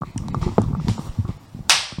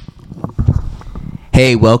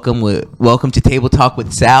Hey, welcome to Table Talk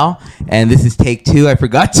with Sal, and this is take 2. I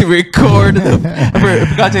forgot to record.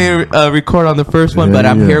 Record on the first one, but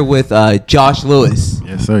I'm here with Josh Lewis.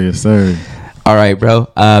 Yes, sir. Yes, sir. All right, bro.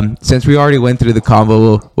 Since we already went through the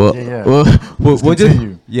combo, we'll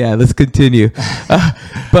just let's continue.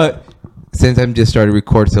 But since I'm just started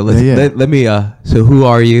recording, so let me. So who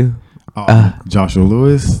are you? Joshua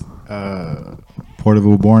Lewis,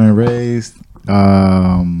 Porterville born and raised.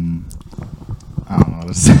 I don't know.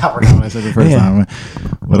 I forgot what I said the first time,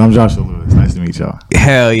 but I'm Joshua Lewis. Nice to meet y'all.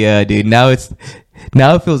 Hell yeah, dude. Now it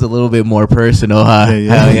feels a little bit more personal, huh?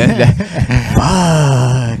 Hell yeah.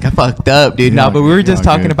 Fuck, I fucked up, dude. No, but we were just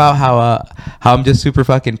talking about how I'm just super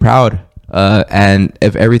fucking proud, and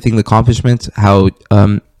of everything, the accomplishments. How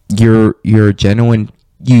you're genuine.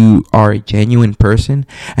 You are a genuine person,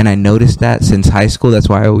 and I noticed that since high school. That's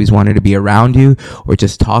why I always wanted to be around you or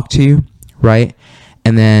just talk to you, right?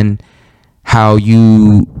 And then how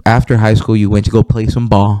you, after high school, you went to go play some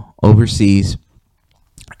ball overseas,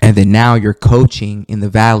 and then now you're coaching in the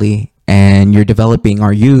Valley, and you're developing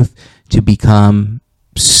our youth to become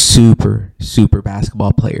super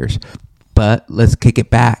basketball players. But let's kick it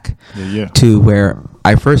back to where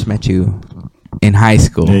I first met you in high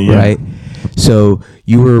school, right? So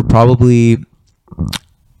you were probably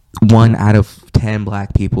 1 out of 10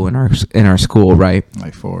 black people in our school, right?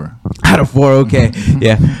 Like 4 out of 4. Okay.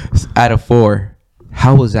 Yeah, out of 4.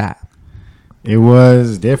 How was that? It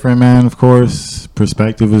was different, man. Of course,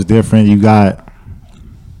 perspective was different. You got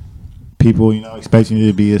people, expecting you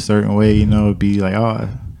to be a certain way, be like, oh,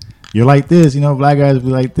 you're like this, black guys be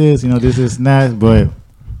like this, this and that. But,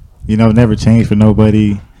 never changed for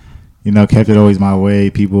nobody. Kept it always my way.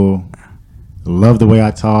 People love the way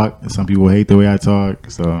I talk. Some people hate the way I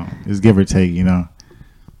talk. So it's give or take,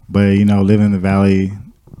 But, living in the Valley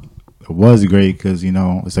was great because,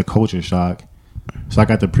 it's a culture shock. So I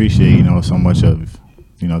got to appreciate, so much of,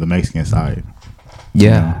 the Mexican side.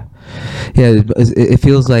 Yeah. Yeah, it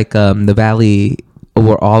feels like the Valley,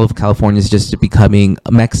 or all of California, is just becoming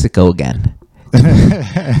Mexico again.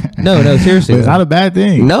 No, seriously. But it's not a bad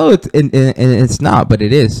thing. No, it's not, but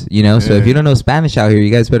it is, So if you don't know Spanish out here,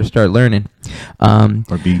 you guys better start learning. Or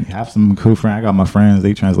have some cool friends. I got my friends;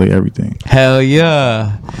 they translate everything. Hell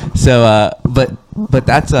yeah! So, but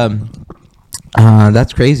that's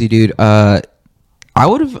crazy, dude. I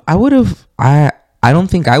don't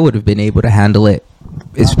think I would have been able to handle it.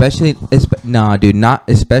 Especially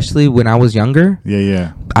when I was younger.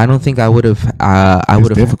 Yeah. I don't think I would have. I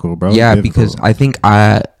would have difficult, bro. Yeah, difficult. Because I think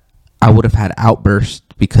I would have had outbursts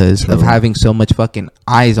because of having so much fucking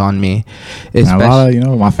eyes on me. Especially, a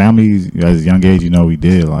lot of, my family at a young age, we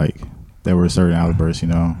did there were certain outbursts,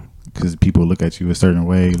 because people look at you a certain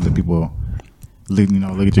way. People,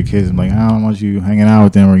 look at your kids and like, I don't want you hanging out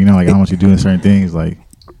with them, or I don't want you doing certain things, and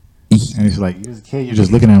it's like, you're a kid, you're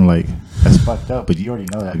just looking at them like, that's fucked up, but you already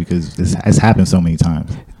know that because this has happened so many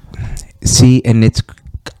times. See, and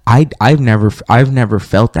I've never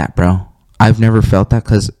felt that, bro. I've never felt that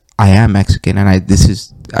because I am Mexican, and I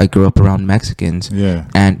grew up around Mexicans. Yeah.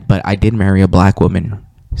 But I did marry a black woman.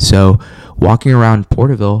 So walking around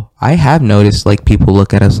Porterville, I have noticed people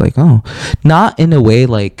look at us like, oh, not in a way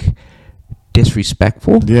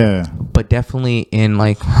disrespectful, but definitely in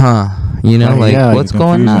what's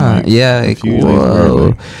going on,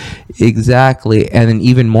 whoa, exactly. And then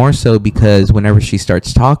even more so because whenever she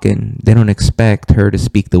starts talking, they don't expect her to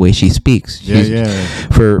speak the way she speaks.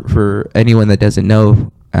 For anyone that doesn't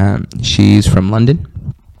know, she's from London,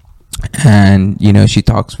 and she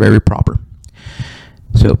talks very proper,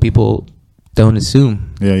 so people don't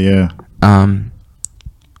assume.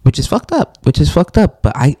 Which is fucked up. But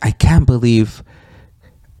I can't believe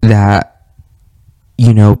that,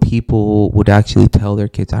 people would actually tell their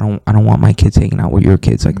kids, I don't want my kids hanging out with your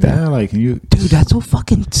kids like that. Yeah, dude, that's so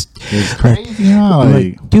fucking... It's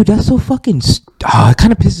crazy, dude, that's so fucking... it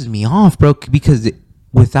kind of pisses me off, bro, because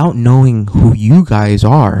without knowing who you guys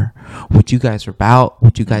are, what you guys are about,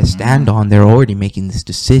 what you guys stand on, they're already making this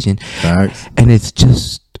decision. Facts. And it's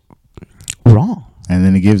just wrong. And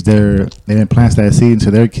then it implants that seed into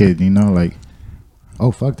their kid,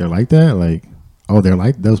 oh, fuck, they're like that?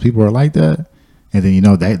 Those people are like that? And then,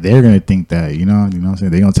 that they're going to think that, you know what I'm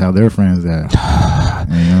saying? They're going to tell their friends that.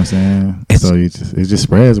 And you know what I'm saying? It just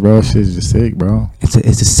spreads, bro. Shit's just sick, bro. It's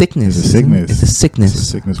a sickness. It's a sickness. It's a sickness. It's a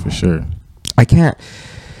sickness for sure. I can't.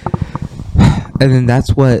 And then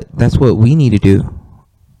that's what we need to do.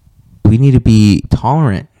 We need to be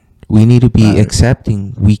tolerant. We need to be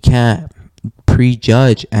accepting. We can't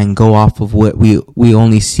prejudge and go off of what we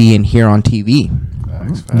only see and hear on TV.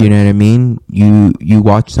 Facts. You know what I mean? You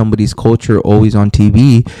watch somebody's culture always on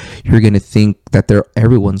TV, you're gonna think that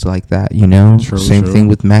everyone's like that. You know, same thing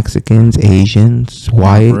with Mexicans, Asians,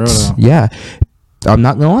 whites. Yeah, I'm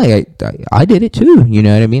not gonna lie, I did it too. You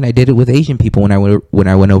know what I mean? I did it with Asian people when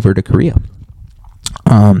I went over to Korea.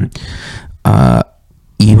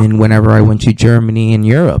 Even whenever I went to Germany and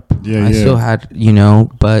Europe, I still had,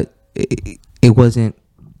 but it wasn't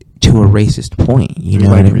to a racist point. You know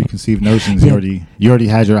what I mean? Preconceived notions. Yeah. You already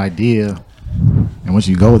had your idea, and once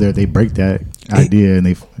you go there, they break that idea and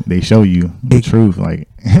they show you the truth. Like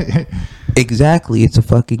exactly, it's a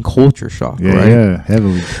fucking culture shock, right? Yeah,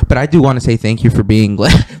 heavily. But I do want to say thank you for being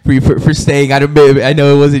for staying. I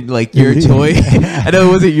know it wasn't like your choice. I know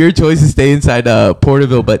it wasn't your choice to stay inside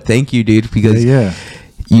Porterville, but thank you, dude, because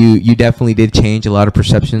you definitely did change a lot of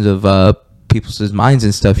perceptions of people's minds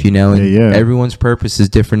and stuff, and everyone's purpose is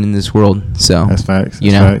different in this world. So that's facts.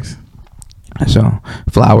 Facts. So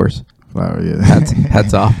flowers, yeah.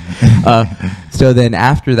 Hats off. So then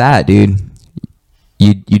after that, dude,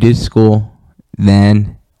 you did school,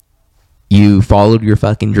 then you followed your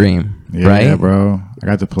fucking dream, right? Yeah, bro. I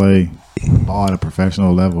got to play ball at a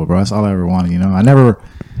professional level, bro. That's all I ever wanted.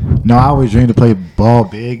 I always dreamed to play ball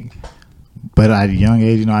big, but at a young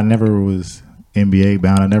age, I never was NBA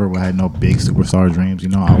bound. I never had no big superstar dreams.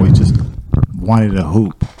 I always just wanted to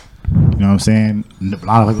hoop. You know what I'm saying? A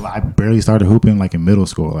lot of people, I barely started hooping like in middle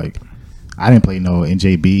school. Like I didn't play no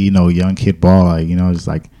NJB, no young kid ball. Like just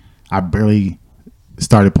like I barely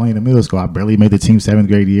started playing in middle school. I barely made the team 7th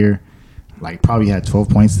grade year. Like probably had 12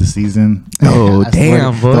 points this season. Oh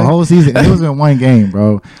damn, boy! The whole season. It was in one game,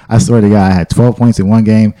 bro. I swear to God, I had 12 points in one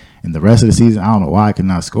game, and the rest of the season, I don't know why I could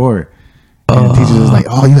not score. And the teacher was like,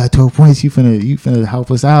 "Oh, you got 12 points. You finna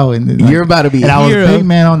help us out." And then, you're about to be. And I was big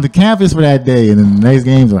man on the campus for that day. And then the next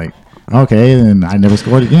game's like, okay. And I never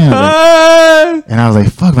scored again. And I was like,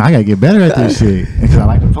 "Fuck, man, I gotta get better at this shit because I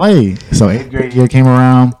like to play." So 8th grade year came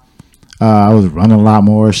around. I was running a lot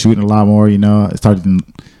more, shooting a lot more. It started in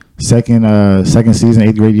second season,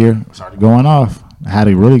 8th grade year. Started going off. I had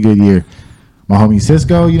a really good year. My homie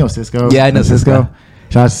Cisco, Cisco. Yeah, I know Cisco.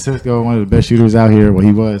 Shout out to Cisco, one of the best shooters out here. Well,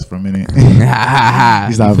 he was for a minute.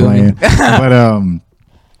 He stopped playing. But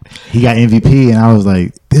he got MVP, and I was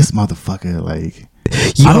like, this motherfucker, like,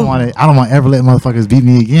 I don't want to ever let motherfuckers beat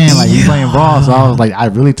me again. Like, he's playing ball. So I was like, I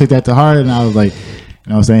really took that to heart, and I was like,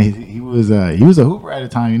 what I'm saying? He was a hooper at the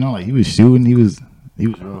time, like he was shooting, he was a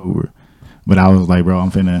real hooper. But I was like, bro,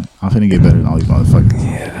 I'm finna get better than all these motherfuckers.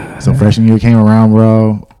 Yeah. So freshman year came around,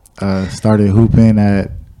 bro. Started hooping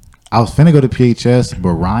I was finna go to PHS,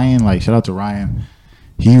 but Ryan, like, shout out to Ryan,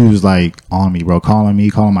 he was like on me, bro, calling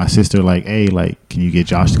my sister, like, hey, like, can you get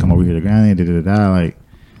Josh to come over here to Granite, like,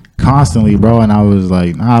 constantly, bro. And I was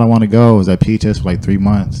like, nah, I don't want to go. I was at PHS for like 3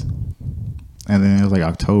 months, and then it was like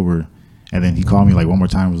October, and then he called me like one more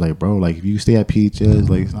time. Was like, bro, like, if you stay at PHS,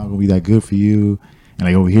 like, it's not gonna be that good for you, and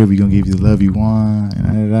like over here we gonna give you the love you want,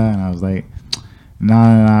 and I was like,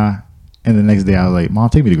 nah. And the next day, I was like,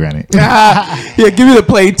 Mom, take me to Granite. Yeah, give me the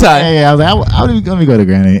play time. Yeah, I was like, let me go to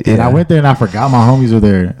Granite. And I went there, and I forgot my homies were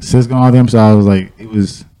there. Cisco and all them. So I was like, it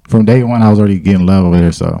was, from day one, I was already getting love over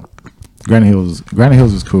there. So Granite Hills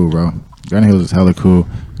was cool, bro. Granite Hills was hella cool.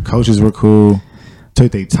 Coaches were cool.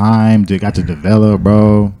 Took their time. Got to develop,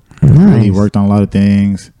 bro. Nice. Really worked on a lot of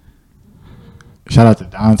things. Shout out to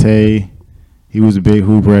Dante. He was a big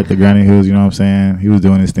hooper at the Granite Hills, you know what I'm saying? He was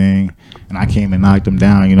doing his thing. And I came and knocked him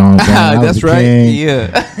down, you know what I'm saying? That's right. King.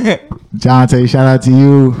 Yeah. Jonte, shout out to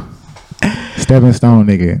you. Stepping Stone,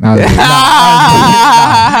 nigga.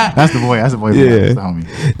 That's the boy. That's the boy. Yeah. That's the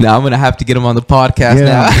homie. Now I'm gonna have to get him on the podcast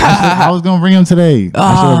now. I was gonna bring him today.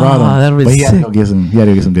 I should have brought him. That was but he sick. had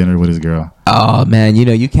to get some dinner with his girl. Oh man,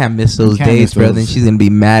 you can't miss those dates, bro. Then she's gonna be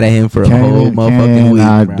mad at him for a whole motherfucking week.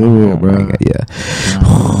 I do it, bro. Oh, yeah.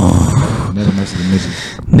 Never mess with the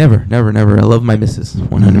missus. Never. I love my missus.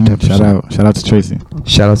 110%. Shout out to Tracy.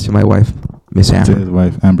 Shout out to my wife, Miss Amber. To his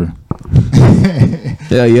wife, Amber.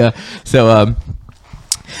 Yeah. So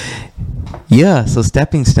yeah. So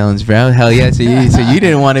stepping stones, bro. Hell yeah. So you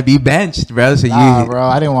didn't want to be benched, bro. Bro.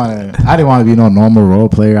 I didn't want to be no normal role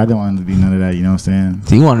player. I didn't want to be none of that. You know what I'm saying?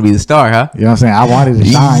 So you want to be the star, huh? You know what I'm saying? I wanted to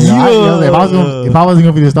shine. If I wasn't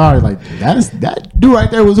gonna be the star, like that dude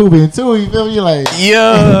right there was hooping too. You feel me? Like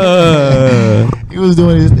yeah, he was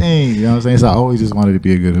doing his thing. You know what I'm saying? So I always just wanted to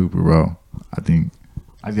be a good hooper, bro. I think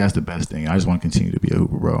that's the best thing. I just want to continue to be a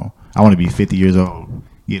hooper, bro. I want to be 50 years old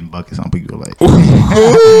getting buckets on people like. You know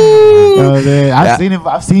what I'm saying?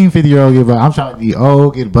 I've seen 50-year-old get buckets. I'm trying to be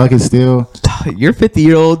old, get buckets still. You're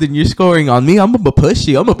 50-year-old and you're scoring on me. I'm gonna push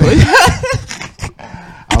you. I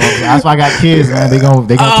That's why I got kids, man. They gonna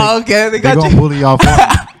bully y'all for me.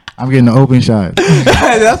 I'm getting the open shot.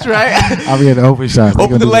 That's right. I'm getting the open shot.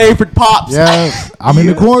 Open the lane for pops. Yeah, I'm in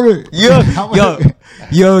the corner.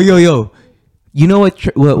 Yo. You know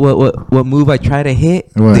what move I try to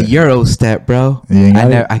hit? What? The Euro step, bro.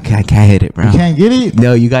 I can't hit it, bro. You can't get it?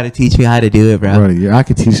 No, you got to teach me how to do it, bro. I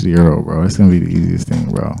can teach the Euro, bro. It's gonna be the easiest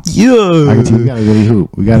thing, bro. Yeah. I can teach you. Gotta really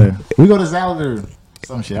hoop. We go to Zalad or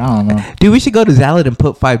some shit. I don't know. Dude, we should go to Zalad and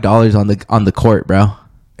put $5 on the court, bro.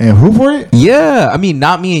 And hoop for it? Yeah, I mean,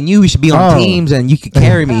 not me and you. We should be on teams, and you could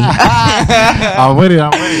carry me. I'm with it.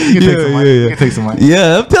 You can take some money.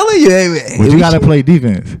 Yeah, I'm telling you. But you gotta play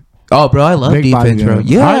defense. Oh, bro, I love defense, bro.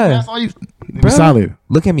 Yeah. That's all you. Bro, solid.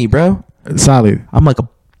 Look at me, bro. Solid. I'm like a.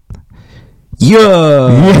 Yeah.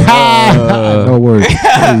 No words.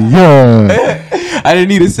 Yeah. I didn't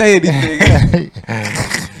need to say anything.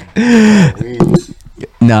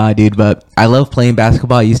 Nah, dude, but I love playing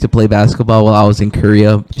basketball. I used to play basketball while I was in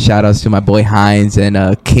Korea. Shout outs to my boy Hines and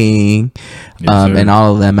King, and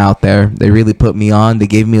all of them out there. They really put me on. They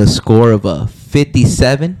gave me a score of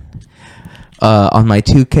 57 on my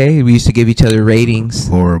 2K. We used to give each other ratings.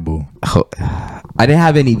 Horrible. I didn't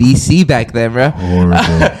have any VC back then, bro. Horrible.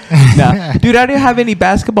 Nah, dude, I didn't have any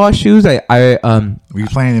basketball shoes. Were you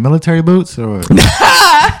playing in military boots or what?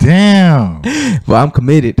 Damn. Well, I'm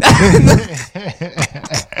committed.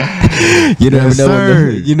 You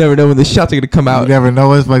never know when the shots are gonna come out. You never know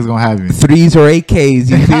what's gonna happen. 3s or AKs.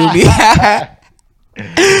 You feel me?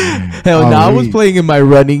 Hell no, I was playing in my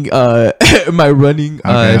running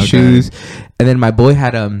shoes, and then my boy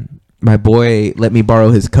let me borrow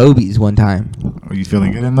his Kobe's one time. Are you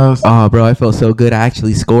feeling good in those? Oh, bro, I felt so good. I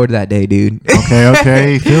actually scored that day, dude.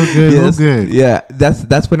 Okay. Feel good. Feel good. Yeah,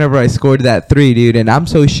 that's whenever I scored that 3, dude. And I'm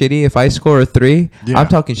so shitty. If I score a 3, I'm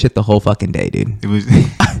talking shit the whole fucking day, dude. It was.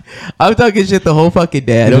 I'm talking shit the whole fucking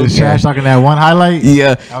day. I don't care. Trash talking that one highlight.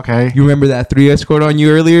 Yeah. Okay. You remember that 3 I scored on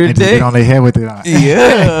you earlier and today? Get on their head with it.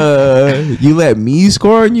 Yeah. You let me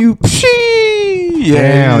score on you.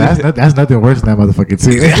 Yeah. Damn, that's nothing worse than that motherfucking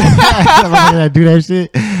team. That do that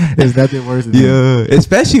shit. There's nothing worse than that.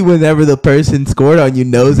 Especially whenever the person scored on you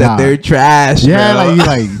knows that they're trash. Yeah, bro.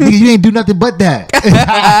 Nigga, you ain't do nothing but that.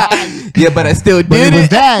 Yeah, but I still did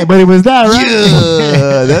it. But it was that, right?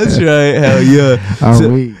 Yeah, that's right. Hell yeah.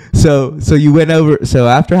 So you went over. So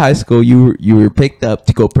after high school, you were picked up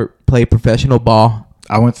to go play professional ball.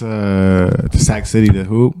 I went to Sac City to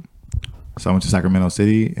hoop. So I went to Sacramento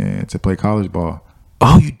City and to play college ball.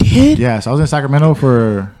 Oh, you did? Yeah, so I was in Sacramento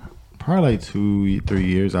for probably like 2-3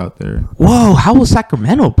 years out there. Whoa, how was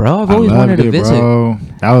Sacramento, bro? I've always wanted to visit. Bro.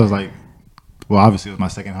 That was like, well, obviously it was my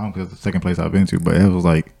second home because it's the second place I've been to, but it was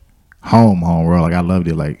like home, bro. Like I loved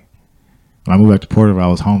it. Like when I moved back to Porterville, I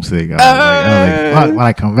was homesick. I was like, fuck, when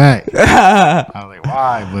I come back. I was like,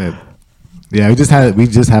 why? But yeah, we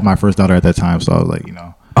just had my first daughter at that time, so I was like,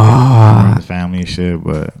 the family and shit.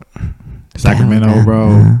 But Sacramento,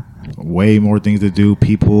 bro, way more things to do,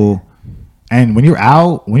 people. And when you're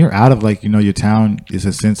out of like, your town, it's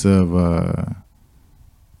a sense of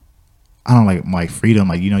I don't like freedom.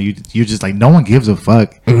 Like, you're just like, no one gives a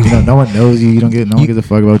fuck. No one knows you. No one gives a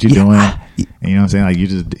fuck about what you're doing. And you know what I'm saying? Like you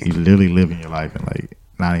literally living your life and like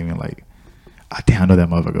not even like, damn, I know that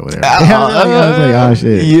motherfucker over there. I was like, oh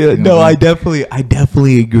shit. Yeah, no, I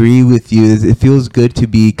definitely agree with you. It feels good to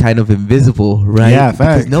be kind of invisible, right? Yeah,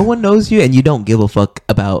 facts. Because no one knows you, and you don't give a fuck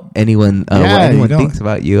about anyone. What anyone thinks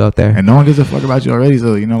about you out there, and no one gives a fuck about you already.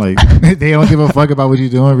 So like they don't give a fuck about what you're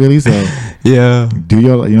doing, really. So yeah, do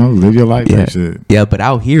your live your life. Yeah, shit. Yeah. But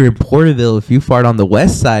out here in Porterville, if you fart on the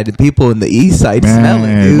west side, the people in the east side smell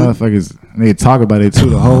it, dude. Motherfuckers, they talk about it too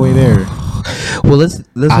the whole way there. Well, let's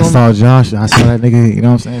I saw Josh. I saw that nigga. You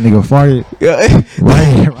know what I'm saying? Nigga farted.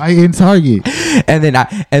 right in Target. And then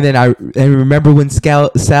I remember when Sal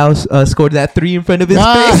scored that 3 in front of his face.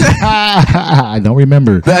 I don't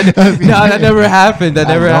remember. That never happened. I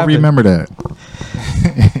don't remember that.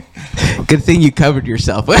 Good thing you covered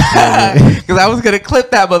yourself, because I was gonna clip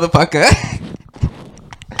that motherfucker.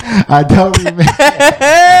 I don't remember.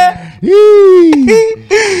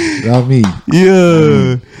 Not me.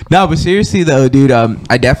 Yeah. No, but seriously though, dude,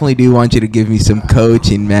 I definitely do want you to give me some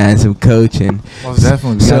coaching, man. Some coaching. Well,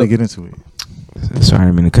 definitely. We gotta get into it. Sorry,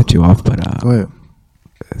 I'm gonna cut you off, but go ahead.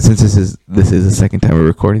 Since this is the second time we're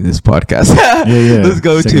recording this podcast, yeah. Let's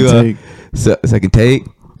go second take.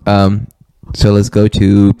 So let's go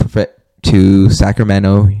to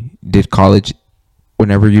Sacramento. Did college?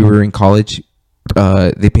 Whenever you were in college,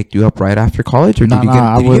 they picked you up right after college, or did you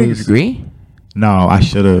get a degree? No, I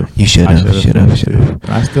should have. You should have.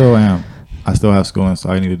 I still am. I still have schooling, so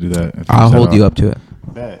I need to do that. I'll hold you up to it.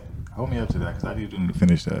 Bet. hold me up to that because I didn't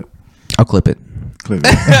finish that. I'll clip it. Clip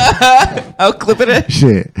it. I'll clip it.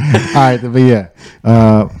 Shit. All right, but yeah.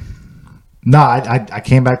 No, I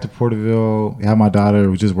came back to Porterville. Had my daughter,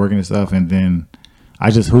 was just working and stuff, and then I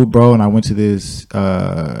just hooped, bro. And I went to this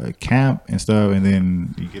camp and stuff, and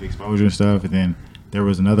then you get exposure and stuff, and then there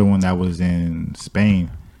was another one that was in Spain,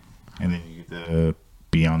 and then you get to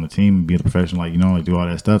be on the team, be a professional, like, you know, like do all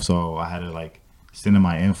that stuff. So I had to like send in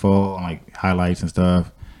my info on like highlights and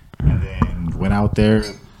stuff, and then went out there,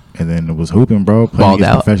 and then was hooping, bro, playing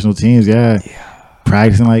against professional teams. Yeah,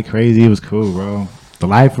 practicing like crazy. It was cool, bro. The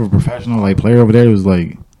life of a professional like player over there was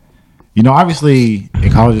like, you know, obviously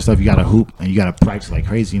in college and stuff you gotta hoop and you gotta practice like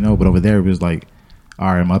crazy, you know. But over there it was like,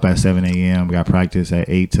 all right, I'm up at 7 a.m. We got practice at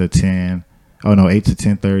 8 to 10. Oh no, 8 to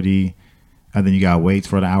 10:30. And then you got weights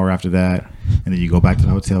for an hour after that, and then you go back to the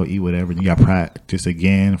hotel, eat whatever, and you got practice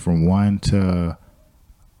again from 1 to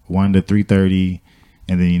 3:30,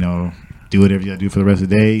 and then, you know, do whatever you gotta do for the rest of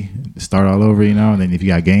the day, start all over, you know. And then if you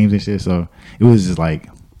got games and shit, so it was just like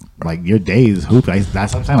your days hoop. That's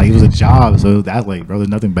what I'm saying. Like, it was a job, so that's like, bro, there's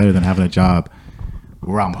nothing better than having a job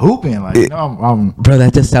where I'm hooping. Like, you know, I'm bro,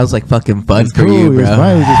 that just sounds like fucking fun for cool. you, bro. It's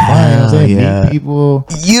fun. It's just fun. You know what I'm saying? Meet people.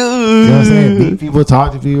 You know what I'm saying? Meet people,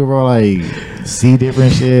 talk to people, bro. Like, see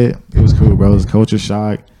different shit. It was cool, bro. It was culture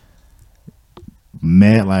shock.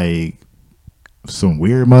 Met like some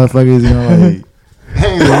weird motherfuckers, you know, like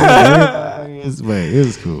hey, but it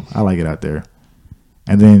was cool. I like it out there.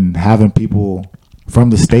 And then having people from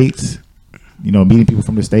the States, you know, meeting people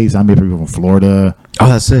from the States. I met people from Florida. Oh,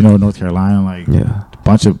 that's it. You know, North Carolina, like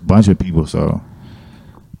bunch of people. So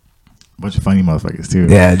bunch of funny motherfuckers too.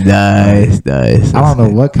 Yeah, nice. I don't know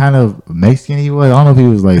what kind of Mexican he was. I don't know if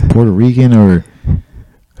he was like Puerto Rican or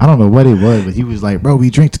I don't know what it was, but he was like, bro, we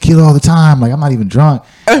drink tequila all the time. Like, I'm not even drunk.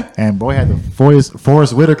 And boy had the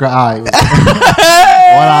Forrest Whitaker eye. One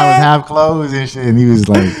eye was half closed and shit. And he was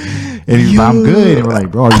like, I'm good. And we're like,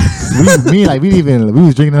 bro, we was drinking in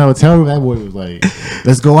the hotel room. That boy was like,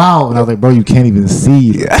 let's go out. And I was like, bro, you can't even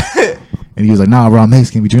see. And he was like, nah, bro, I'm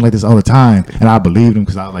Mexican. We drink like this all the time. And I believed him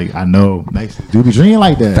because I was like, I know Mexicans do be drinking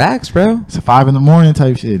like that. Facts, bro. It's 5 a.m.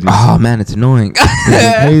 type shit. Oh, man, it's annoying.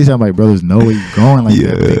 It's crazy. I'm like, bro, there's no way you're going like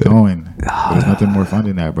that. They're going. There's nothing more fun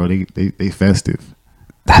than that, bro. They festive.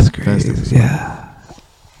 That's crazy. Festive, yeah.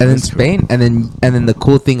 And then Spain, and then the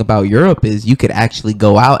cool thing about Europe is you could actually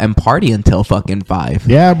go out and party until fucking 5.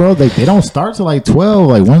 Yeah, bro. They don't start till like 12,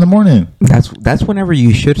 like 1 a.m. That's whenever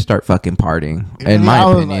you should start fucking partying. In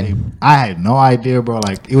my opinion, like, I had no idea, bro.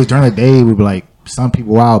 Like, it was during the day, we'd be like, some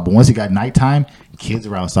people were out, but once it got nighttime, kids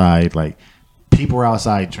were outside, like people were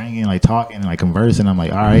outside drinking, like talking, and like conversing. I'm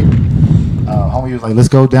like, all right. Homie was like, let's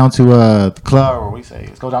go down to the club, or we say,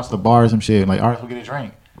 let's go down to the bar or some shit. I'm like, all right, we'll get a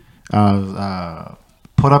drink.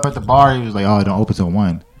 Put up at the bar. He was like, oh, it don't open till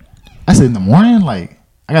 1. I said, in the morning? Like,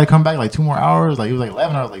 I gotta come back like 2 more hours. Like, it was like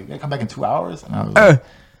 11. I was like, you gotta come back in 2 hours? And I was like,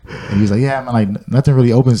 and he was like, yeah, man, like nothing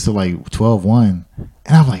really opens till like 12-1. And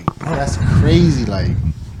I was like, bro, that's crazy. Like,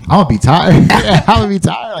 I'm gonna be tired. I'm gonna be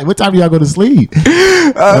tired. Like, what time do y'all go to sleep?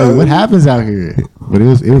 Like, what happens out here? But it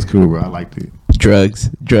was cool, bro. I liked it. Drugs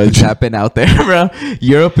happen out there, bro.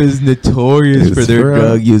 Europe is notorious for their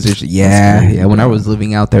drug users. Yeah. When I was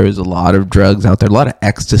living out there was a lot of drugs out there, a lot of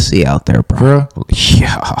ecstasy out there, bro.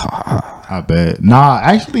 Yeah, I bet. Nah,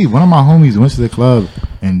 actually, one of my homies went to the club,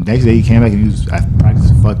 and next day he came back and he was at practice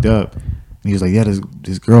fucked up. And he was like, yeah,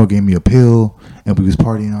 this girl gave me a pill, and we was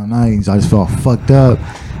partying all night, and so I just felt fucked up.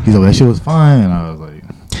 He's like, that shit was fun, and I was like,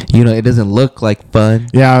 you know, it doesn't look like fun.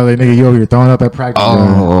 Yeah, I was like, nigga, you over here throwing up at practice.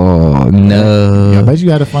 Oh, no. Yeah, I bet you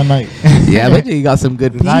had a fun night. Yeah, I bet you got some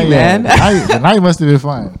good pee, man. The night must have been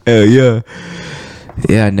fun. Hell yeah.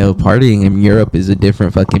 Yeah, no, partying in Europe is a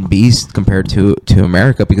different fucking beast compared to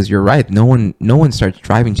America, because you're right. No one starts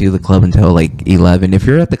driving to the club until like 11. If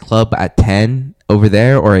you're at the club at 10 over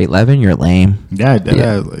there or 11, you're lame. Yeah.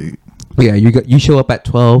 Yeah, you show up at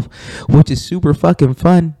 12, which is super fucking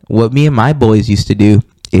fun. What me and my boys used to do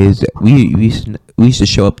is we used to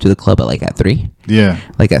show up to the club at 3. Yeah.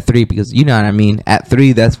 Like at 3, because you know what I mean. At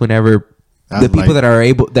 3, that's whenever the people that are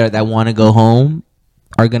able that want to go home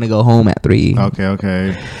are gonna go home at 3.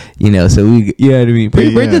 Okay. You know, so we, you know what I mean.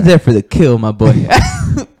 We're just there for the kill, my boy.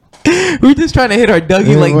 We're just trying to hit our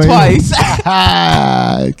Dougie twice.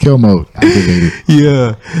 Kill mode activated.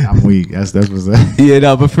 Yeah, I'm weak. That's what's up. Yeah,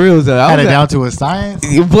 no, but for real, I had it down to a science.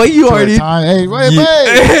 Boy, you already. Hey,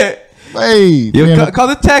 wait. Yo, call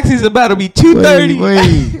the taxis. About to be 2:30.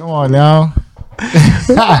 Wait, come on now.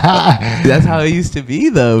 That's how it used to be,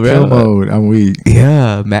 though, bro. Kill mode. I'm weak.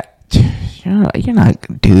 Yeah, Matt. You're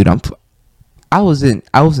not, dude. I wasn't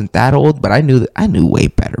that old, but I knew way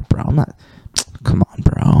better, bro. I'm not. Come on,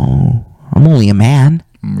 bro. I'm only a man.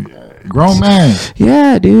 Grown man.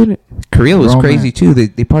 Yeah, dude. Korea was crazy too.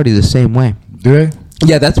 They party the same way. Do they?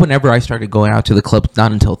 Yeah, that's whenever I started going out to the clubs.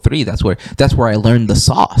 Not until 3. That's where I learned the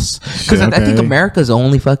sauce. Because I think America's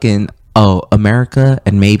only fucking America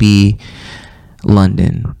and maybe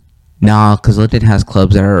London. Nah, because London has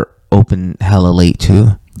clubs that are open hella late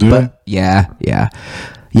too. Do they? Yeah.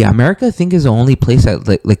 America, I think, is the only place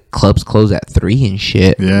that like clubs close at 3 and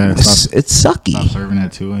shit. Yeah, it's sucky. Stop serving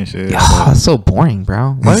at 2 and shit. Yeah, it's so boring,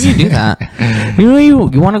 bro. Why would you do that? you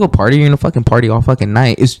want to go party? You're gonna fucking party all fucking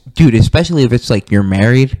night. Dude, especially if it's like you're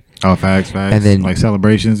married. Oh, facts. And then like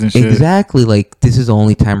celebrations and shit. Exactly. Like this is the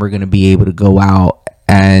only time we're gonna be able to go out,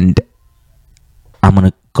 and I'm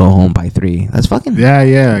gonna go home by 3. That's fucking. Yeah.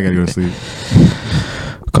 I gotta go to sleep.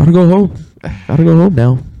 Gotta go home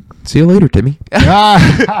now. See you later, Timmy. You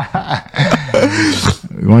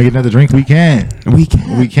want to get another drink? We can. We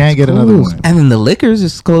can get another one. And then the liquors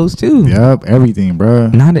is closed too. Yep, everything, bro.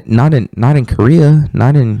 Not in Korea.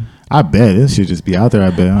 Not in. I bet this should just be out there.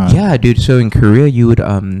 I bet. Huh? Yeah, dude. So in Korea, you would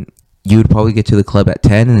probably get to the club at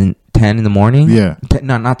 10 in the morning. Yeah.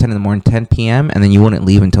 Not 10 in the morning. 10 p.m. and then you wouldn't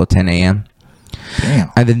leave until 10 a.m.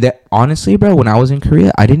 Damn. And then honestly, bro, when I was in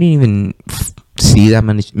Korea, I didn't even see that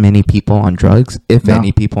many people on drugs. If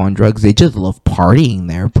any people on drugs, they just love partying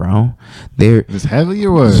there, bro. They're it's heavy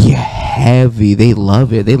or what? Yeah, heavy. They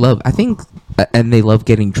love it. And they love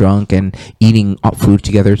getting drunk and eating food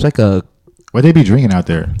together. It's like what they be drinking out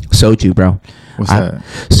there? Soju, bro. What's that?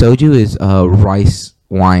 Soju is rice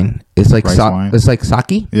wine. It's like wine? It's like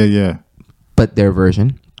sake. Yeah. But their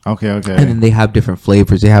version. Okay. And then they have different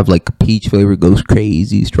flavors. They have like peach flavor goes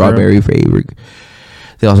crazy, strawberry flavor.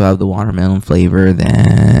 They also have the watermelon flavor.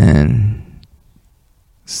 Then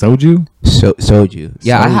soju. Soju.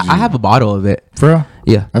 Yeah, soju. I have a bottle of it. For real?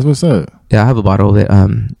 Yeah, that's what's up. Yeah, I have a bottle of it.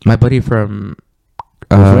 My buddy from.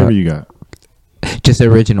 What flavor you got? Just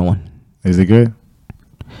the original one. Is it good?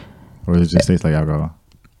 Or does it just taste like alcohol?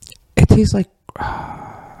 It tastes like.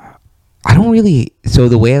 I don't really. So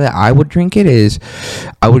the way that I would drink it is,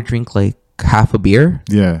 I would drink like half a beer.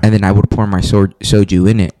 Yeah. And then I would pour my soju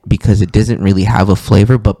in it because it doesn't really have a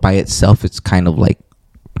flavor, but by itself it's kind of like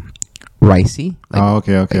ricey. Like,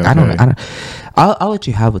 okay. I don't. I'll let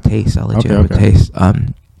you have a taste. A taste.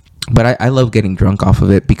 But I love getting drunk off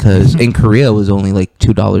of it because in Korea it was only like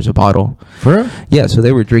 $2 a bottle. For real? Yeah, so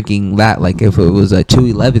they were drinking that like if it was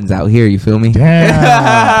 2.11s out here. You feel me?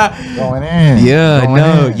 Damn. Going in.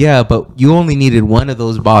 Yeah, but you only needed one of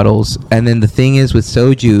those bottles. And then the thing is with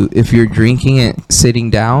soju, if you're drinking it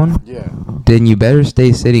sitting down, then you better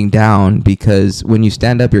stay sitting down because when you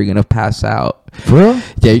stand up, you're gonna pass out. For real?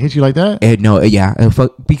 Yeah, it hit you like that?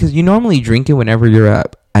 Because you normally drink it whenever you're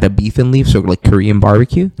at a beef and leaf, so like Korean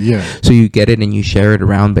barbecue. Yeah. So you get it and you share it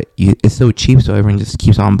around, but it's so cheap, so everyone just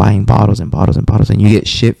keeps on buying bottles and bottles and bottles, and you get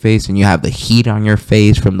shit faced and you have the heat on your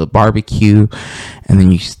face from the barbecue, and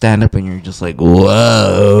then you stand up and you're just like,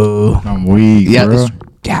 whoa. I'm weak.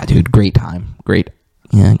 Yeah, dude, great time. Great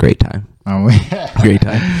time. I'm weak. Great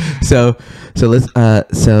time. So let's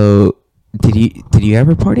so. Did you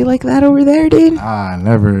ever party like that over there, dude?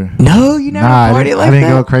 Never. No, you never party like that? I didn't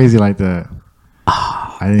go crazy like that.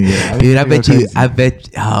 Dude, I bet.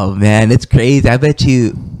 Oh man, it's crazy. I bet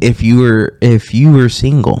you if you were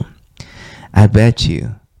single, I bet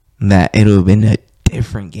you that it would have been a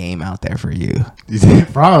different game out there for you.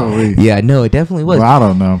 Probably. Yeah, no, it definitely was. Well, I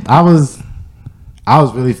don't know. I was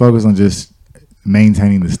really focused on just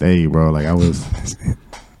maintaining the stay, bro. Like I was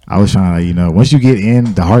trying to, once you get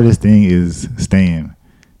in, the hardest thing is staying.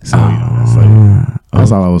 So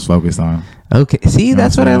that's all I was focused on. Okay, see,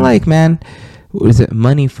 that's what I like, man. What is it?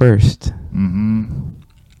 Money first. Mm-hmm.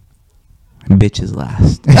 Bitches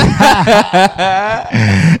last.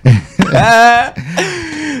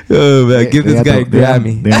 Oh man, give this guy a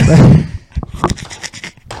Grammy.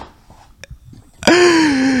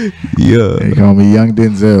 Yo, they call me Young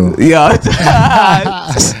Denzel.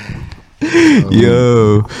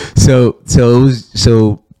 Yo, so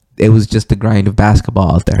it was just the grind of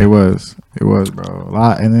basketball out there. It was, bro. A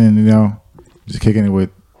lot, and then just kicking it with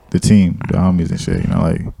the team, the homies and shit.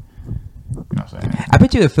 Like, you know what I'm saying? I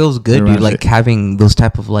bet you it feels good, dude. Like having those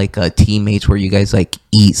type of like teammates where you guys like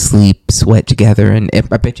eat, sleep, sweat together, and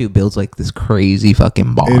I bet you it builds like this crazy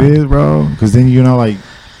fucking bond. It is, bro. Because then like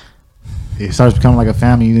it starts becoming like a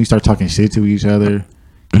family. You start talking shit to each other.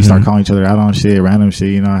 You start calling each other out on shit, random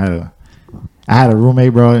shit. I had a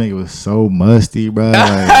roommate, bro, and it was so musty, bro.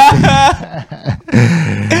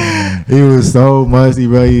 He was so musty,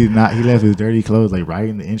 bro. He left his dirty clothes like right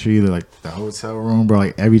in the entry to like the hotel room, bro.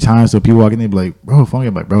 Like every time, so people walk in, they be like, "Bro, funny."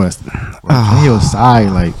 I'm like, "Bro, that's on your side."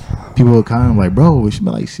 Like, people would come like, bro, it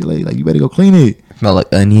smell like shit. Like you better go clean it. Smell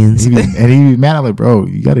like onions. And he'd be mad. I'm like, bro,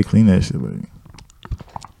 you gotta clean that shit. Like,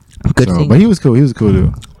 good thing. But he was cool. He was cool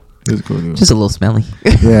dude. He was cool dude. Just a little smelly.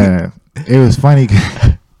 Yeah, it was funny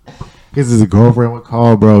because his girlfriend would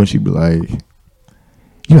call, bro, and she'd be like,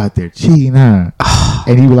 "You out there cheating, huh?"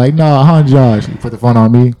 And he'd be like, "No, Josh." He put the phone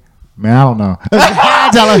on me. Man, I don't know.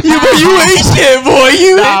 you ain't shit, boy.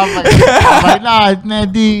 I'm like, nah,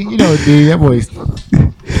 man, D, you know, D, that boy.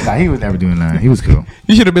 Nah, he was never doing that. He was cool.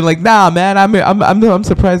 You should have been like, nah, man. I'm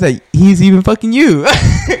surprised that he's even fucking you.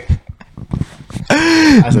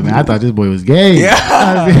 I said, man, I thought this boy was gay.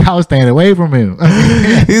 Yeah. I was staying away from him.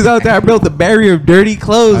 He's out there. I built a barrier of dirty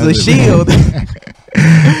clothes, a shield.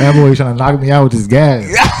 That boy was trying to knock me out with his gas.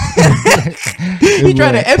 He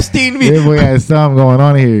tried to Epstein me. That boy had something going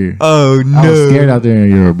on here. Oh no! I was scared out there in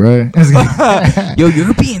Europe, bro. Yo,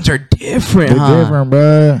 Europeans are different. They're different,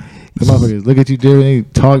 bro. The motherfuckers look at you different. They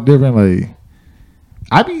talk different. Like,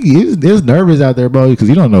 it was nervous out there, bro, because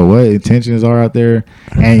you don't know what intentions are out there.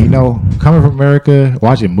 And you know, coming from America,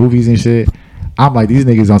 watching movies and shit, I'm like, these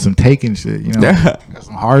niggas on some taking shit. You know, got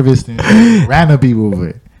some harvesting, random people,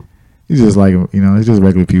 but. It's just like, you know, it's just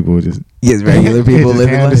regular people. Just regular people living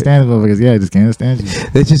can't understand it, because just can't understand you.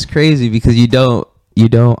 It's just crazy because because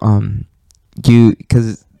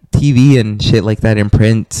TV and shit like that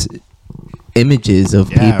imprints images of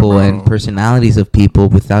people, bro, and personalities of people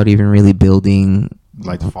without even really building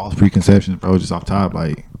like the false preconceptions, bro, just off top,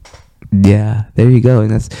 like. Yeah, there you go,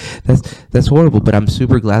 and that's horrible. But I'm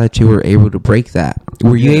super glad that you were able to break that.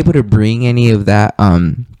 Were you able to bring any of that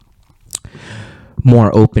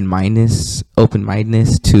more open-mindedness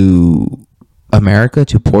to America,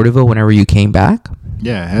 to Porterville, whenever you came back?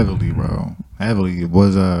 Yeah, heavily, bro. Heavily. It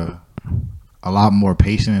was a lot more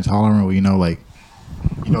patient and tolerant. You know, like,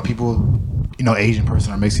 you know, people, you know, Asian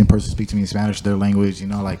person or Mexican person speak to me in Spanish, their language. You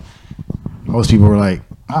know, like, most people were like,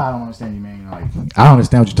 I don't understand you, man. You know, like, I don't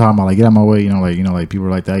understand what you're talking about. Like, get out of my way. You know, like people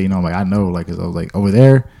were like that. You know, like, I know, like, 'cause I was like, over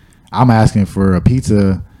there, I'm asking for a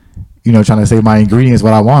pizza. You know, trying to say my ingredients,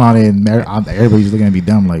 what I want on it, and everybody's looking at me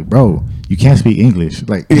dumb. Like, bro, you can't speak English.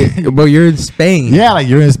 Like, bro, you're in Spain. Yeah, like,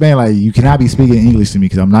 you're in Spain. Like, you cannot be speaking English to me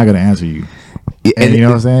because I'm not gonna answer you. And you know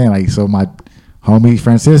what I'm saying? Like, so my homie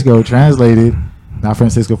Francisco translated, not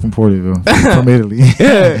Francisco from Porterville, from Italy.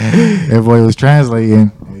 That boy was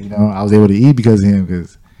translating. And, you know, I was able to eat because of him.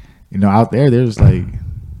 Because, you know, out there, there's like,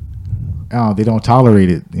 they don't tolerate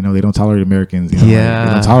it. You know, they don't tolerate Americans. You know, like,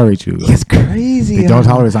 they don't tolerate you. Like, it's crazy. They don't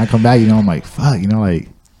tolerate us. I come back, you know, I'm like, fuck. You know, like,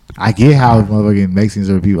 I get how motherfucking Mexicans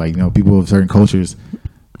or people, like, you know, people of certain cultures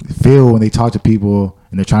feel when they talk to people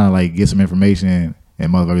and they're trying to, like, get some information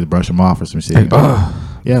and motherfuckers brush them off or some shit. You know?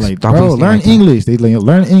 Yeah, like, bro, learn English. They like,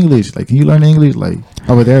 learn English. Like, can you learn English? Like,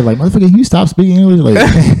 over there, like, motherfucker, can you stop speaking English? Like,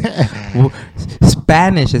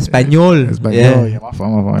 Spanish, Espanol. Yeah, my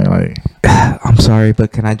phone. Like, I'm sorry,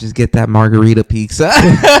 but can I just get that margarita pizza?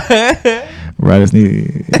 Right, it's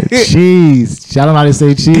needed. Cheese. Shout out how to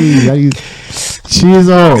say cheese. I use cheese.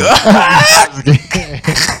 I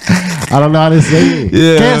don't know how to say it.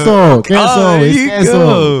 Yeah. Cancel.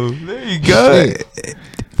 There you go.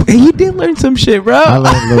 Hey, you did learn some shit, bro. I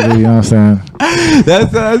learned a little bit, you know what I'm saying?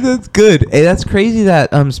 That's good. Hey, that's crazy that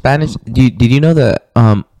Spanish. Did you know that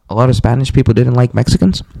a lot of Spanish people didn't like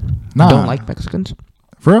Mexicans? Nah. Don't like Mexicans?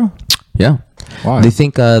 For real? Yeah. Why? They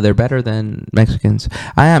think they're better than Mexicans.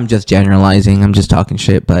 I am just generalizing. I'm just talking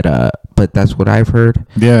shit, but that's what I've heard.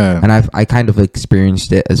 Yeah. And I kind of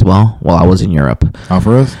experienced it as well while I was in Europe. Oh,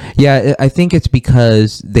 for us? Yeah, I think it's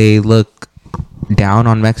because they look down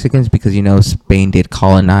on Mexicans because, you know, Spain did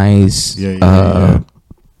colonize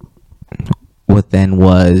what then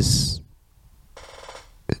was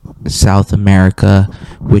South America,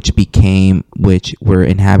 which were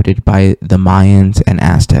inhabited by the Mayans and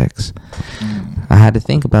Aztecs. I had to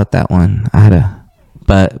think about that one.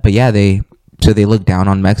 But yeah, they look down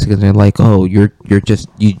on Mexicans. They're like, oh, you're just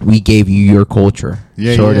we gave you your culture,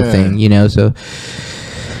 sort of thing, you know. So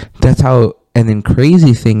that's how. And then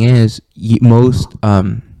crazy thing is, most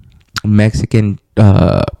Mexican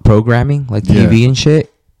programming, like TV and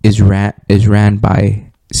shit, is ran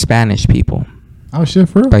by Spanish people. Oh shit,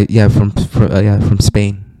 for real? From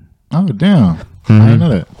Spain. Oh damn, Mm-hmm. I didn't know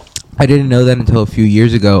that. I didn't know that until a few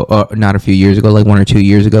years ago, or not a few years ago, like 1 or 2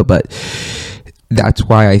 years ago. But that's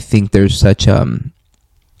why I think there's such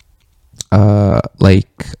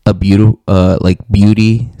like a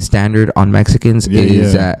beauty standard on Mexicans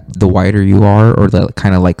that the whiter you are, or the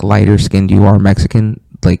kind of like lighter skinned you are Mexican,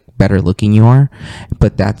 like better looking you are.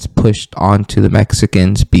 But that's pushed onto the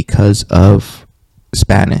Mexicans because of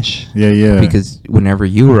Spanish. Yeah. Because whenever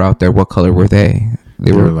you were out there, what color were they?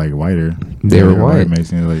 They were like whiter. They were white.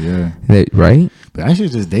 Makes me like, yeah. Right? But that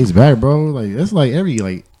shit just dates back, bro. Like, that's like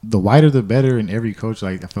the whiter the better in every culture.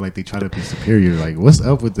 Like, I feel like they try to be superior. Like, what's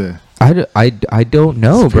up with the I don't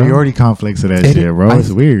know, superiority complex of that shit, bro? It's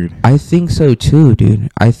weird. I think so too, dude.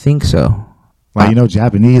 I think so. Like, you know,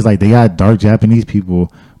 Japanese, like, they got dark Japanese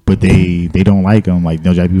people, but they don't like them. Like, you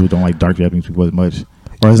know, Japanese people don't like dark Japanese people as much.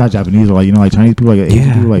 Or it's not Japanese, but like, you know, like Chinese people, like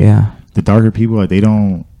Asian people, like the darker people, like they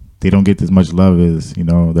don't get as much love as, you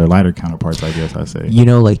know, their lighter counterparts, I guess I say. You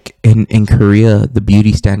know, like in Korea, the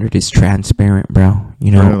beauty standard is transparent, bro.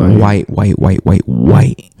 You know, like, white.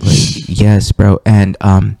 Like, yes, bro. And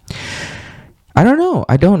I don't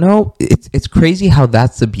know. It's crazy how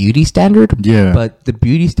that's the beauty standard. Yeah. But the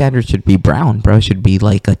beauty standard should be brown, bro. It should be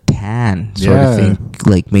like a tan sort of thing.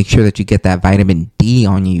 Like, make sure that you get that vitamin D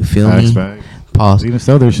on you. You feel me? Pause. Even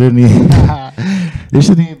so, there shouldn't even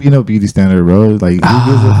be no beauty standard, bro. Like,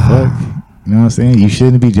 who gives a fuck? You know what I'm saying? You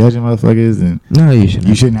shouldn't be judging motherfuckers, and no, you shouldn't.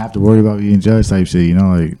 You shouldn't have to worry about being judged, type shit. You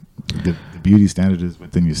know, like the beauty standard is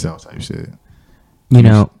within yourself, type shit. You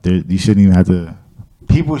know, you shouldn't even have to.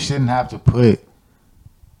 People shouldn't have to put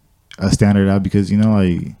a standard out because, you know,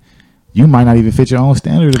 like, you might not even fit your own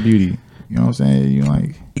standard of beauty. You know what I'm saying? You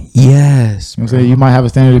like, yes. You know what I'm saying? You might have a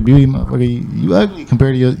standard of beauty, motherfucker. You ugly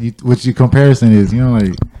compared to what your comparison is. You know,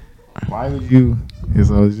 like, why would you? It's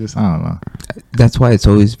just, I don't know. That's why it's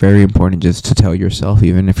always very important just to tell yourself,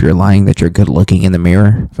 even if you're lying, that you're good looking in the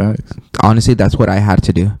mirror. Facts. Honestly, that's what I had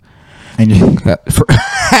to do. And you're good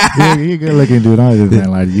looking, dude. I just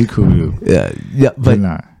like, you cool, dude. Yeah,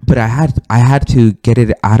 but I had to get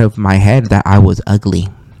it out of my head that I was ugly.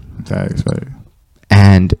 Facts, right.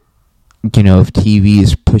 And, you know, if TV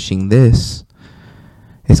is pushing this,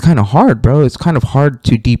 it's kind of hard, bro. It's kind of hard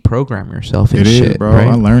to deprogram yourself and shit, bro. Right?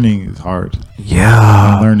 Unlearning is hard.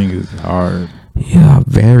 Yeah. Unlearning is hard. Yeah,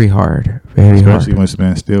 very hard. Especially when it's been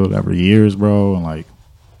instilled over years, bro, and like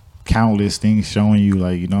countless things showing you,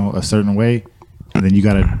 like, you know, a certain way, and then you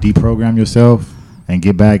got to deprogram yourself and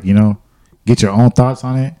get back, you know, get your own thoughts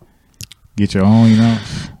on it, get your own, you know,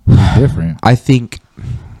 it's different. I think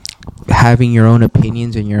having your own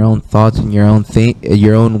opinions and your own thoughts and your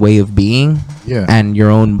own way of being, and your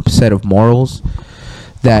own set of morals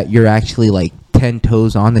that you're actually like 10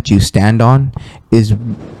 toes on, that you stand on, is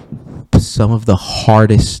some of the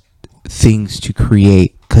hardest things to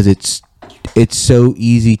create, because it's so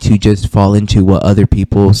easy to just fall into what other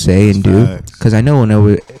people say and do. Because I know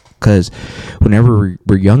whenever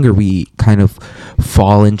we're younger, we kind of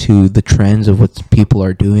fall into the trends of what people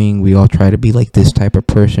are doing. We all try to be like this type of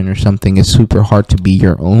person or something. It's super hard to be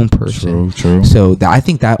your own person. True. So I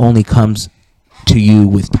think that only comes to you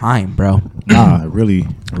with time, bro. Nah, really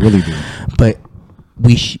do. But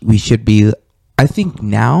we should be. I think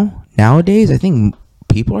nowadays, I think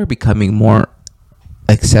people are becoming more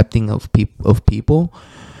accepting of people.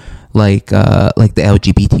 Like the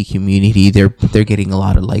LGBT community, they're getting a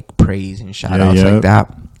lot of like praise and shout outs like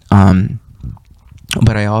that.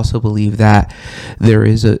 But I also believe that there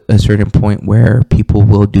is a certain point where people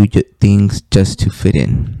will do things just to fit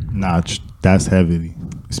in. Nah, that's heavy,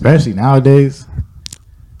 especially nowadays.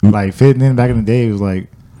 Like, fitting in back in the day, it was like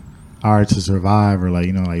hard to survive, or like,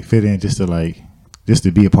 you know, like fit in just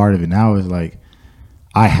to be a part of it. Now it's like,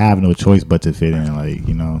 I have no choice but to fit in. Like,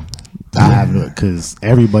 you know, I have no, because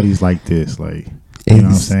everybody's like this. Like, you know what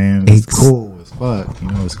I'm saying? It's cool as fuck. You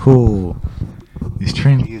know, it's cool. It's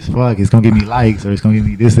trendy as fuck. It's gonna give me likes, or it's gonna give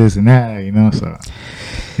me this, and that. You know, so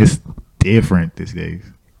it's different these days.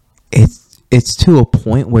 It's to a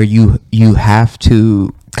point where you have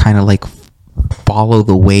to kind of like follow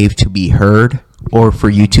the wave to be heard, or for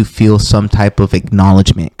you to feel some type of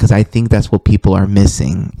acknowledgement, because I think that's what people are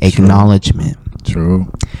missing. Acknowledgement.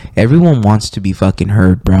 True. Everyone wants to be fucking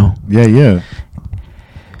heard, bro. Yeah.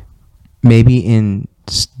 Maybe in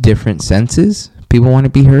different senses, people want to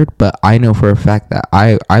be heard, but I know for a fact that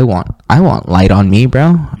I want light on me,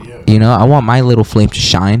 bro. Yeah. You know, I want my little flame to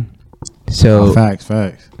shine. So facts.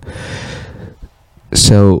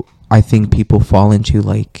 So I think people fall into,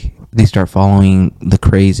 like, they start following the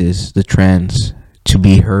crazes, the trends, to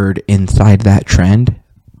be heard inside that trend,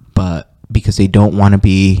 but because they don't want to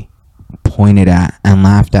be pointed at and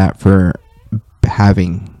laughed at for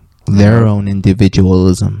having their own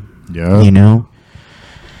individualism. Yeah. You know?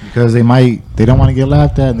 Because they don't want to get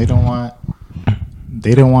laughed at, and they don't want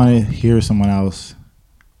to hear someone else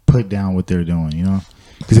put down what they're doing, you know?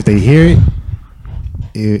 Because if they hear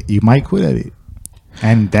it, you might quit at it.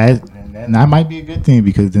 And that might be a good thing,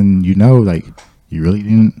 because then, you know, like, you really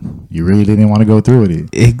didn't want to go through with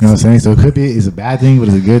it. You know what I'm saying? So it's a bad thing, but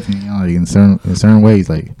it's a good thing, you know, like in certain ways.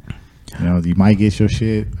 Like, you know, you might get your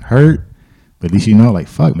shit hurt, But at least you know, like,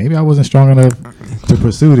 fuck, maybe I wasn't strong enough to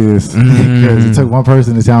pursue this because it took one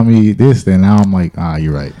person to tell me this. Then now I'm like,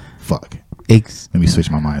 you're right. Fuck. Let me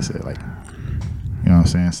switch my mindset. Like, you know what I'm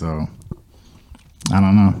saying? So, I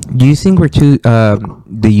don't know. Do you think we're too,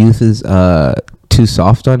 the youth is too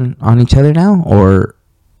soft on each other now? Or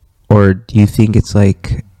do you think it's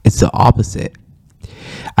like, it's the opposite?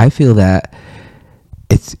 I feel that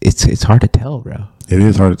it's hard to tell, bro. It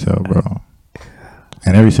is hard to tell, bro.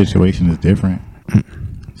 And every situation is different.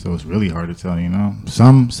 So it's really hard to tell, you know.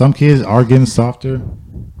 Some kids are getting softer.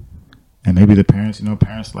 And maybe the parents, you know,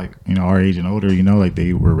 like, you know, our age and older, you know, like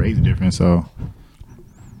they were raised different. So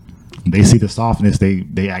they see the softness,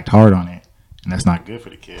 they act hard on it. And that's not good for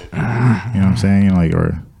the kid. You know what I'm saying? Like,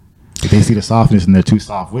 or if they see the softness and they're too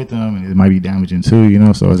soft with them, and it might be damaging too, you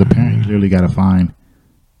know. So as a parent, you literally got to find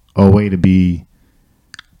a way to be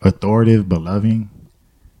authoritative but loving,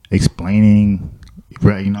 explaining,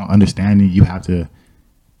 you know, understanding. You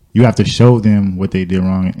have to show them what they did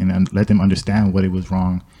wrong and let them understand what it was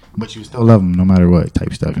wrong, but you still love them no matter what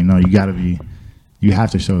type stuff. You know, you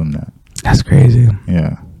have to show them that. That's crazy.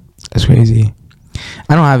 Yeah, that's crazy.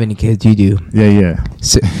 I don't have any kids. You do. Yeah.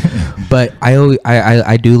 So, but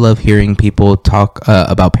I do love hearing people talk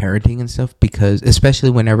about parenting and stuff, because especially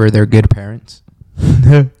whenever they're good parents.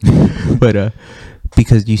 But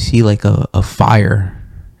because you see like a fire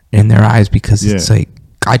in their eyes, because it's like,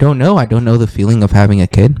 I don't know the feeling of having a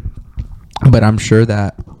kid, but I'm sure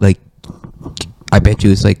that, like, I bet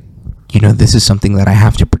you it's like, you know, this is something that I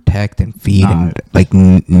have to protect and feed and like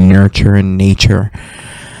nurture and nature.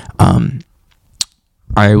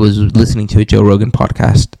 I was listening to a Joe Rogan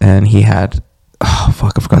podcast, and he had, I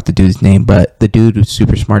forgot the dude's name, but the dude was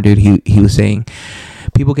super smart dude. He was saying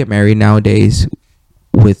people get married nowadays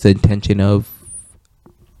with the intention of,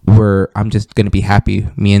 I'm just going to be happy.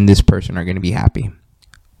 Me and this person are going to be happy.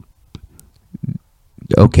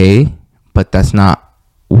 Okay, but that's not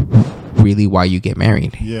really why you get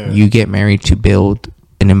married. Yeah. You get married to build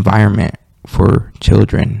an environment for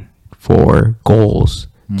children, for goals,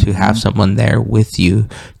 to have someone there with you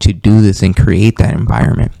to do this and create that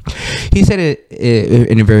environment. He said it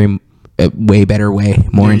in a very way better way,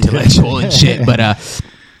 more intellectual and shit. But that's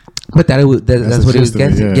what he was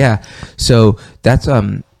getting. Yeah. So that's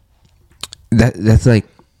like,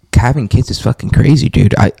 having kids is fucking crazy,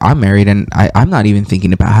 dude. I'm married, and I'm not even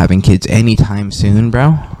thinking about having kids anytime soon,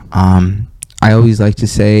 bro. I always like to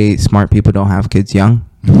say smart people don't have kids young.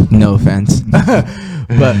 No offense. but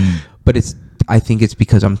I think it's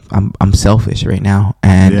because I'm selfish right now,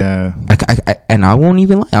 and I won't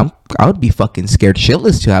even lie. I would be fucking scared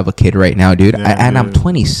shitless to have a kid right now, dude. I'm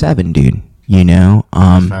 27, dude. You know,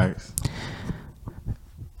 Facts.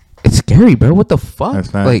 It's scary, bro. What the fuck?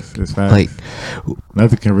 That's facts. That's facts. Like,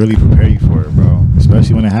 nothing can really prepare you for it, bro.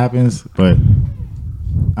 Especially when it happens. But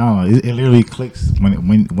I don't know. It literally clicks when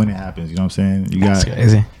it happens. You know what I'm saying? That's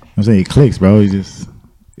crazy. You know what I'm saying? It clicks, bro.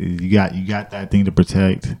 You got that thing to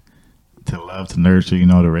protect, to love, to nurture, you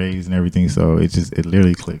know, to raise and everything. So it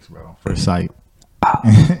literally clicks, bro. First sight.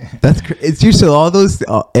 That's it's true. So all those,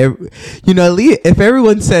 you know, if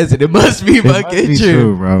everyone says it, it must be fucking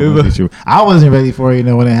true, bro. It must be true. I wasn't ready for it, you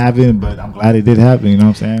know, when it happened, but I'm glad it did happen. You know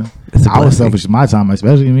what I'm saying? I was selfish in my time,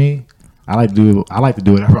 especially me. I like to do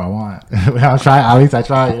whatever I want. At least I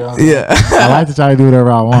try. You know what I'm saying? Yeah. I like to try to do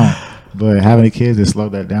whatever I want, but having a kid just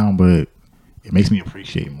slowed that down. But it makes me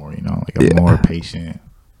appreciate more. You know, like I'm more patient.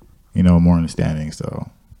 You know, more understanding. So.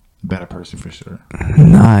 Better person for sure.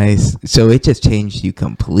 Nice. So it just changed you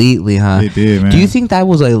completely, huh? It did, man. Do you think that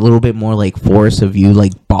was a little bit more like force of you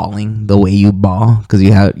like bawling the way you bawl because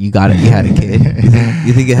you had a kid?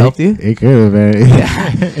 You think it helped you? It could have, man.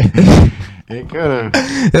 Yeah. It could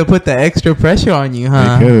have. It put the extra pressure on you,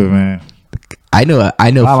 huh? It could have, man. I know.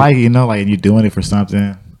 I like it, you know, like you're doing it for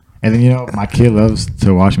something, and then you know my kid loves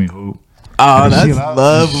to watch me hoop. Oh, that's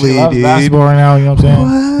lovely, she loves dude. Basketball right now, you know what I'm saying?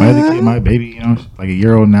 What? My other kid, my baby, you know, like a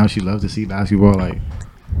year old now, she loves to see basketball. Like,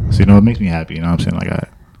 so you know, it makes me happy. You know what I'm saying? Like,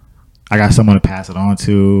 I got someone to pass it on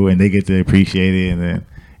to, and they get to appreciate it. And then,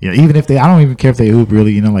 yeah, even if I don't even care if they hoop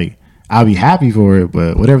really. You know, like I'll be happy for it,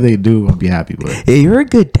 but whatever they do, I'll be happy. But hey, you're a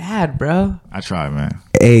good dad, bro. I try, man.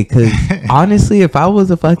 Hey, cause honestly, if I was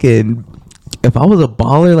a baller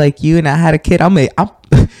like you and I had a kid, I'm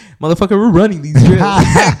motherfucker, we're running these drills.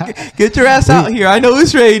 Get your ass out here. I know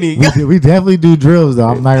it's raining. We definitely do drills, though.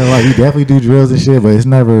 I'm not gonna lie. We definitely do drills and shit, but it's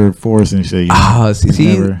never forced and shit. You know?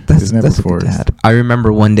 That's never forced. Dad. I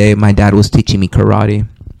remember one day my dad was teaching me karate.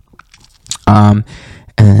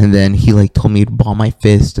 And then he like told me to ball my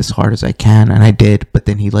fist as hard as I can, and I did. But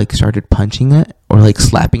then he like started punching it or like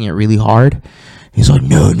slapping it really hard. He's like,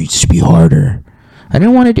 "No, it needs to be harder." I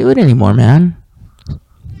didn't want to do it anymore, man.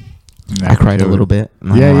 I cried a little bit.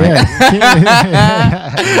 Yeah.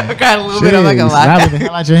 I cried a little bit. I'm not gonna lie. Slapping the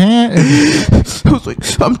hell out your hand. I was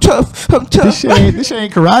like, I'm tough. This shit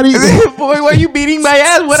ain't karate. Boy, why are you beating my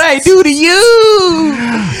ass? What'd I do to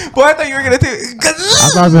you? Boy, I thought you were gonna do. I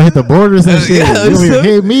thought I was gonna hit the borders and shit. Yeah, You so,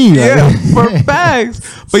 hit me. Yeah, for facts.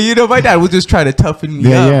 But my dad was just trying to toughen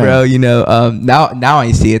me up, bro. Now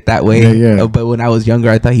I see it that way. Yeah. But when I was younger,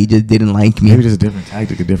 I thought he just didn't like me. Maybe just a different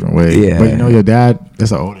tactic, a different way. Yeah. But your dad,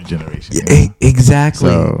 that's an older generation. Exactly.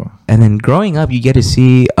 So, and then growing up, you get to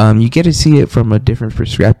see it from a different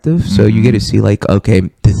perspective. So you get to see like, okay,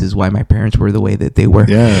 this is why my parents were the way that they were.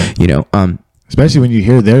 Yeah. Especially when you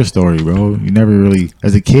hear their story, bro. You never really,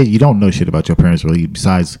 as a kid, you don't know shit about your parents really,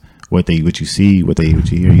 besides what you see, what you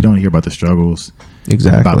hear. You don't hear about the struggles.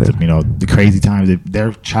 Exactly. About the crazy times,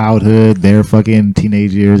 their childhood, their fucking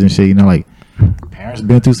teenage years and shit. Like parents have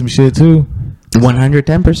been through some shit too.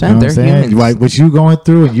 110%. They're humans. Like what you going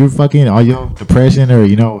through, and you fucking all your depression or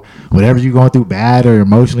whatever you going through, bad or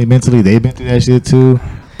emotionally, mentally, they've been through that shit too.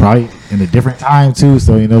 Probably in a different time too.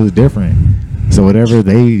 So it's different. So whatever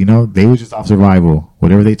they were just off survival.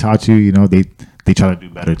 Whatever they taught you, they try to do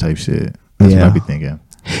better type shit. That's what I be thinking.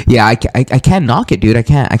 Yeah, I can't knock it, dude. I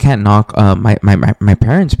can't knock my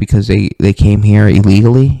parents because they came here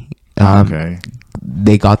illegally. Okay.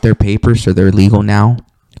 They got their papers, so they're legal now.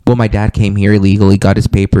 Well, my dad came here illegally, got his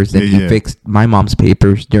papers, then he fixed my mom's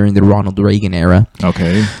papers during the Ronald Reagan era.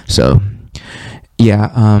 Okay. So, yeah,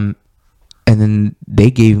 and then they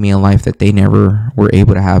gave me a life that they never were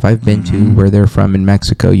able to have. I've been to where they're from in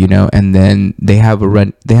Mexico, and then they have a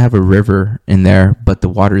river in there, but the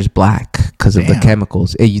water's black because of the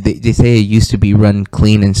chemicals. They say it used to be run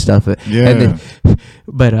clean and stuff. Yeah. And then,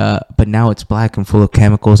 but now it's black and full of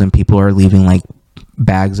chemicals, and people are leaving like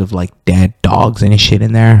bags of like dead dogs and shit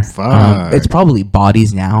in there. It's probably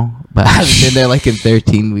bodies now, but I haven't been there like in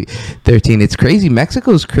 13. It's crazy.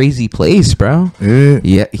 Mexico's crazy place, bro.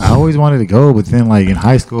 Yeah. I always wanted to go, but then like in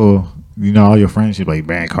high school, all your friendship like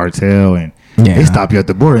band cartel and they stop you at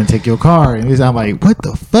the border and take your car, and I'm like, what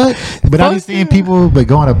the fuck? But I be seeing people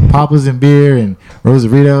going to Papa's and beer and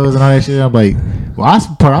Rosaritos and all that shit. I'm like, well, that's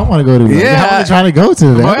the part I want to go to. Like, I wasn't trying to go to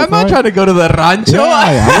that. I'm not trying to go to the rancho.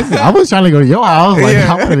 I was trying to go to your house. Like,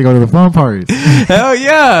 I wanted to go to the fun parts. Hell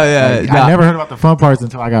yeah. I never heard about the fun parts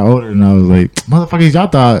until I got older, and I was like, motherfuckers,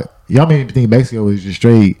 y'all made me think Mexico was just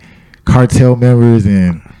straight cartel members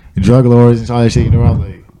and drug lords and all that shit. I was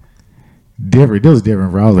like, different. It was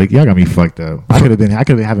different, bro. I was like, y'all got me fucked up. I could have been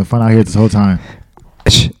having fun out here this whole time.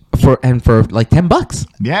 For like $10.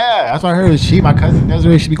 Yeah, that's what I heard. My cousin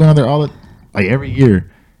Desiree, she be going out there every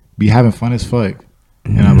year, be having fun as fuck.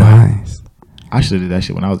 And I'm like, I should have did that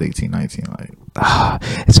shit when I was 18, 19. Like,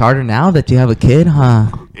 it's harder now that you have a kid, huh?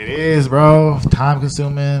 It is, bro. Time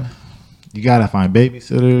consuming. You gotta find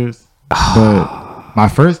babysitters. But my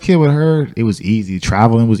first kid with her, it was easy.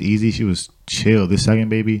 Traveling was easy. She was chill. This second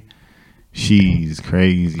baby, she's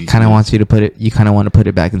crazy. Kind of wants you to put it. You kind of want to put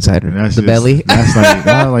it back inside the belly. That's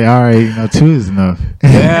like all right. 2 is enough.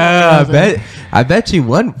 Yeah, I bet you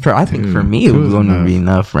one. I think for me it was going to be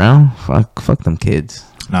enough, bro. Fuck them kids.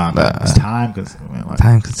 Nah, it's time consuming.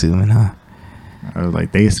 Time consuming, huh? I was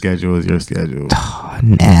like, their schedule is your schedule. Oh,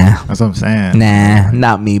 nah. That's what I'm saying. Nah,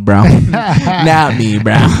 not me, bro. Not me,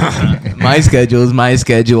 bro. My schedule is my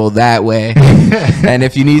schedule that way. And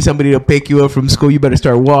if you need somebody to pick you up from school, you better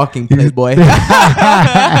start walking, playboy.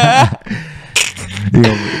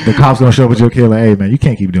 The cops gonna show up with your kid like, hey man, you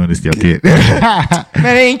can't keep doing this to your kid. Man,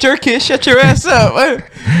 it ain't your kid. Shut your ass up.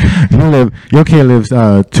 Your kid lives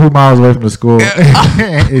 2 miles away from the school,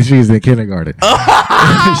 and she's in kindergarten.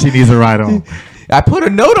 She needs a ride home. I put a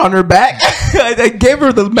note on her back. I gave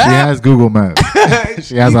her the map. She has Google Maps.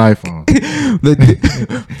 She has an iPhone.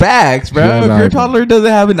 Facts, bro. If your toddler doesn't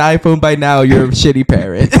have an iPhone by now, you're a shitty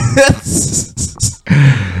parent.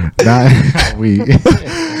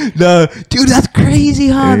 No, dude, that's crazy,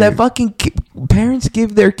 huh? That fucking parents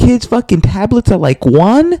give their kids fucking tablets at like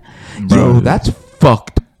 1. Bro, yo, that's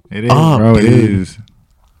fucked. It is, up, bro. Dude. It is.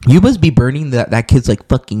 You must be burning that kid's like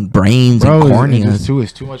fucking brains, bro, and corneas.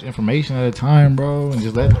 It's too much information at a time, bro, and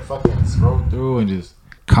just letting them fucking scroll through and just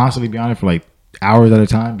constantly be on it for like hours at a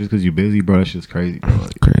time just because you're busy, bro. That shit's crazy, bro.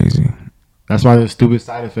 Like, crazy. That's why there's stupid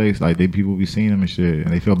side effects. Like people be seeing them and shit,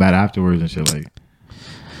 and they feel bad afterwards and shit. Like,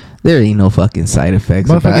 there ain't no fucking side effects.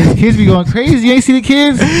 Motherfuckers, kids be going crazy. You ain't see the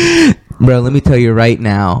kids, bro. Let me tell you right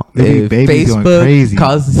now, if Facebook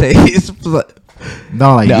causes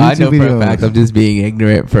No, like I know videos. For a fact. I'm just being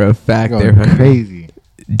ignorant for a fact. They're crazy,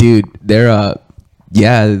 dude. They're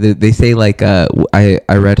they say like I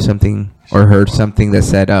read something or heard something that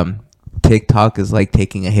said TikTok is like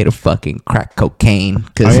taking a hit of fucking crack cocaine.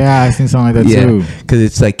 Oh yeah, I seen something like that too. Because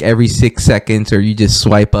it's like every 6 seconds, or you just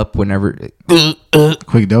swipe up whenever.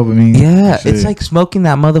 Quick dopamine. Yeah, it's like smoking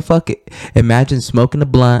that motherfucker. Imagine smoking a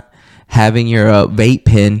blunt, having your vape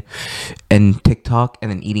pen, and TikTok,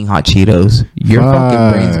 and then eating hot Cheetos. Your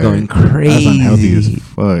fucking brain's going crazy. That's unhealthy as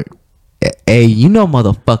fuck. Hey, you know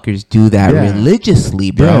motherfuckers do that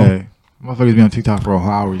religiously, bro. Yeah. Motherfuckers be on TikTok for a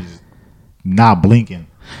whole hour, just not blinking.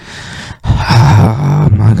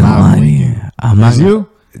 I'm not gonna lie to you. Is you?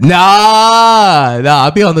 Nah,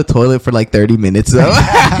 I'll be on the toilet for like 30 minutes though.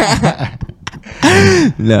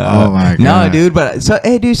 No. Oh my god. No, dude. But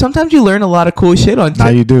hey, dude. Sometimes you learn a lot of cool shit on. Nah,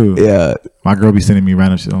 you do. Yeah. My girl be sending me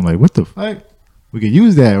random shit. I'm like, what the fuck? We could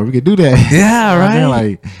use that, or we could do that. Yeah, right.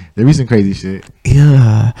 Like, there be some crazy shit.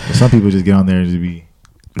 Yeah. But some people just get on there and just be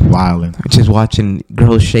wilding. Just watching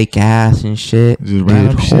girls shake ass and shit. Just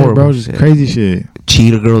random shit, bro. Just crazy shit.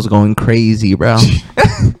 Cheetah girls going crazy, bro.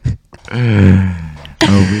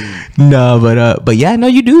 No, but yeah, no,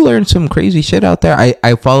 you do learn some crazy shit out there.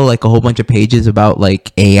 I follow like a whole bunch of pages about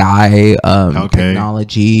like AI,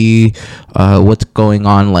 technology, what's going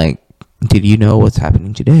on. Like, did you know what's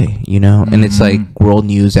happening today? You know, and it's like world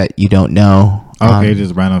news that you don't know. Okay,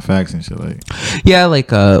 just random facts and shit like. Yeah,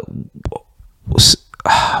 like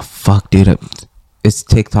fuck, dude. It's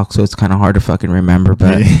TikTok, so it's kind of hard to fucking remember.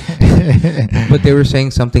 But but they were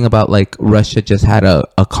saying something about like Russia just had a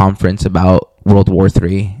conference about World War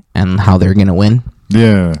III and how they're gonna win.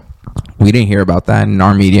 Yeah, we didn't hear about that in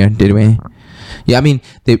our media, did we? Yeah, I mean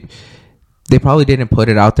they probably didn't put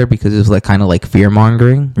it out there because it was like kind of like fear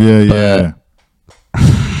mongering. Yeah.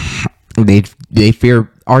 They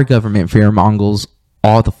fear, our government fear mongers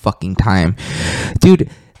all the fucking time, dude.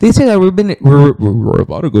 They say that we're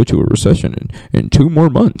about to go to a recession in 2 more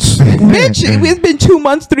months. Bitch, it's been 2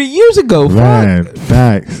 months 3 years ago. Right,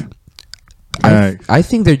 facts. I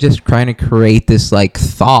think they're just trying to create this like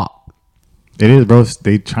thought. It is, bro.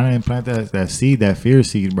 They trying to implant that seed, that fear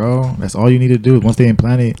seed, bro. That's all you need to do. Once they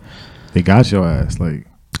implant it, they got your ass. Like,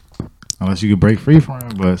 unless you can break free from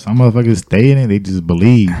it. But some motherfuckers stay in it. They just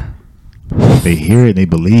believe. They hear it. They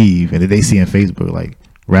believe, and then they see on Facebook like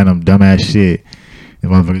random dumbass shit. The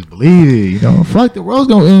motherfuckers believe it, you know. Fuck, the world's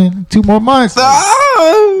gonna end in 2 more months. Like,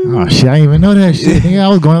 oh shit, I didn't even know that shit. Nigga, I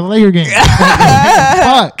was going to the Laker game.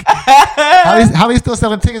 Fuck. How they still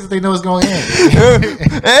selling tickets if they know it's going to end?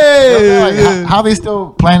 Hey, like, how they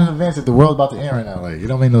still planning events if the world's about to end right now? Like, it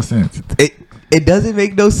don't make no sense. It doesn't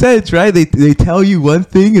make no sense, right? They tell you one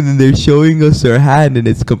thing and then they're showing us their hand and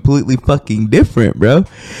it's completely fucking different, bro.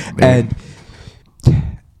 Man.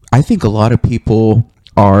 And I think a lot of people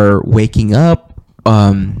are waking up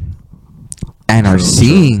and are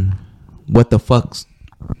seeing what the fuck's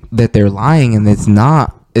that they're lying, and is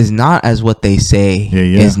not as what they say.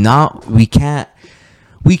 Is not. We can't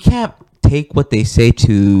take what they say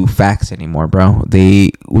to facts anymore, bro.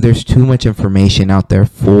 There's too much information out there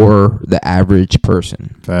for the average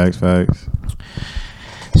person. Facts.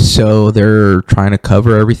 So they're trying to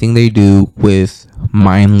cover everything they do with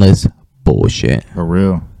mindless bullshit. For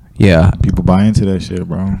real. Yeah. People buy into that shit,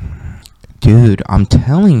 bro. Dude, I'm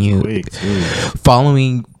telling you, Quick,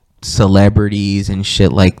 following celebrities and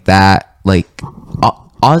shit like that. Like,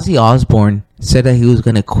 Ozzy Osbourne said that he was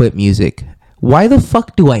going to quit music. Why the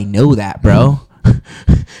fuck do I know that, bro?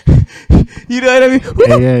 You know what I mean?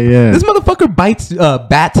 Yeah. This motherfucker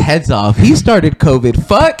bats heads off. He started COVID.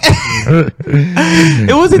 Fuck.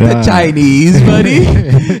 It wasn't the Chinese, buddy.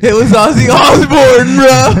 It was Ozzy Osbourne,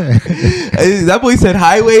 bro. That boy said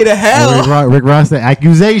highway to hell. Rick Ross said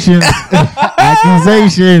accusations.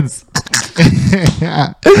 Accusations.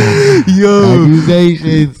 Yo.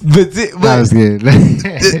 Accusations. But that was good.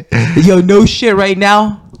 Yo, no shit right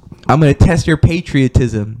now. I'm going to test your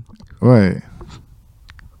patriotism. What?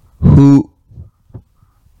 Who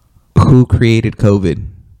created COVID?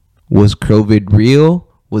 Was COVID real?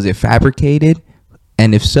 Was it fabricated?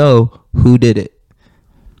 And if so, who did it?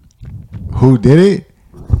 Who did it?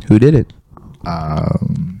 Who did it? I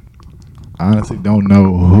honestly don't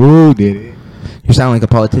know who did it. You sound like a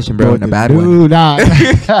politician, bro, in a bad one. Nah.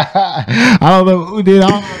 I don't know who did. I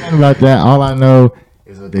don't know nothing about that. All I know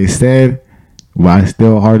is what they said, but it's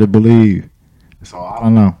still hard to believe. So I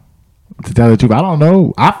don't know. To tell the truth, I don't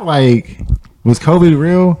know. I feel like, was COVID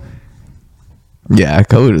real? Yeah,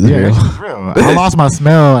 COVID is real. It was real. I lost my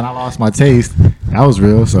smell and I lost my taste. That was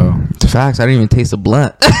real. So it's facts. I didn't even taste a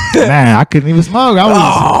blunt. Man, I couldn't even smoke.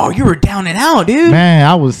 You were down and out, dude. Man,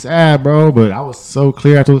 I was sad, bro, but I was so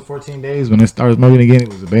clear after those 14 days. When I started smoking again, it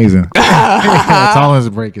was amazing. Tolerance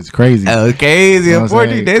break is crazy. Okay, you know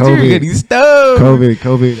 14 days, you were getting stoned.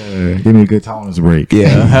 COVID gave me a good tolerance break.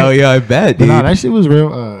 Yeah, hell yeah, I bet, dude. But no, that shit was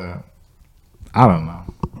real. I don't know.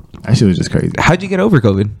 That shit was just crazy. How'd you get over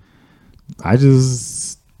COVID? I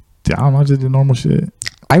just did normal shit.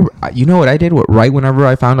 You know what I did? Right whenever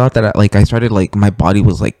I found out that I started my body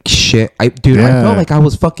was like shit. I felt like I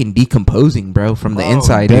was fucking decomposing, bro, from the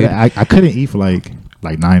inside, dude. I couldn't eat for like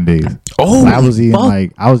 9 days. Oh, I was eating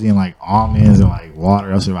almonds and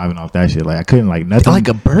water. I was surviving off that shit. I couldn't nothing. Like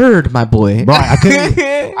a bird, my boy. Bro, I couldn't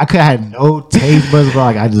have no taste buds, bro.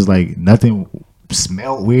 I just nothing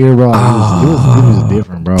smelled weird, bro. It was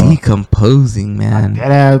different, bro. Decomposing, man.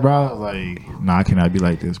 Dead ass, bro. I was nah, I cannot be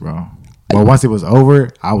like this, bro. But once it was over,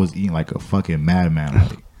 I was eating like a fucking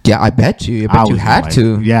madman. Yeah, I bet you. I bet you had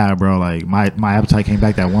to. Yeah, bro. My appetite came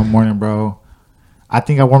back that one morning, bro. I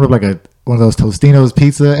think I warmed up one of those Tostino's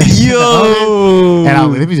pizza. Yo!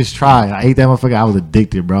 And let me just try. I ate that motherfucker. I was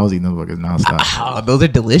addicted, bro. I was eating those motherfuckers nonstop. Oh, those are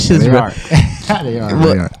delicious, yeah, bro. They are.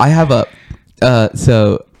 Well, I have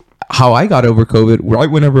so how I got over COVID, right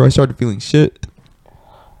whenever I started feeling shit.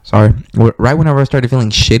 Sorry. Right whenever I started feeling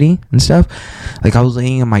shitty and stuff, I was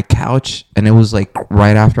laying on my couch, and it was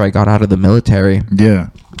right after I got out of the military. Yeah.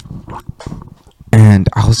 And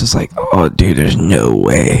I was just like, oh, dude, there's no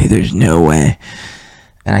way.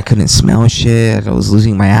 And I couldn't smell shit. I was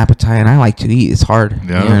losing my appetite, and I like to eat. It's hard. Yeah. You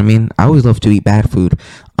know what I mean? I always love to eat bad food.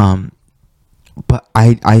 But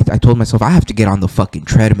I told myself, I have to get on the fucking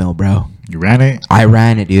treadmill, bro. You ran it? I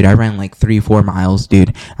ran it, dude. I ran 3-4 miles,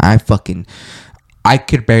 dude. I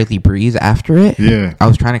could barely breathe after it. Yeah. I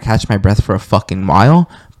was trying to catch my breath for a fucking while,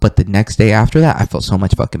 but the next day after that, I felt so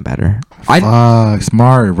much fucking better.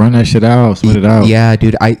 Smart. Run that shit out. Sweat it out. Yeah,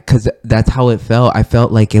 dude. Cause that's how it felt. I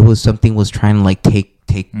felt like it was something was trying to take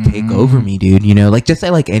over me, dude. You know, just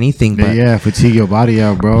say anything. But yeah, fatigue your body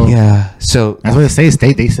out, bro. Yeah. So that's what they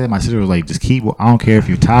say. They said, my sister was just keep. I don't care if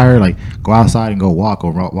you're tired. Go outside and go walk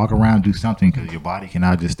or walk around, do something, because your body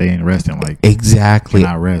cannot just stay in resting. Exactly.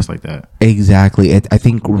 Cannot rest like that. Exactly. I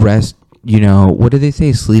think rest. You know, what do they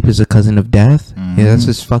say? Sleep is a cousin of death. Mm-hmm. Yeah, that's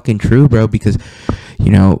just fucking true, bro. Because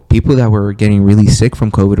people that were getting really sick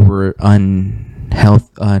from COVID were unactive,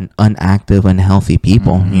 unhealthy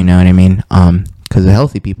people. Mm-hmm. You know what I mean? Because the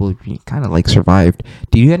healthy people kind of survived.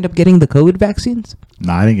 Did you end up getting the COVID vaccines?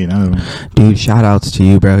 Nah, I didn't get none of them. Dude, shout outs to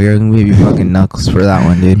you, bro. You're gonna be fucking knuckles for that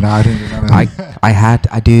one, dude. Nah, I didn't get none of them.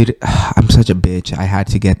 Dude, I'm such a bitch. I had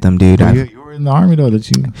to get them, dude. You were in the army though, did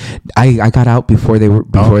you? I got out before they were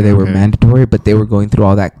mandatory, but they were going through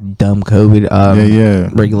all that dumb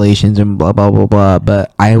COVID regulations and blah blah blah blah.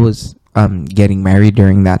 But I was getting married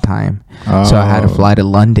during that time, so I had to fly to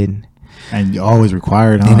London. And you always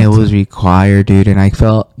required, huh? And it was required, dude. And I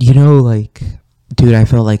felt, dude, I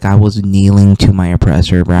felt like I was kneeling to my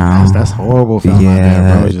oppressor, bro. That's horrible.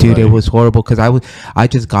 Yeah, there, dude, it was horrible because I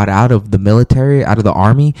just got out of the military, out of the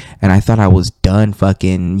army, and I thought I was done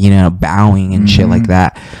fucking, bowing and shit like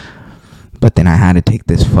that. But then I had to take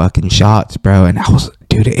this fucking shots, bro. And I was,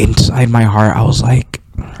 dude, inside my heart, I was like,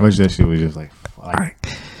 I wish that shit was just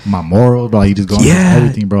my morals, bro. You just going through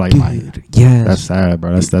everything, bro. Dude, yes. That's sad,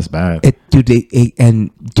 bro. That's bad. And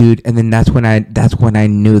then that's when I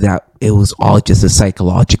knew that it was all just a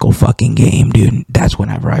psychological fucking game, dude. That's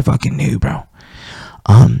whenever I fucking knew, bro.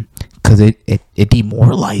 Cause it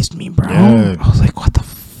demoralized me, bro. Yeah. I was like, what the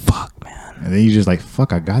fuck, man? And then you just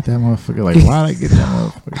fuck, I got that motherfucker. Why did I get that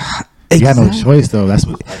motherfucker? Exactly. You had no choice though. That's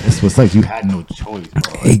what's like. You had no choice, bro.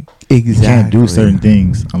 Exactly. You can't do certain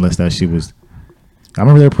things unless that shit was. I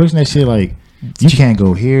remember they were pushing that shit you can't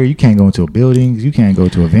go here, you can't go into buildings, you can't go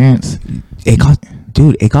to events. It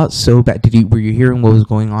got so bad. Were you hearing what was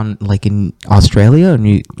going on in Australia?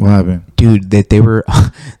 What happened? Dude, that they were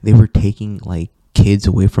taking kids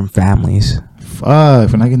away from families. Fuck,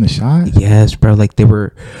 for not getting the shot? Yes, bro. They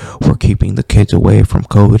were keeping the kids away from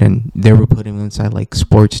COVID, and they were putting them inside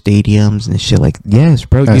sports stadiums and shit. Yes,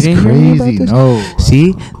 bro. That's you didn't crazy. Hear about this? No.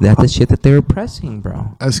 See, that's the shit that they were pressing,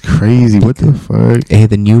 bro. That's crazy. What the fuck? Hey,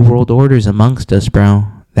 the new world order's amongst us, bro.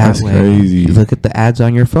 That's crazy. You look at the ads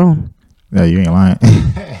on your phone. Yeah, you ain't lying.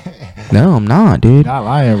 No, I'm not, dude. Not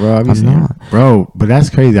lying, bro. I'm not, bro. But that's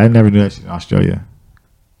crazy. I never knew that shit in Australia.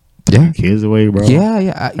 Yeah, kids away, bro.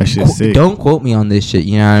 Yeah. That shit's sick. Don't quote me on this shit.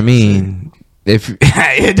 You know what I mean?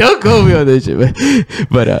 Don't quote me on this shit,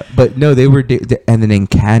 but no, they were. And then in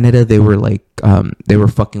Canada, they were they were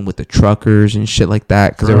fucking with the truckers and shit like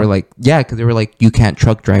that because they were because they were you can't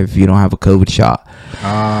truck drive if you don't have a COVID shot.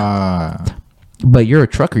 But you're a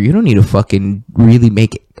trucker. You don't need to fucking really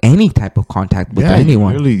make any type of contact with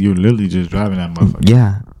anyone. You're literally just driving that motherfucker.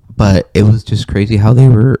 Yeah. But it was just crazy how they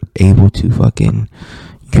were able to fucking,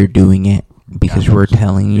 you're doing it because we're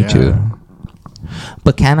telling you to.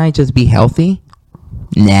 But can I just be healthy?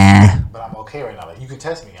 Nah. But I'm okay right now. Like, you can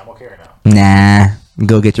test me. I'm okay right now. Nah.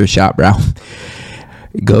 Go get your shot, bro.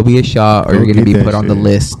 Go be a shot or you're going to be put on the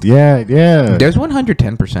list. Yeah. There's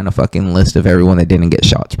 110% a fucking list of everyone that didn't get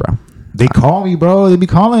shots, bro. They call me, bro. They be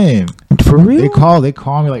calling. For real? They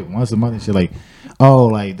call me like once a month and shit. Like, oh,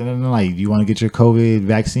 like, like, you want to get your COVID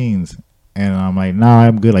vaccines? And I'm like, nah,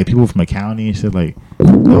 I'm good. Like, people from the county and shit, like,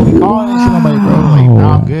 they'll be calling and shit. I'm like, bro, like,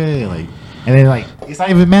 nah, I'm good. Like, and then like, it's not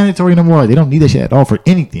even mandatory no more. They don't need that shit at all for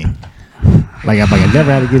anything. Like, I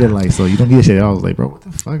never had to get it. Like, so you don't need that shit at all. I was like, bro, what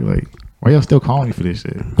the fuck? Like, why y'all still calling me for this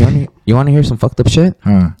shit? You want to hear some fucked up shit?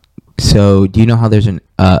 Huh? So, do you know how there's an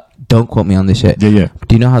don't quote me on this shit. Yeah.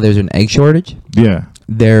 Do you know how there's an egg shortage? Yeah.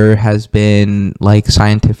 There has been like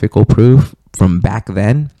scientific proof from back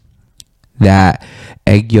then that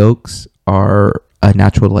egg yolks are a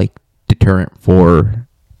natural like deterrent for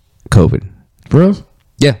COVID. Bros?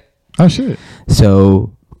 Yeah. Oh shit.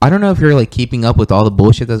 So I don't know if you're like keeping up with all the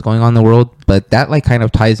bullshit that's going on in the world, but that like kind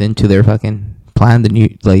of ties into their fucking plan. The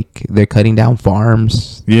new like they're cutting down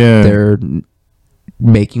farms. Yeah. They're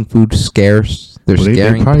making food scarce. They're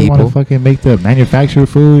scaring they probably people. Want to fucking make the manufactured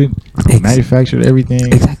food, manufacture everything.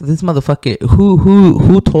 Exactly. This motherfucker.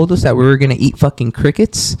 Who told us that we were gonna eat fucking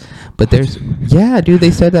crickets? But dude. They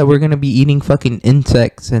said that we're gonna be eating fucking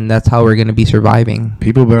insects, and that's how we're gonna be surviving.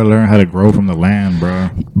 People better learn how to grow from the land, bro.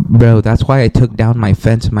 Bro, that's why I took down my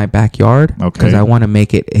fence in my backyard. Okay. Because I want to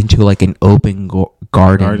make it into like an open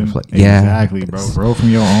garden. Yeah. Exactly, bro. Grow from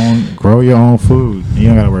your own. Grow your own food. You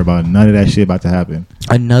don't gotta worry about none of that shit about to happen.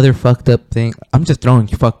 Another fucked up thing. I'm just throwing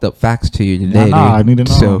fucked up facts to you today. Nah, I need to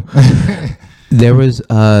know. So there's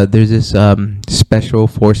this special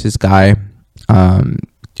forces guy,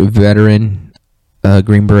 veteran,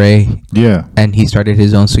 Green Beret. Yeah. And he started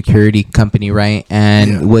his own security company, right?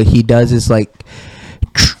 And what he does is like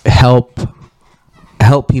help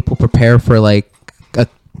people prepare for like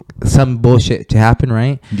some bullshit to happen,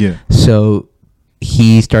 right? Yeah. So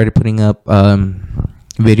he started putting up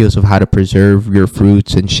videos of how to preserve your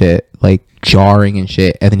fruits and shit, like jarring and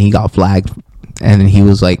shit, and then he got flagged, and then he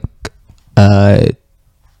was like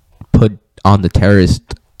put on the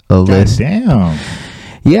terrorist list. Damn.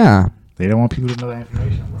 Yeah. They don't want people to know that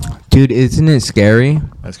information, bro. Dude, isn't it scary?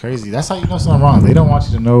 That's crazy. That's how you know something wrong. They don't want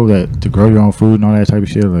you to know that to grow your own food and all that type of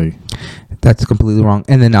shit. Like, that's completely wrong.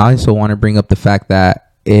 And then I also want to bring up the fact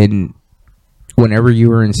that whenever you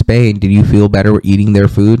were in Spain, did you feel better eating their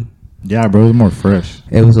food? Yeah, bro, it was more fresh.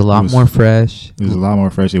 It was a lot more fresh. It was a lot more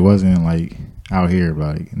fresh. It wasn't like out here,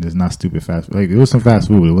 but like, there's not stupid fast food. Like, it was some fast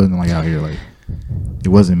food, but it wasn't like out here. Like, it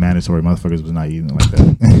wasn't mandatory. Motherfuckers was not eating it like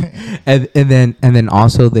that. and then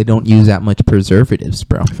also they don't use that much preservatives,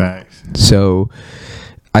 bro. Facts. So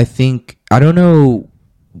I don't know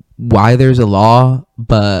why there's a law,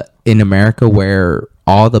 but in America where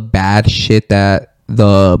all the bad shit that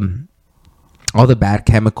all the bad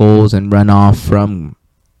chemicals and runoff from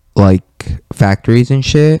like factories and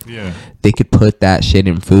shit, they could put that shit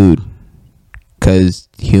in food because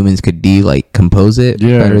humans could decompose it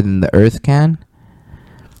better than the earth can.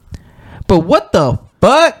 But what the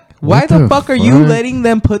fuck? Why the fuck are you letting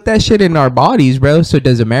them put that shit in our bodies, bro? So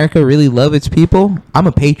does America really love its people? I'm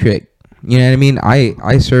a patriot. You know what I mean?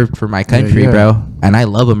 I served for my country, bro. And I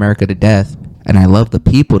love America to death. And I love the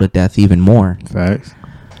people to death even more. Facts.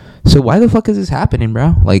 So why the fuck is this happening,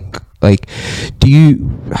 bro? Like, why?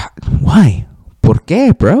 ¿Por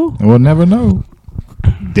qué, bro? We'll never know.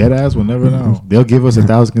 Dead ass will never know. They'll give us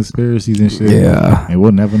 1,000 conspiracies and shit. Yeah. And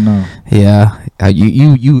we'll never know. Yeah.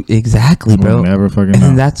 You exactly, bro. We'll never fucking know.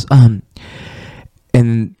 And that's, and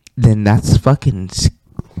then that's fucking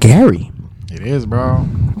scary. It is, bro.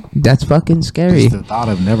 That's fucking scary. Just the thought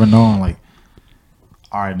of never knowing, like,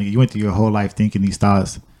 all right, nigga, you went through your whole life thinking these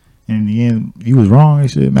thoughts, and in the end, you was wrong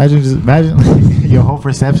and shit. Imagine your whole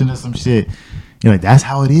perception of some shit. You're like, that's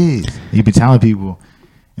how it is. You be telling people,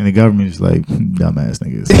 and the government is like, dumbass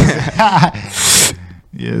niggas.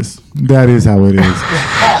 Yes, that is how it is.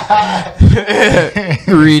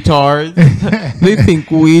 Retards. They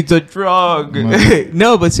think weed's a drug.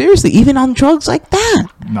 No, but seriously, even on drugs like that.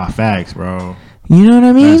 Nah, facts, bro. You know what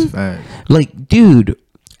I mean? That's facts. Like, dude.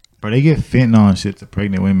 Bro, they get fentanyl and shit to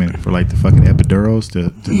pregnant women for like the fucking epidurals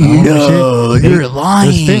to no, shit. You're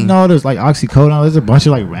lying. There's fentanyl, there's like oxycodone, there's a bunch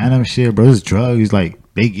of like random shit, bro. There's drugs, like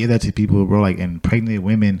they give that to people, bro, like, and pregnant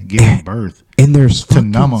women giving birth. And there's to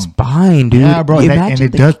numb them. Spine, dude. Yeah, bro. And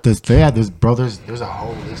it does. There's a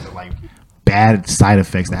whole list of like bad side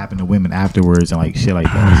effects that happen to women afterwards and like shit like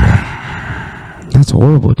that. So. That's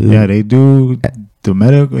horrible, dude. Yeah, they do the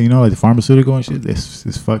medical, you know, like the pharmaceutical and shit.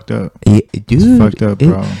 It's fucked up. Yeah, dude, it's fucked up,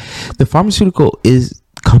 bro. The pharmaceutical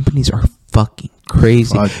companies are fucking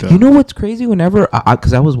crazy. You know what's crazy? Whenever,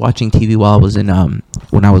 because I was watching TV while I was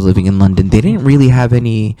when I was living in London, they didn't really have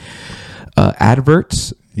any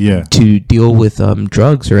adverts. Yeah. To deal with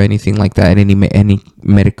drugs or anything like that, any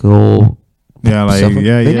medical. Yeah, like stuff. They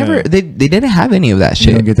yeah. never. They didn't have any of that shit.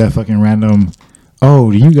 You don't get that fucking random.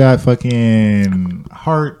 Oh, you got fucking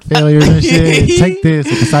heart failures and shit. Take this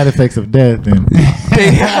with the side effects of death and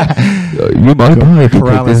you might die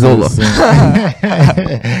paralysis.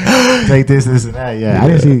 Take this and that. Yeah, I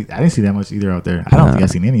didn't see that much either out there. I don't think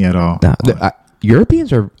I've seen any at all.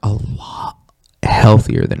 Europeans are a lot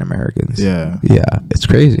healthier than Americans. Yeah, it's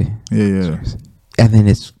crazy. Yeah. And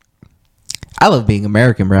then I love being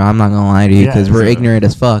American, bro. I'm not gonna lie to you because we're ignorant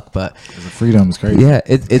as fuck. But the freedom is crazy. Yeah,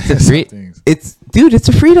 it's a free. It's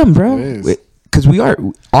a freedom, bro. It is. Because we are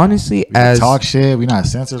honestly we talk shit. We're not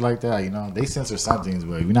censored like that. You know, they censor some things,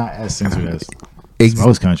 but we're not as censored as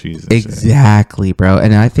most countries. Exactly, shit. Bro.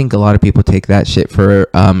 And I think a lot of people take that shit for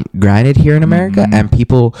granted here in America, and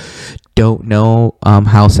people don't know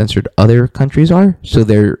how censored other countries are, so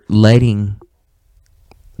they're letting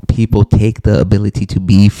people take the ability to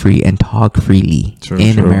be free and talk freely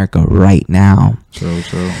in America right now. True.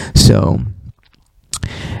 So,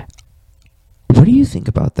 what do you think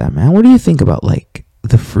about that, man? What do you think about like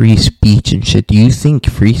the free speech and shit? Do you think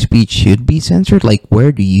free speech should be censored? Like,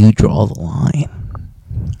 where do you draw the line?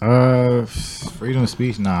 Freedom of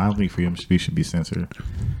speech? Nah, I don't think freedom of speech should be censored.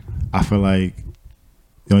 I feel like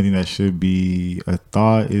the only thing that should be a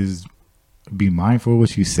thought is be mindful of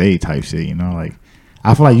what you say type shit, you know? Like,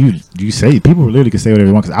 I feel like you say, people literally can say whatever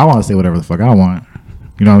they want because I want to say whatever the fuck I want.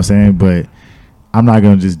 You know what I'm saying? But I'm not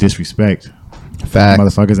going to just disrespect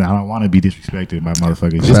motherfuckers, and I don't want to be disrespected by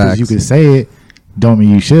motherfuckers. Just because you can say it don't mean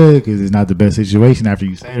you should, because it's not the best situation after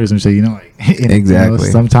you say it or some shit, you know? Like, exactly. You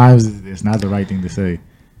know, sometimes it's not the right thing to say.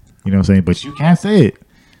 You know what I'm saying? But you can say it.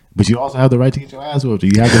 But you also have the right to get your ass whooped.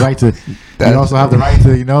 You have the right to. You also have the right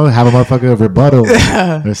to, you know, have a motherfucker rebuttal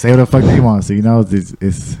or say what the fuck they want. So you know,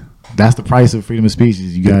 it's that's the price of freedom of speech.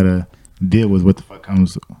 Is you gotta deal with what the fuck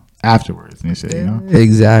comes afterwards and shit. You know,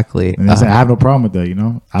 exactly. And I have no problem with that. You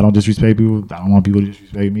know, I don't disrespect people. I don't want people to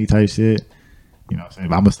disrespect me. Type shit. You know what I'm saying?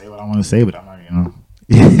 But I'm gonna say what I want to say, but I'm not. You know,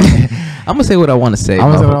 I'm gonna say what I want to say.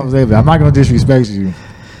 I'm gonna say what I want to say, but I'm not gonna disrespect you.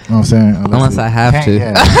 You know what I'm saying? Unless I have to.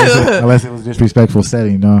 Yeah, unless it was a disrespectful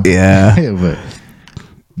setting, you know? Yeah. But,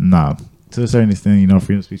 nah. To a certain extent, you know,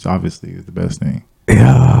 freedom of speech obviously is the best thing. Yeah. You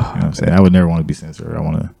know what I'm saying? I would never want to be censored. I don't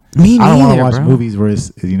want to watch movies where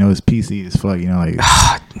it's, you know, it's PC as fuck, you know? Like,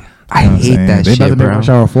 I hate that shit, bro. They about to make Rush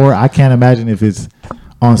Hour 4. I can't imagine if it's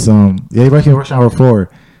on some... Yeah, they're making Rush Hour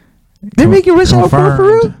 4. They're making Rush Hour 4 for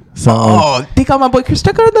real? So, they got my boy Chris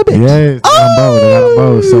Tucker on the bitch. Yeah, they got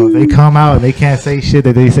both. So if they come out and they can't say shit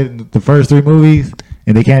that they said in the first 3 movies,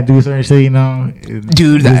 and they can't do certain shit, you know,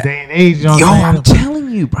 dude, this day and age, you know what I'm telling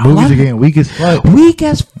you, bro. Movies are getting weak as fuck.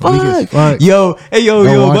 Yo,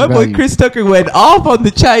 my boy Chris Tucker went off on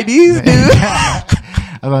the Chinese, dude. That's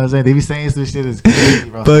what I'm saying. They be saying some shit is crazy,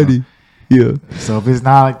 bro. Buddy. Yeah. So if it's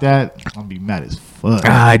not like that, I'm gonna be mad as fuck.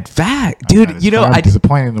 Fact, dude. You know, I'm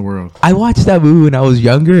disappointed in the world. I watched that movie when I was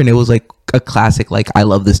younger, and it was like a classic. Like, I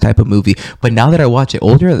love this type of movie. But now that I watch it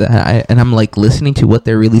older, and I'm like listening to what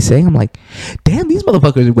they're really saying, I'm like, damn, these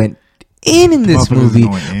motherfuckers went in this movie.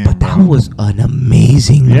 But that was an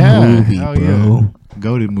amazing movie, bro. Yeah.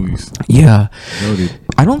 Goated movies. Yeah. Goated.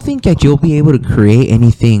 I don't think that you'll be able to create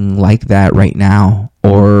anything like that right now.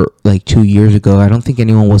 Or like 2 years ago, I don't think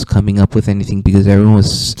anyone was coming up with anything because everyone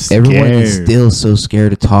is still so scared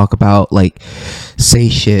to talk about, like, say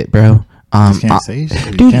shit, bro. You can't say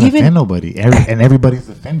shit. You can't offend nobody. And everybody's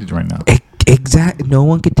offended right now. Exactly. No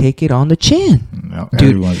one could take it on the chin. No,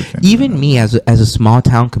 dude, even me as a small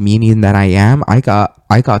town comedian that I am, I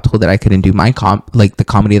got told that I couldn't do my the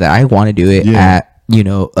comedy that I want to do it at, you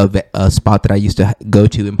know, a spot that I used to go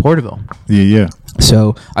to in Porterville. Yeah.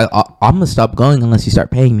 So I'm gonna stop going unless you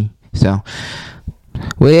start paying me. So,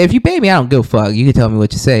 well, if you pay me, I don't give a fuck. You can tell me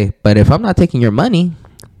what you say, but if I'm not taking your money,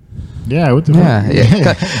 what the fuck?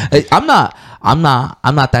 Yeah. I'm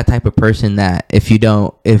not that type of person that if you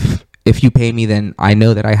pay me, then I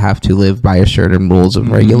know that I have to live by a certain rules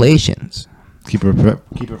and regulations. Keep it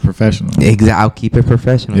professional. Exactly, I'll keep it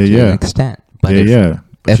professional to an extent. But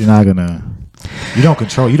but you're not gonna. You don't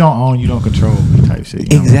control. You don't own. You don't control type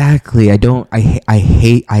shit. You know? Exactly. I don't. I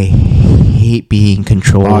hate being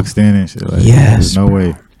controlled. Boxed in and shit. Like, yes. There's no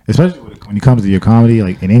way. Especially when it comes to your comedy,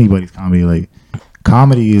 like in anybody's comedy, like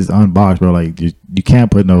comedy is unboxed, bro. Like you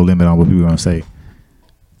can't put no limit on what people are gonna say.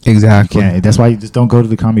 Exactly. You can't. That's why you just don't go to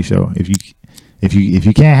the comedy show. If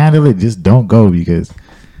you can't handle it, just don't go because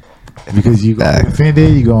you get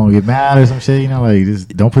offended, you gonna get mad or some shit. You know, like just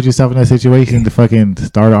don't put yourself in that situation to fucking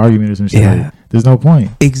start an argument or some shit. Yeah. Like, there's no point.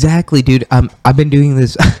 Exactly, dude. I've been doing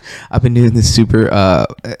this. I've been doing this super. I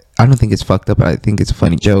don't think it's fucked up. But I think it's a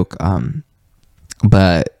funny joke.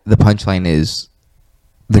 But the punchline is,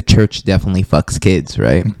 the church definitely fucks kids,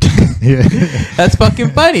 right? Yeah. That's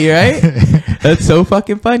fucking funny, right? That's so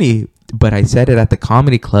fucking funny. But I said it at the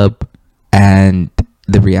comedy club, and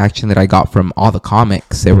the reaction that I got from all the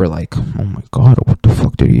comics, they were like, "Oh my god, what the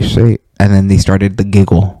fuck did you say?" And then they started the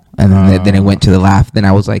giggle, and then it went to the laugh. Then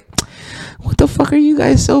I was like, "What the fuck are you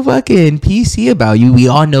guys so fucking PC about? We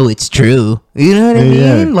all know it's true. You know what I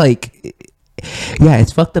mean? Yeah. Like." Yeah,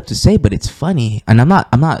 it's fucked up to say, but it's funny, and I'm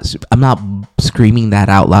not screaming that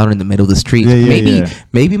out loud in the middle of the street.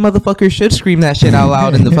 Maybe motherfuckers should scream that shit out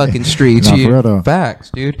loud in the fucking streets. No, for real though.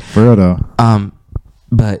 Facts, dude. For real though.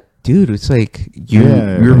 But dude, it's like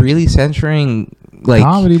you're really censoring like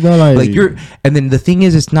comedy, bro. Like you're, and then the thing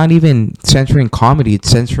is, it's not even censoring comedy; it's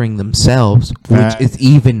censoring themselves, which is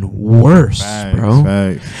even worse,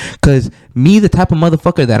 bro. Because me, the type of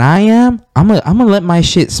motherfucker that I am, I'm gonna let my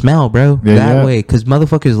shit smell, bro. That way, because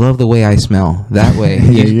motherfuckers love the way I smell. That way,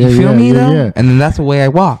 you feel me though? Yeah. And then that's the way I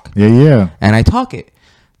walk. Yeah. And I talk it.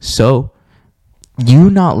 So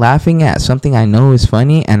you not laughing at something I know is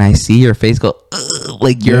funny, and I see your face go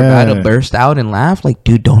like you're about to burst out and laugh, like,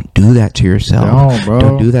 dude, don't do that to yourself. No, bro.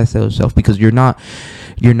 Don't do that to yourself, because you're not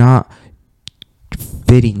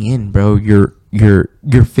fitting in, bro. You're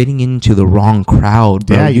fitting into the wrong crowd,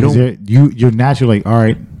 bro. Yeah, you're naturally like, all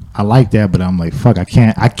right, I like that, but I'm like, fuck, I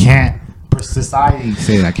can't. Society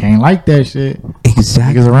said I can't like that shit.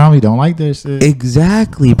 Exactly. Because around me don't like that shit.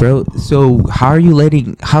 Exactly, bro. So how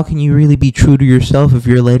can you really be true to yourself if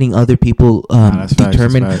you're letting other people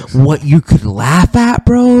determine what you could laugh at,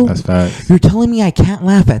 bro? That's facts. You're telling me I can't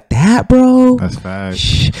laugh at that, bro? That's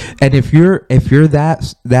facts. And if you're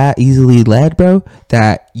that easily led, bro,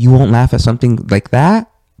 that you won't laugh at something like that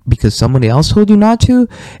because somebody else told you not to,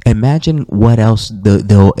 imagine what else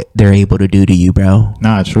they're able to do to you, bro.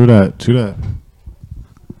 Nah, true that.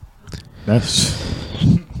 That's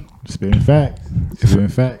spitting fact.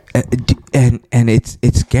 And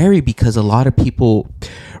it's scary because a lot of people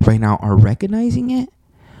right now are recognizing it,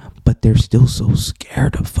 but they're still so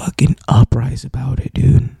scared to fucking uprise about it,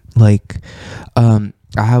 dude. Like,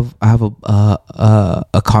 I have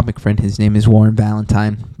a comic friend. His name is Warren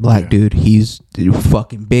Valentine. Black dude. He's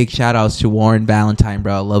fucking big shout outs to Warren Valentine,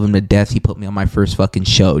 bro. I love him to death. He put me on my first fucking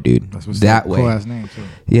show, dude. That way. Cool ass name too.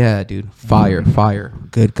 Yeah, dude. Fire.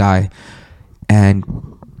 Good guy. And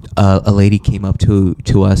a lady came up to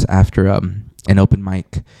us after an open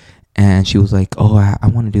mic, and she was like, "Oh, I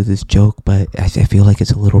want to do this joke, but I feel like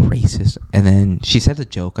it's a little racist." And then she said the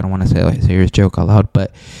joke. I don't want to say a serious joke out loud,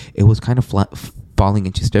 but it was kind of falling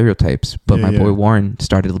into stereotypes. But my boy Warren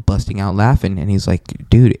started busting out laughing, and he's like,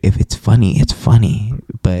 "Dude, if it's funny, it's funny,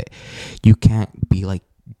 but you can't be like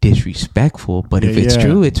disrespectful. But if it's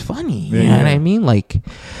true, it's funny." You know what I mean? Like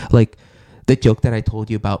the joke that I told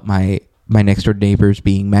you about my next door neighbors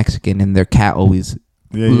being Mexican and their cat always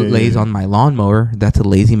lays on my lawnmower. That's a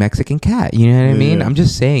lazy Mexican cat. You know what I mean? I'm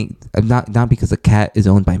just saying, not because the cat is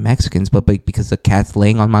owned by Mexicans, but because the cat's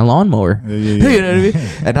laying on my lawnmower. You know what I mean?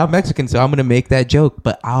 And I'm Mexican, so I'm gonna make that joke.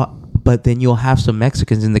 But then you'll have some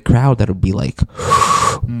Mexicans in the crowd that'll be like,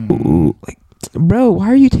 ooh, like, bro, why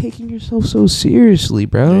are you taking yourself so seriously,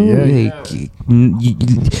 bro?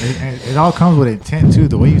 It all comes with intent too.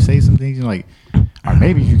 The way you say some things, you're like, or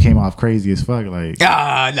maybe you came off crazy as fuck, like,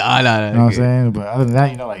 no. You know what I'm saying? But other than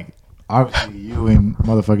that, like, obviously you and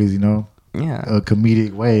motherfuckers, a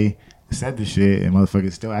comedic way said the shit, and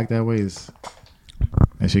motherfuckers still act that way.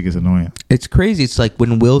 That shit gets annoying. It's crazy. It's like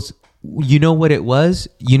when Will's. You know what it was?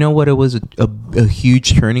 You know what it was a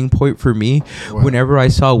huge turning point for me? What? Whenever I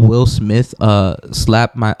saw Will Smith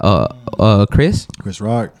slap my Chris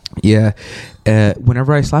Rock. Yeah.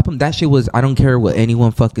 Whenever I slap him, that shit was, I don't care what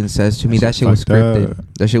anyone fucking says to me. That shit was scripted.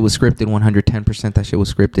 That shit was scripted 110%. That shit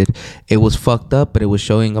was scripted. It was fucked up, but it was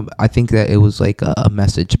showing, I think that it was like a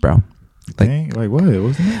message, bro. Like what?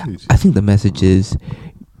 What's the message? I think the message is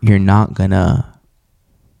you're not gonna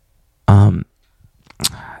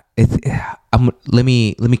let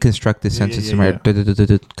me construct this sentence.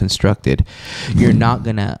 Constructed. You're not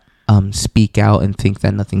gonna speak out and think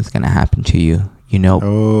that nothing's gonna happen to you.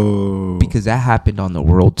 Because that happened on the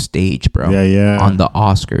world stage, bro. On the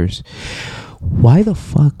Oscars. Why the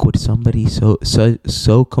fuck would somebody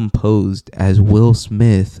so composed as Will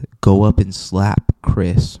Smith go up and slap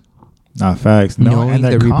Chris. Nah, facts. No, knowing and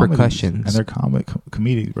the comedies, repercussions. And they're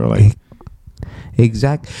comedies, bro. Like,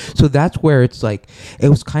 exact. So that's where it's like, it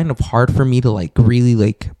was kind of hard for me to like really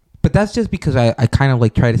like, but that's just because I kind of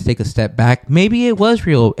like try to take a step back. Maybe it was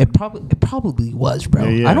real. It probably was, bro.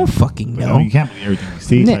 Yeah. I don't fucking know. You can't believe everything you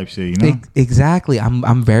see type shit, you know? Exactly.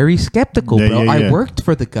 I'm very skeptical, bro. Yeah. I worked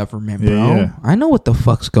for the government, bro. Yeah. I know what the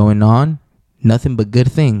fuck's going on. Nothing but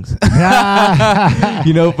good things.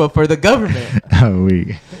 You know, but for the government. Oh,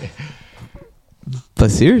 we.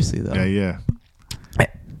 But seriously, though. Yeah.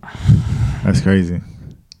 That's crazy. I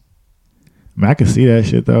mean, I can see that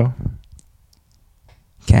shit, though.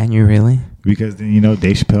 Can you really? Because then, you know,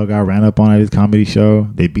 Dave Chappelle got ran up on at his comedy show.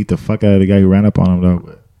 They beat the fuck out of the guy who ran up on him, though.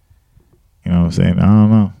 But, you know what I'm saying? I don't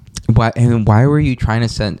know. Why were you trying to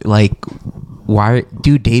send, like,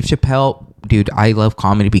 dude, Dave Chappelle, dude, I love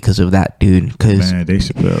comedy because of that, dude. Man, Dave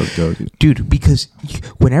Chappelle's go, dude, because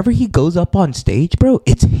whenever he goes up on stage, bro,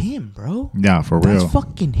 it's him, bro. Yeah, for real. That's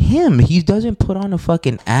fucking him. He doesn't put on a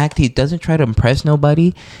fucking act. He doesn't try to impress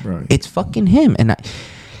nobody. Right. It's fucking him. And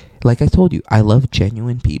like I told you, I love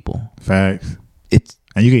genuine people. Facts.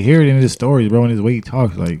 And you can hear it in his stories, bro, in his way he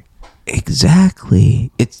talks. Like,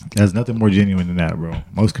 exactly. There's nothing more genuine than that, bro.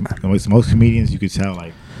 Most comedians, you could tell,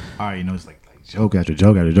 like, all right, you know, it's like joke after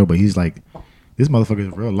joke after joke, but he's like, this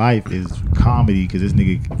motherfucker's real life is comedy because this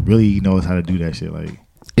nigga really knows how to do that shit. Like,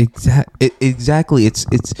 exactly. It's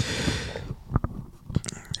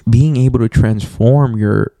being able to transform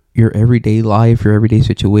your everyday life, your everyday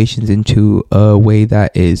situations into a way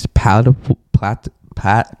that is palatable.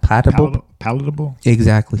 Palatable.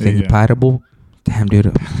 Exactly. Yeah. Palatable. Damn,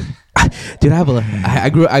 dude. Dude,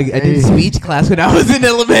 I did speech class when I was in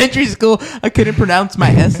elementary school. I couldn't pronounce my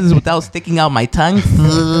S's without sticking out my tongue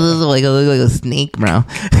like a snake, bro.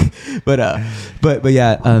 but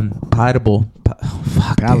yeah, palatable.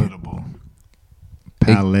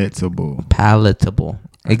 Palatable.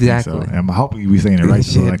 Exactly. So. I'm hoping we saying it right.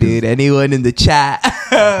 Shit, so dude. Anyone in the chat,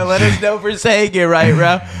 let us know if we're saying it right,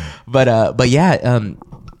 bro. But yeah,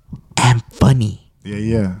 and funny.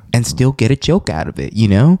 Yeah. And still get a joke out of it, you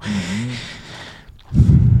know? Mm-hmm.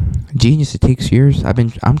 Genius, it takes years.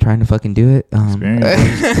 I'm trying to fucking do it.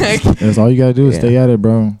 That's all you gotta do is stay at it,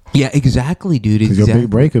 bro. Yeah, exactly, dude. Exactly. Your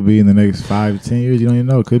big break could be in the next 5 to 10 years. You don't even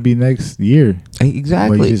know. It could be next year.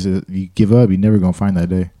 Exactly. But you give up. You're never gonna find that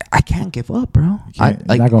day. I can't give up, bro. You're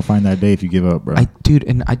not gonna find that day if you give up, bro. I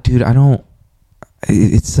don't.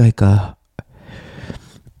 It's like I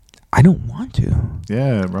don't want to.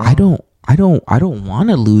 Yeah, bro. I don't want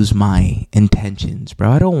to lose my intentions,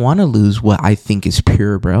 bro. I don't want to lose what I think is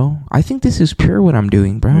pure, bro. I think this is pure what I'm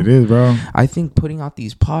doing, bro. It is, bro. I think putting out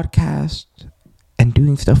these podcasts and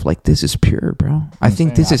doing stuff like this is pure, bro. I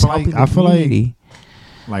think this is helping the community.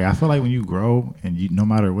 I feel like when you grow and you, no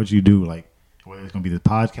matter what you do, like whether it's gonna be the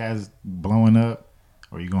podcast blowing up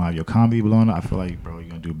or you're gonna have your comedy blowing up, I feel like, bro, you're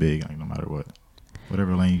gonna do big, like no matter what.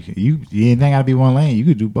 Whatever lane you ain't gotta be one lane. You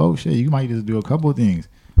could do both shit. You might just do a couple of things.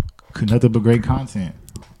 Nothing but great content.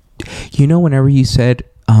 You know, whenever you said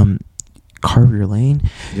carve your lane,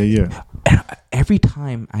 yeah. Every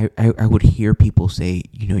time I would hear people say,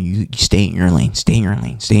 you know, you stay in your lane, stay in your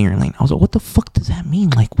lane, stay in your lane. I was like, what the fuck does that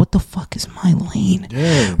mean? Like, what the fuck is my lane?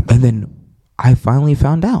 Yeah. And then I finally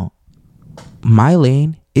found out my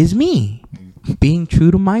lane is me being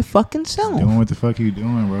true to my fucking self. Doing what the fuck you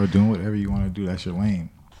doing, bro. Doing whatever you want to do. That's your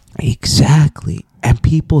lane. Exactly. And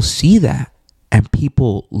people see that. And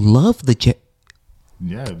people love the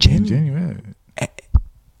genuine.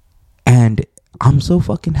 And I'm so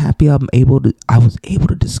fucking happy I was able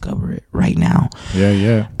to discover it right now.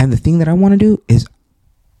 Yeah. And the thing that I want to do is,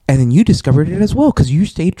 and then you discovered it as well because you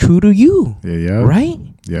stayed true to you. Yeah. Right?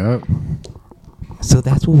 Yeah. So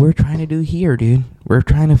that's what we're trying to do here, dude. We're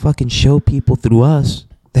trying to fucking show people through us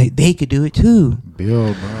that they could do it too.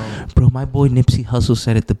 Build, bro. Bro, my boy Nipsey Hussle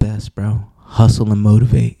said it the best, bro. Hustle and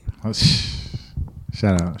motivate.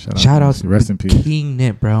 Shout out. Rest in peace. King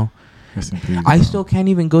Nip, bro. Rest in peace. I still can't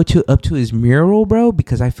even go up to his mural, bro,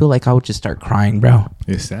 because I feel like I would just start crying, bro.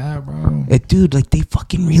 It's sad, bro. Dude, like they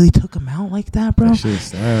fucking really took him out like that, bro. That shit's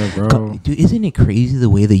sad, bro. Dude, isn't it crazy the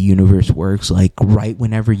way the universe works? Like right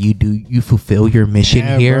whenever you fulfill your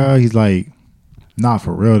mission here. Bro, he's like, nah,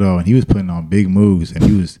 for real though. And he was putting on big moves, and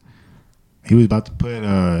he was about to put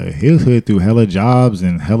he was hood through hella jobs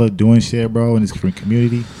and hella doing shit, bro, in his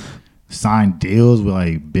community. Signed deals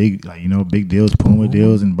with big deals, Puma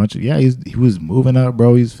deals, and a bunch of he was moving up,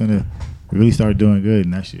 bro. He's finna really start doing good,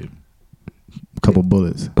 and that shit. A couple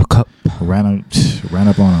bullets ran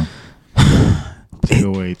up on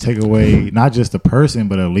him. Take away not just a person,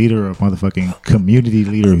 but a leader, a motherfucking community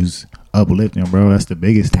leader who's uplifting, bro. That's the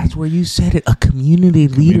biggest thing. That's where you said it. A community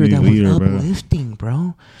leader that was uplifting,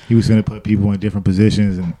 bro. He was going to put people in different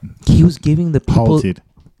positions, and he was giving the people. Halted.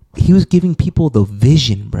 He was giving people the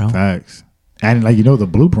vision, bro. Facts. And like, you know, the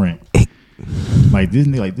blueprint. Like this,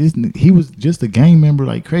 he was just a gang member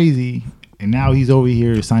like crazy, and now he's over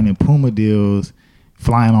here signing Puma deals,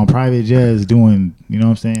 flying on private jets, doing, you know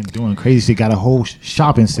what I'm saying, doing crazy shit. Got a whole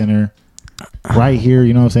shopping center right here,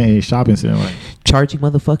 you know what I'm saying, a shopping center, like charging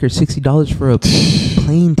motherfuckers $60 for a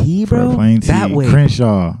plain tee, bro. For a plain tee. That way,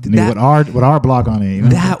 Crenshaw, with our block on it, you know?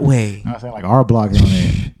 That way, you know what I'm saying, like our block on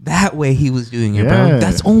it. That way he was doing it, bro.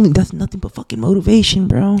 That's nothing but fucking motivation,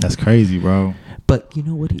 bro. That's crazy, bro. But you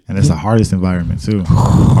know what? And that's the hardest environment too.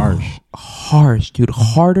 Harsh, dude.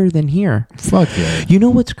 Harder than here. Fuck yeah. You know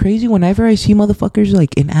what's crazy? Whenever I see motherfuckers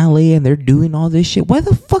like in LA and they're doing all this shit, why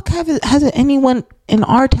the fuck hasn't anyone in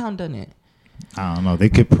our town done it? I don't know. They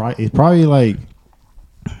could it's probably like,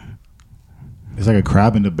 it's like a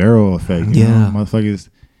crab in the barrel effect. You know? Motherfuckers,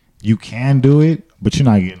 you can do it, but you're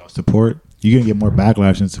not getting no support. You're going to get more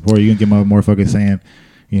backlash and support. You're going to get more fucking saying,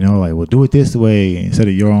 you know, like, well, do it this way instead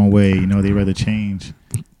of your own way. You know, they rather change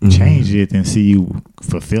it than see you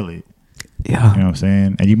fulfill it. Yeah. You know what I'm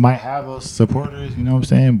saying? And you might have those supporters, you know what I'm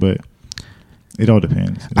saying? But it all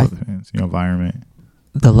depends. It all depends. Your environment.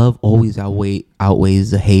 The love always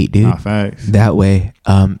outweighs the hate, dude. Nah, facts. That way.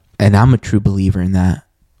 And I'm a true believer in that.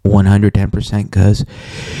 110%, because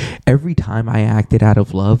every time I acted out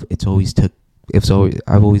of love, I've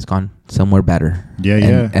always gone somewhere better.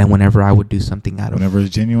 And whenever I would do something whenever it's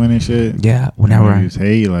genuine and shit. Yeah. Whenever it's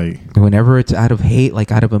hate, like whenever it's out of hate,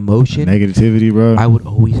 like out of emotion, negativity, bro, I would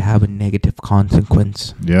always have a negative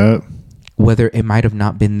consequence. Yep. Whether it might have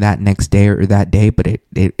not been that next day or that day, but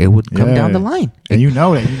it would come down the line. And you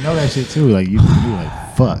know that shit too. Like you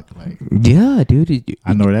like fuck. Like, yeah, dude.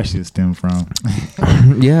 I know where that shit stemmed from.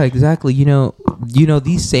 Yeah, exactly. You know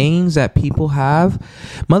these sayings that people have,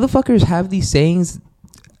 motherfuckers have these sayings.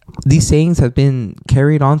 These sayings have been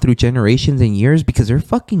carried on through generations and years because they're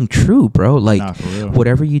fucking true, bro. Like,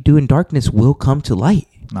 whatever you do in darkness will come to light.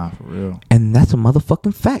 Nah, for real. And that's a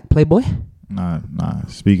motherfucking fact, Playboy. Nah.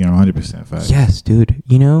 Speaking 100% fact. Yes, dude.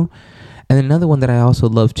 You know, and another one that I also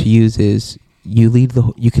love to use is you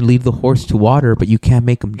can lead the horse to water, but you can't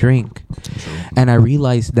make him drink. True. And I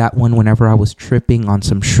realized that one whenever I was tripping on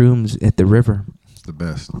some shrooms at the river. It's the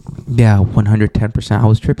best. Yeah, 110%. I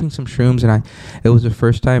was tripping some shrooms, and it was the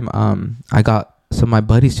first time I got some of my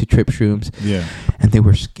buddies to trip shrooms. Yeah. And they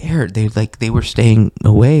were scared. They were staying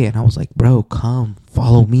away, and I was like, "Bro, come,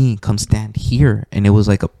 follow me, come stand here." And it was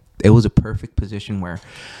a perfect position where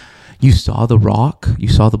you saw the rock, you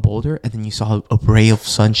saw the boulder, and then you saw a ray of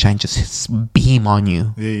sunshine just beam on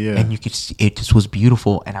you. Yeah. And you could see, it just was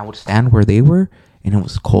beautiful. And I would stand where they were, and it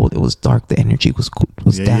was cold. It was dark. The energy was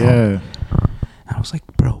down. Yeah. I was like,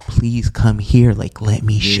 bro, please come here. Like, let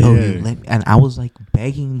me show you. And I was like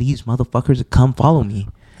begging these motherfuckers to come follow me.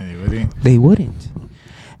 And they wouldn't.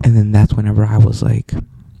 And then that's whenever I was like,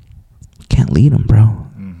 can't lead them, bro.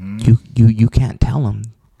 Mm-hmm. You can't tell them.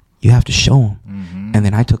 You have to show them. Mm-hmm. And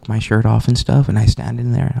then I took my shirt off and stuff, and I stand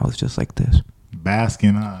in there, and I was just like this. Basking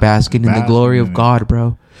in the glory of God,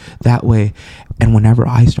 bro. That way. And whenever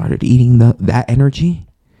I started eating that energy,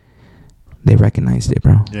 they recognized it,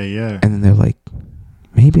 bro. Yeah. And then they're like,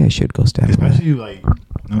 maybe I should go stand. Especially you, like, you know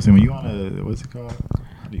what I'm saying, when you on a, what's it called?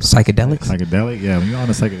 Psychedelics? Psychedelic, yeah. When you're on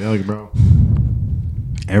a psychedelic, bro,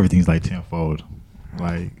 everything's like tenfold.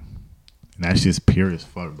 Like, that's just pure as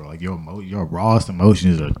fuck, bro. Like, your rawest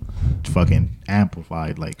emotions are fucking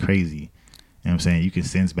amplified like crazy. You know what I'm saying? You can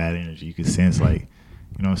sense bad energy. You can sense, like,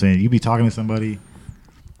 you know what I'm saying? You be talking to somebody,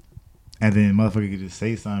 and then motherfucker could just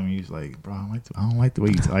say something, and you're just like, bro, I don't like the way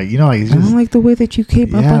you talk. Like, you know, like, it's just, I don't like the way that you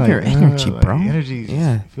keep up on your energy, like, bro. Energy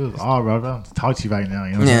feels all, bro. I don't talk to you right now.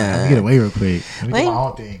 You know what I'm saying? Let me get away real quick. Let me do my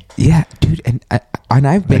own thing. Yeah, dude. And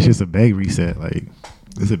I've been. That's just a big reset. Like,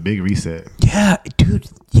 it's a big reset. Yeah, dude.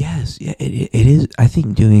 Yes. Yeah, it is. I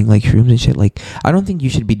think doing like shrooms and shit, like, I don't think you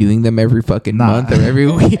should be doing them every fucking month or every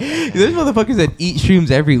week. There's motherfuckers that eat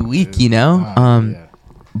shrooms every week, you know?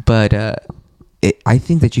 But I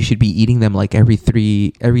think that you should be eating them like every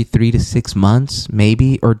 3 to 6 months,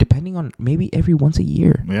 maybe, or depending on maybe every once a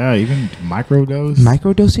year. Yeah, even microdose.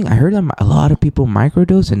 Microdosing, I heard a lot of people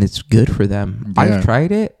microdose, and it's good for them. Yeah. I've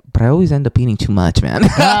tried it, but I always end up eating too much, man.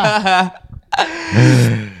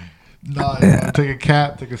 Take a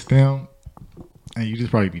cap, take a stem, and you just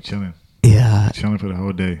probably be chilling. Yeah, chilling for the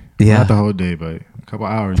whole day. Yeah, not the whole day, but a couple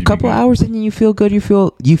hours. And then you feel good. You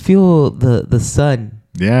feel the sun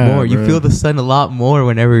Yeah, more. Bro. You feel the sun a lot more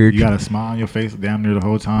whenever you got a smile on your face damn near the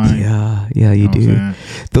whole time. Yeah, you you know do.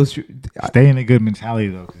 Those stay in a good mentality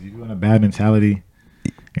though, because if you're in a bad mentality,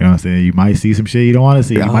 you know what I'm saying, you might see some shit you don't want to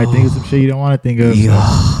see. You might think of some shit you don't want to think of.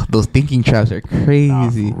 So. Those thinking traps are crazy. Nah,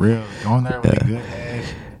 for real. Go in there with a good head.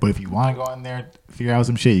 But if you want to go in there, figure out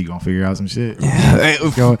some shit, you're going to figure out some shit. Yeah,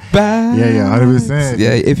 go, yeah, 100%.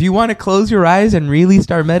 Yeah, if you want to close your eyes and really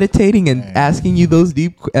start meditating and asking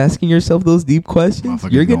yourself those deep questions,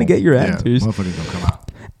 you're going to get your answers. Motherfuckers going to come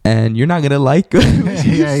out. And you're not going to like it.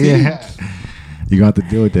 Yeah. You got to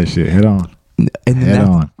deal with that shit head on. Head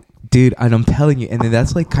on. Dude, and I'm telling you, and then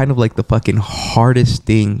that's like kind of like the fucking hardest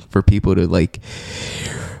thing for people to like.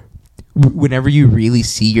 Whenever you really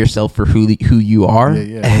see yourself for who you are,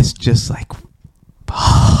 it's just like,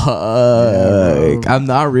 fuck, I'm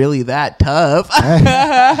not really that tough.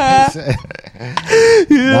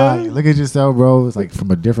 Nah, look at yourself, bro. It's like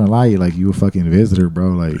from a different light. Like you a fucking visitor, bro.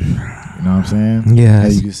 Like, you know what I'm saying? Yeah.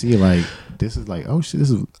 You can see like this is like, oh shit,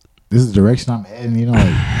 this is the direction I'm heading. You know,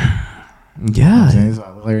 like, yeah. This is what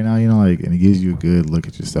I look like right now. You know, like, and it gives you a good look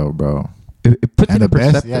at yourself, bro. It puts and it in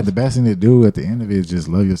perspective. The best thing to do at the end of it is just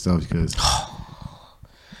love yourself, because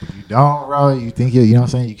if you don't, bro, you think you know what I'm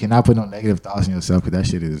saying, you cannot put no negative thoughts in yourself, because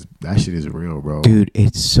that shit is real, bro. Dude,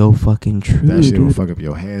 it's so fucking true. That shit will fuck up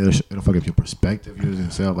your head. It'll fuck up your perspective of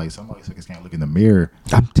yourself. Like some motherfuckers can't look in the mirror.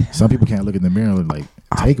 Some people can't look in the mirror and like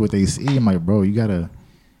take what they see. I'm like, bro, you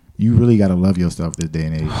really gotta love yourself this day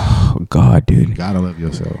and age. Oh God, dude, you gotta love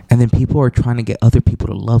yourself. And then people are trying to get other people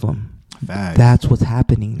to love them. Facts. That's what's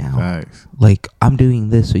happening now. Facts. Like, I'm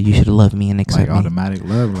doing this, so you should love me and accept me. Automatic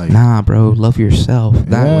love. Like, nah, bro, love yourself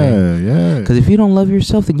that way. Yeah. Because if you don't love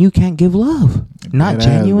yourself, then you can't give love. Not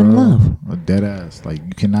genuine love. A dead ass. Like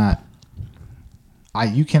you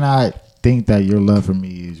cannot think that your love for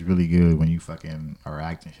me is really good when you fucking are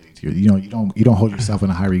acting shitty to you. You don't hold yourself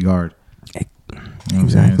in a high regard. You know what I'm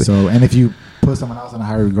saying? So, and if you put someone else in a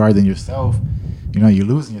higher regard than yourself, you're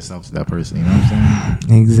losing yourself to that person. You know what I'm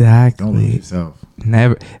saying? Exactly. Don't lose yourself.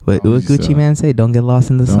 Never. What Gucci Man say? Don't get lost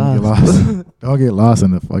in the sauce. Don't get lost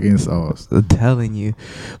in the fucking sauce. I'm telling you.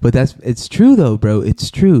 But it's true though, bro.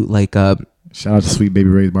 It's true. Like, shout out to Sweet Baby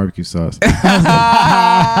Ray's barbecue sauce. Big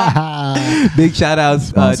shout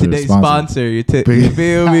outs today's sponsor. You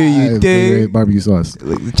feel me? You dig? Ray's barbecue sauce.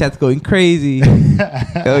 The chat's going crazy.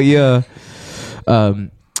 Hell yeah.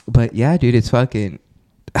 But yeah, dude, it's fucking.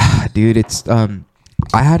 Dude, it's I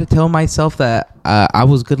had to tell myself that I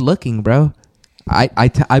was good looking, bro.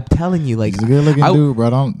 I'm telling you, like, he's a good looking dude, bro.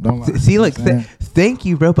 Don't see, like, thank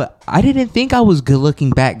you, bro. But I didn't think I was good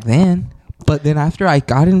looking back then. But then after I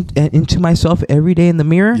got into myself every day in the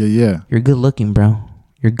mirror, you're good looking, bro.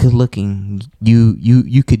 You're good looking.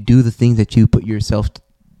 You could do the things that you put yourself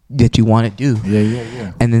that you want to do.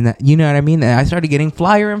 Yeah. And then you know what I mean? And I started getting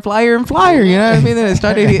flyer and flyer and flyer. You know what I mean? Then I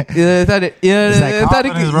started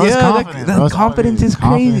confidence is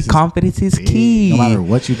crazy. Confidence is key. No matter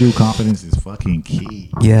what you do, confidence is fucking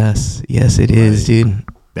key. Yes, it is, dude.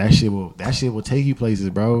 That shit will take you places,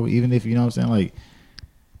 bro. Even if you know what I'm saying, like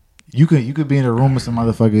you could be in a room with some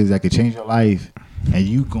motherfuckers that could change your life, and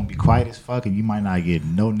you gonna be quiet as fuck, and you might not get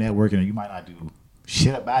no networking, or you might not do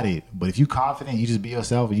shit about it. But if you confident, you just be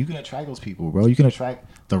yourself, and you can attract those people, bro. You can attract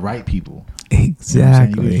the right people.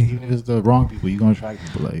 Exactly. You know even if it's the wrong people, you're gonna attract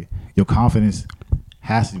people. Like, your confidence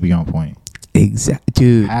has to be on point. Exactly,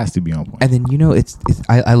 dude. It has to be on point. And then it's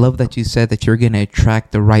I love that you said that you're gonna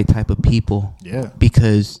attract the right type of people. Yeah.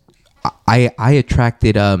 Because I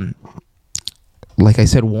attracted like I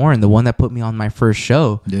said, Warren, the one that put me on my first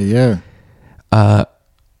show. Yeah.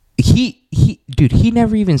 He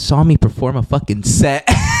never even saw me perform a fucking set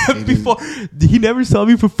before. He never saw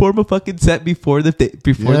me perform a fucking set before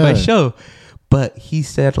my show. But he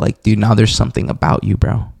said, like, dude, now there's something about you,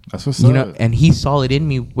 bro. That's what's up. And he saw it in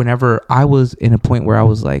me whenever I was in a point where I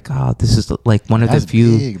was like, oh, this is like one of the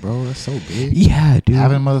few. That's big, bro. That's so big. Yeah, dude.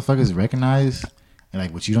 Having motherfuckers recognize and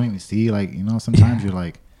like what you don't even see, like, sometimes you're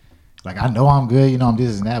like I know I'm good, I'm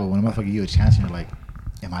this and that, but when a motherfucker give you a chance and you're like,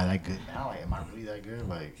 am I that good now? Like, am I really that good?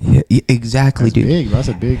 Like, yeah, exactly, that's dude. Big, bro.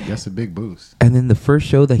 That's a big boost. And then the first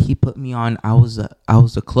show that he put me on, I was a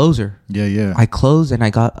closer. Yeah. I closed and I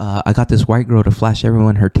got this white girl to flash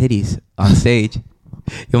everyone her titties on stage.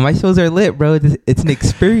 Yo, my shows are lit, bro. It's an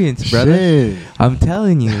experience, brother. Shit. I'm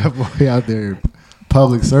telling you. That boy out there.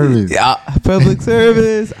 Public service. Yeah, public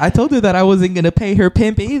service. I told her that I wasn't gonna pay her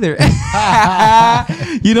pimp either.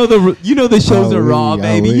 the shows are raw,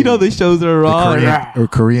 baby. You know the shows are raw.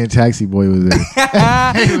 Korean taxi boy was there.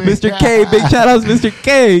 Mr. K, big shout outs, Mr.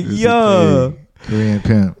 K. Yo. Korean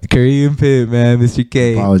Pimp. Korean Pimp, man, Mr.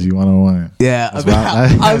 K. Apology 101. Yeah, that's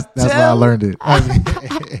why I learned it.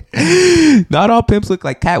 Not all pimps look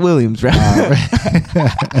like Cat Williams, right?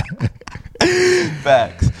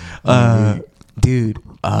 Facts, dude.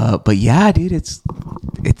 But yeah, dude, it's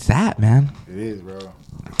that, man. It is, bro.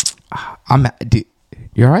 Dude,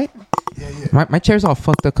 you all right? Yeah. My chair's all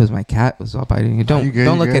fucked up because my cat was all biting it. Don't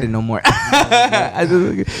look at it no more.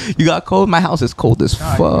 You got cold? My house is cold as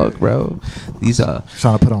fuck, bro. These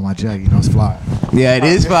trying to put on my jacket, it's fly. Yeah, it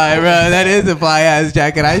is fly, bro. That is a fly ass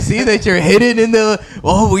jacket. I see that you're hidden in the.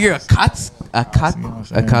 Oh, you're a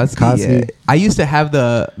Katsuki. Yeah. I used to have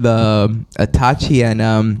the Itachi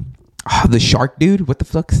and the shark dude. What the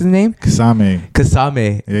fuck is his name?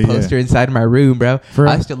 Kasame. Yeah, poster inside of my room, bro.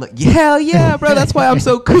 I used to look. Hell yeah, bro. That's why I'm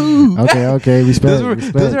so cool. Okay.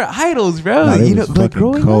 Respect. Those are idols, bro. Nah, like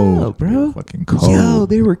growing up, bro. Fucking cold. Yo,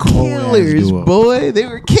 they were killers, boy. They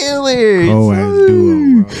were killers. Cold ass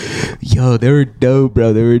duo, bro. Yo, they were dope,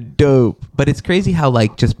 bro. They were dope. But it's crazy how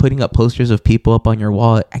like just putting up posters of people up on your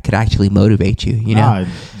wall, I could actually motivate you. You know,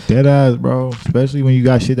 dead ass, bro. Especially when you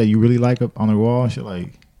got shit that you really like up on the wall and shit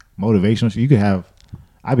like. Motivational shit. You could have.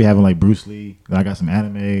 I be having like Bruce Lee. Then I got some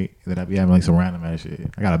anime. Then I be having like some random ass shit.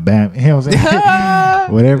 I got a bam. You know what I'm saying?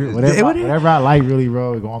 whatever I like, really,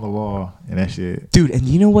 bro. Go on the wall and that shit. Dude, and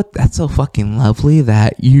you know what? That's so fucking lovely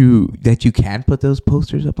that you can put those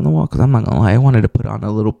posters up on the wall. Because I'm not gonna lie, I wanted to put on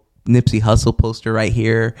a little Nipsey Hussle poster right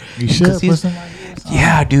here. You should put something like this.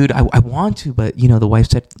 Yeah, dude. I want to, but the wife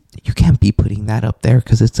said you can't be putting that up there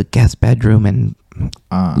because it's a guest bedroom and.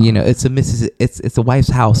 It's a wife's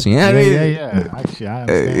house. You know what I mean? Yeah. Actually, I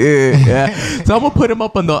understand. Yeah. So I'm gonna put him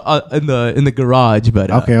up in the garage.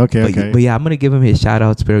 But okay. But yeah, I'm gonna give him his shout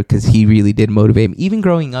outs, bro, because he really did motivate me. Even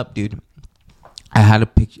growing up, dude, I had a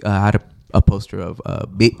poster of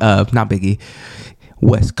not Biggie,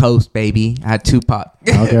 West Coast baby. I had Tupac.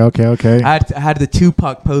 Okay. I had the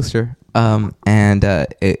Tupac poster.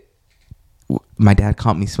 My dad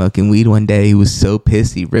caught me smoking weed one day. He was so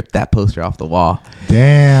pissed he ripped that poster off the wall.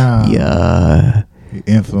 Damn. Yeah. He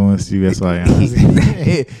influenced you. That's why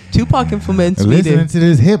Tupac influenced me. Listening to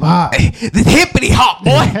this hip hop. This hippity hop,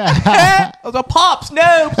 boy. I was like, Pops,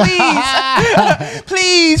 no, please.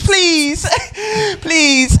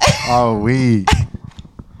 please. Oh, weed.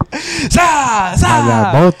 La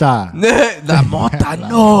mota,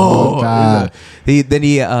 no.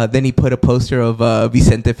 Then he put a poster of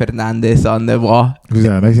Vicente Fernandez on the wall. Who's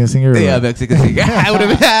that? Mexican singer? Yeah, Mexican singer.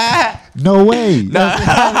 No way. No.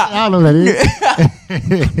 I don't know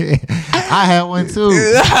that. I had one too.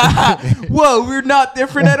 Whoa, we're not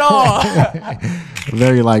different at all.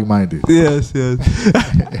 Very like-minded. Yes.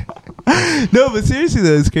 No, but seriously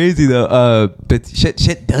though, it's crazy though. But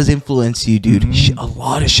shit does influence you, dude. Mm-hmm. A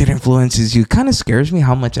lot of shit influences you. Kind of scares me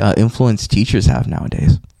how much influence teachers have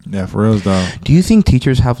nowadays. Yeah, for real though. Do you think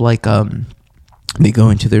teachers have like they go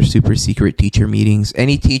into their super secret teacher meetings?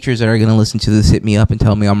 Any teachers that are gonna listen to this, hit me up and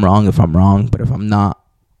tell me I'm wrong if I'm wrong. But if I'm not,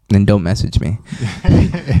 then don't message me.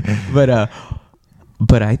 But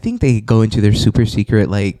I think they go into their super secret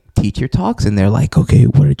like teacher talks and they're like, okay,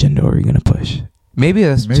 what agenda are you gonna push? Maybe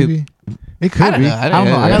that's too. It could be. I don't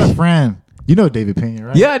know. I got a friend. You know David Pena,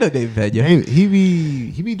 right? Yeah, I know David Pena. He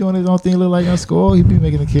be doing his own thing. Look like in school. He be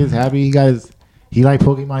making the kids happy. He like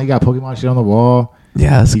Pokemon. He got Pokemon shit on the wall.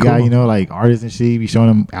 Yeah, that's cool. He got like artists and shit. He be showing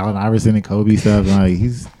them Allen Iverson and Kobe stuff. And like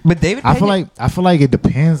But David Pena, I feel like it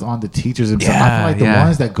depends on the teachers themselves. Yeah, I feel like the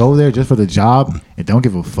ones that go there just for the job and don't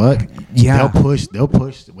give a fuck. Yeah, they'll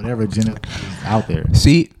push whatever agenda is out there.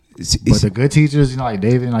 See, but the good teachers, like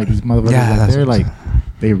David and like these motherfuckers, they're like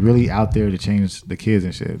they really out there to change the kids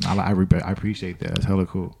and shit. I appreciate that. It's hella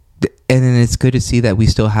cool. And then it's good to see that we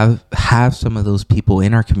still have some of those people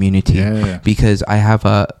in our community. Yeah. Because I have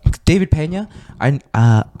David Pena. I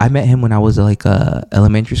met him when I was like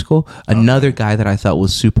elementary school. Another guy that I thought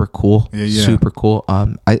was super cool. Yeah. Super cool. I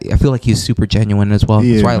feel like he's super genuine as well.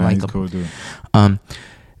 That's why I like him. Cool, dude.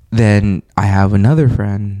 Then I have another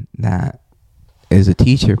friend that is a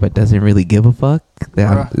teacher but doesn't really give a fuck.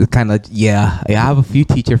 Kind of I have a few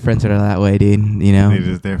teacher friends that are that way, dude. You know, they're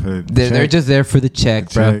just there for the they're just there for the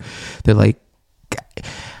check, bro. They're like,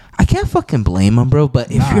 I can't fucking blame them, bro. But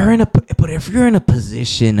if you're in a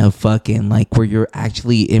position of fucking like where you're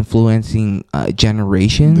actually influencing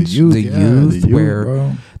generations, the youth,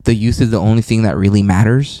 where the youth is the only thing that really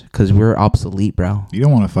matters because we're obsolete, bro. You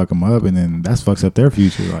don't want to fuck them up, and then that fucks up their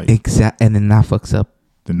future, like and then that fucks up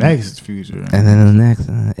the next future, and then the next,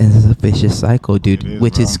 and it's a vicious cycle, dude,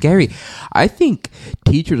 which is scary. I think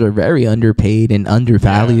teachers are very underpaid and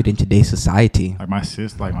undervalued in today's society. Like my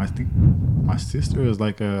sister is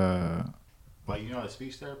like Like, you know, a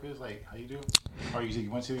speech therapist, like how you do? Or you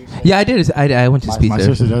went to? Yeah, I did. I went to speech therapy.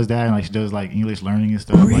 My sister does that, and like she does like English learning and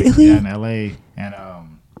stuff. Really? Like, yeah, in LA, and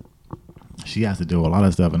she has to do a lot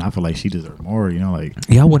of stuff, and I feel like she deserves more. You know, like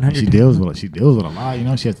 100. She deals with a lot. You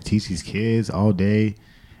know, she has to teach these kids all day,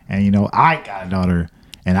 and you know, I got a daughter,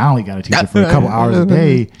 and I only got to teach her for a couple hours a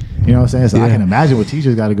day. You know what I'm saying? So I can imagine what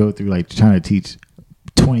teachers got to go through, like trying to teach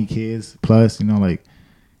 20 kids plus. You know, like,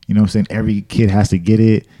 you know what I'm saying? Every kid has to get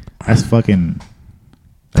it. That's fucking.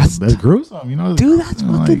 That's gruesome. You know, dude. That's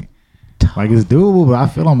like it's doable, but I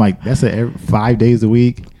feel I'm like that's 5 days a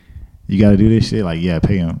week. You got to do this shit. Like, yeah,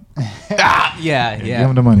 pay him. Yeah. Give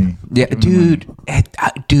him the money. Yeah,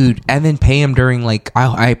 dude, and then pay them during like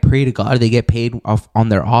I pray to God they get paid off on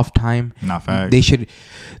their off time. Not fact.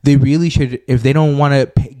 They really should. If they don't want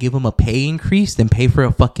to give them a pay increase, then pay for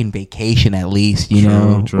a fucking vacation at least, you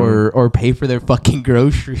know, or pay for their fucking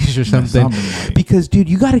groceries or something. Like, because dude,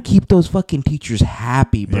 you got to keep those fucking teachers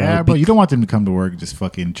happy, bro. Yeah, bro. You don't want them to come to work just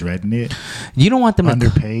fucking dreading it. You don't want them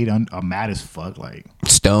underpaid, mad as fuck, like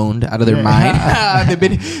stoned out of their mind.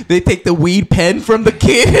 They take the weed pen from the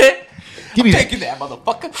kid. Give me taking that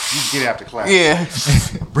motherfucker. You get it after class. Yeah.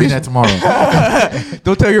 Bring that tomorrow.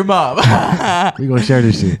 Don't tell your mom. We gonna share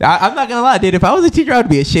this shit. I'm not gonna lie, dude. If I was a teacher, I would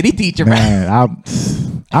be a shitty teacher, man.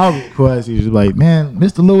 I'll request you just like, man,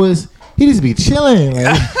 Mr. Lewis, he just be chilling.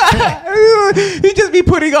 Like. He just be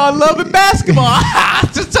putting on Love and Basketball.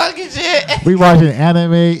 Just talking shit. We watching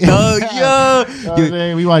anime. Oh, yo. You know what I'm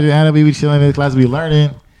saying? We watching anime. We chilling in the class. We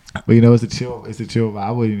learning. But you know, it's a chill. I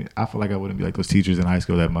feel like I wouldn't be like those teachers in high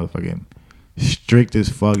school that motherfucking strict as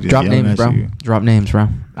fuck. Just drop names, bro. You. Drop names, bro.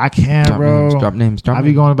 I can't, bro. Drop names. I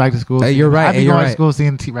be going back to school. Hey, you're right. I be going to school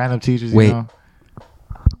seeing random teachers. Wait. You know?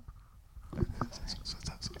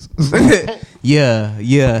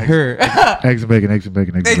 Yeah, her. Eggs and bacon.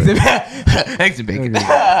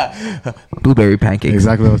 Blueberry pancakes.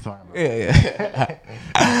 Exactly what I was talking about. Yeah.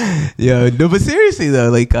 Yo, no, but seriously though,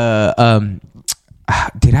 like,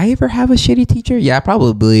 did I ever have a shitty teacher? Yeah,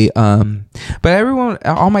 probably. But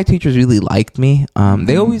all my teachers really liked me.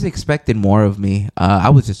 They always expected more of me. I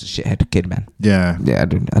was just a shithead kid, man. Yeah. Yeah, I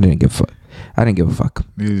didn't give a fuck. I didn't give a fuck.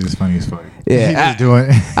 He was just funny as fuck. Yeah,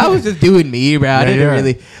 I was just doing me, bro. I didn't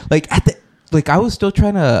really like. I was still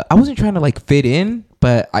trying to. I wasn't trying to like fit in,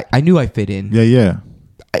 but I knew I fit in. Yeah.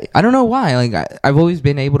 I don't know why. Like I've always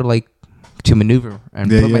been able to like to maneuver and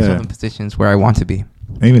put myself in positions where I want to be.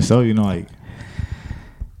 Even so, you know, like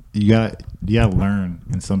you gotta learn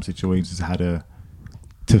in some situations how to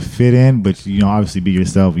fit in, but you know, obviously be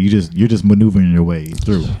yourself. You're just maneuvering your way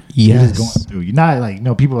through. Yes. You're just going through. You're not like, you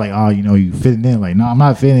know, people are like, oh, you know, you fitting in. Like, no, I'm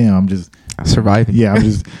not fitting in. I'm just surviving. Yeah, I'm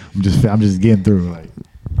just getting through. Like,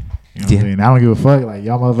 you know what I'm saying? I don't give a fuck. Like,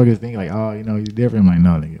 y'all motherfuckers think like, oh, you know, you're different. I'm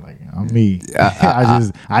like, no, nigga, like I'm me. I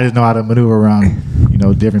just know how to maneuver around, you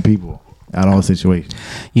know, different people at all situations.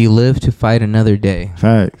 You live to fight another day.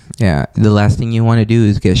 Facts. Yeah. The last thing you want to do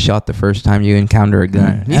is get shot the first time you encounter a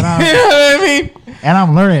gun. Yeah. And you know what I mean? And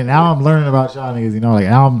I'm learning. Now I'm learning about y'all niggas, you know, like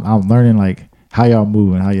I'm learning like how y'all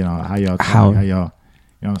move and how y'all talk, how y'all,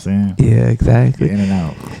 you know what I'm saying? Yeah, exactly. Get in and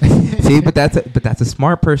out. See, but that's a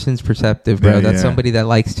smart person's perspective, bro. That's somebody that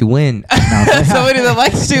likes to win. Somebody that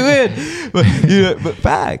likes to win. But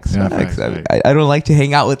facts. I don't like to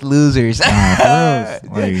hang out with losers.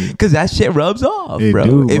 Because that shit rubs off,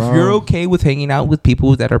 bro. If you're okay with hanging out with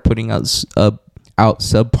people that are putting out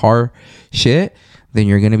subpar shit, then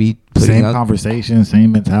you're gonna be putting same conversation,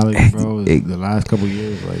 same mentality, bro. The last couple of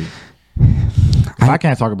years, like if I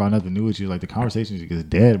can't talk about nothing new with you, like the conversation just gets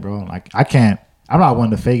dead, bro. Like I can't. I'm not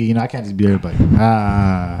one to fake it, you know. I can't just be there, like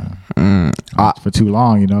for too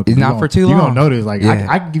long, you know. It's not for too long. You don't notice, like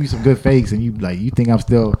I can give you some good fakes, and you think I'm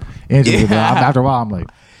still interested. But after a while, I'm like,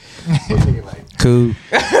 cool.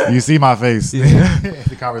 You see my face.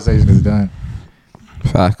 The conversation is done.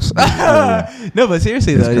 Facts. No, but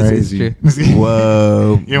seriously though, it's true.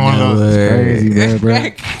 Whoa. You're one of those. It's crazy, man, bro.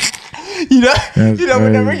 You know,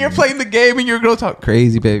 whenever you're playing the game and your girl talk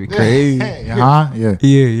crazy, baby, crazy. Huh? Yeah.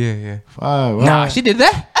 Yeah. Nah, she did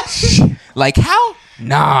that. Like how?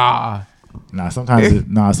 Nah.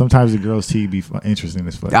 Sometimes the girls' tea be interesting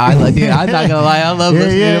as fuck. I'm not gonna lie, I love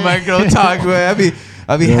listening to my girl talk, bro.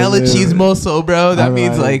 I be hella chismoso, bro. That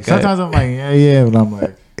means like sometimes I'm like, yeah, but I'm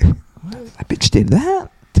like, that bitch did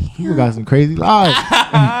that. Damn. You got some crazy lies.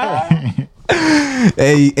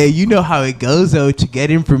 Hey, you know how it goes though. To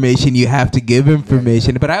get information, you have to give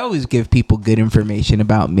information. But I always give people good information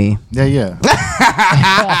about me. Yeah.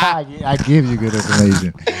 I give you good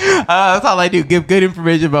information. That's all I do. Give good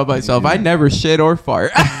information about myself. I never shit or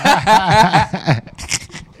fart.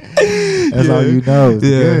 That's all you know. It's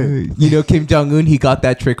good. You know, Kim Jong-un, he got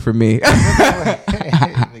that trick from me.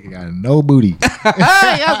 Nigga got no booty. He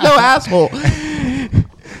has no asshole.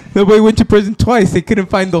 Nobody went to prison twice. They couldn't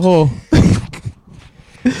find the hole.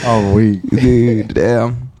 Oh, weak. Dude,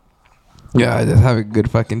 damn. Yeah, just have a good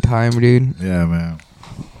fucking time, dude. Yeah, man.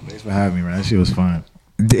 Thanks for having me, man. That shit was fun.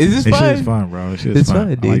 Is this fun? This shit is fun, bro. This shit is fun.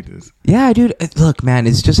 Dude. I like this. Yeah, dude. Look, man,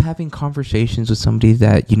 it's just having conversations with somebody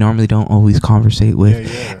that you normally don't always conversate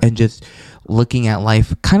with, and just looking at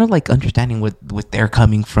life, kind of like understanding what they're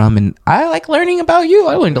coming from. And I like learning about you.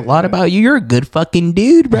 I learned a lot about you. You're a good fucking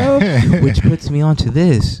dude, bro. Which puts me onto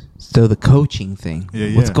this. So the coaching thing.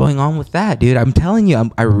 What's going on with that, dude? I'm telling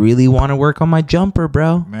you, I really want to work on my jumper,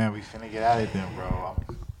 bro. Man, we finna get at it then, bro.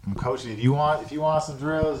 I'm coaching. If you want some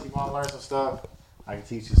drills, you want to learn some stuff, I can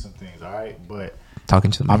teach you some things, all right? But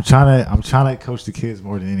talking to them, I'm trying to coach the kids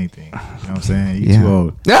more than anything. You know what I'm saying? You too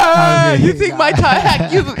old. You think my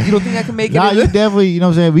time? You don't think I can make it? Nah, you definitely. You know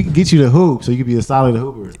what I'm saying? We can get you the hoop, so you can be a solid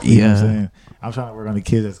hooper. You know what I'm saying? I'm trying to work on the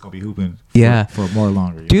kids that's gonna be hooping. For more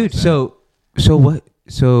longer, dude. So what?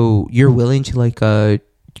 So you're willing to like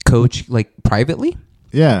coach like privately?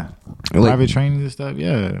 Yeah, private training and stuff.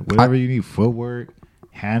 Yeah, whatever you need, footwork,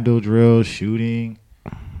 handle drills, shooting.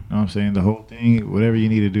 You know what I'm saying? The whole thing, whatever you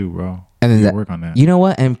need to do, bro. And then work on that. You know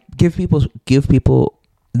what? And give people the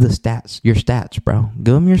stats, your stats, bro.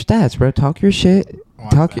 Give them your stats, bro. Talk your shit.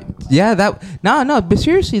 But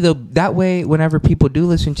seriously though, that way, whenever people do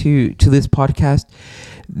listen to this podcast,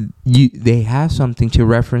 they have something to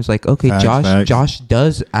reference. Like, okay, facts. Josh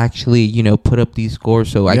does actually, put up these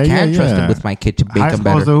scores, so I can trust him with my kid to make them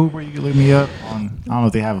better. The Hooper, you can look me up on. I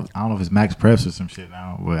don't know if it's Max Preps or some shit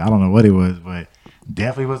now, but I don't know what it was, but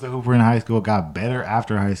definitely was the Hooper in high school. Got better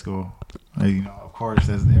after high school. Of course,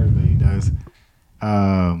 as everybody does.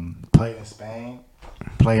 Played in Spain,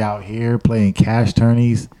 play out here, play in cash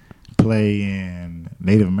tourneys, play in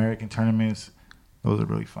Native American tournaments. Those are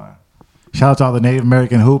really fun. Shout out to all the Native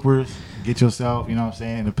American hoopers. Get yourself, in a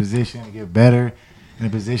position to get better, in a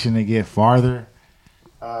position to get farther.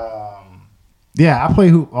 I play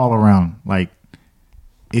hoop all around. Like,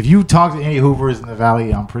 if you talk to any hoopers in the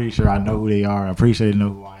Valley, I'm pretty sure I know who they are. I'm pretty sure they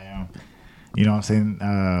know who I am. You know what I'm saying?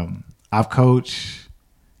 I've coached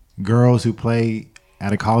girls who play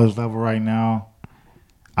at a college level right now.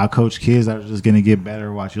 I coach kids that are just going to get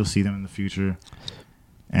better. Watch, you'll see them in the future.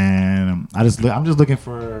 And I'm just looking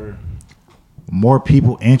for more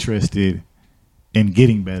people interested in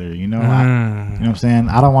getting better. You know what I'm saying?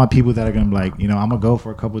 I don't want people that are going to be like, I'm going to go for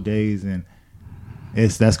a couple of days and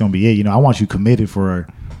that's going to be it. I want you committed for,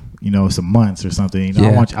 some months or something.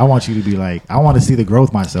 I want you to be like, I want to see the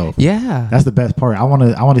growth myself. Yeah. That's the best part. I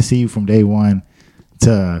want to see you from day one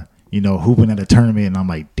to, hooping at a tournament, and I'm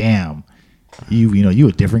like, damn, you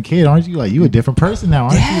a different kid, aren't you? Like, you a different person now,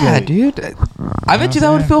 aren't you? Yeah, dude. I bet you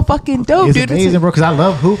that would feel fucking dope, it's dude. It's amazing, bro, because I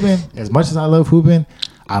love hooping. As much as I love hooping,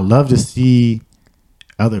 I love to see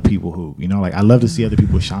other people hoop. Like, I love to see other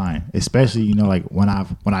people shine, especially, like, when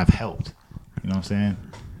I've helped. You know what I'm saying?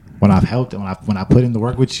 When I've helped, when I put in the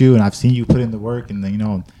work with you, and I've seen you put in the work, and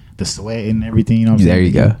then, the sweat and everything, you know what I'm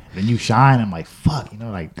saying? There you go. Then you shine, I'm like, fuck,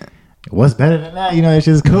 like, what's better than that? It's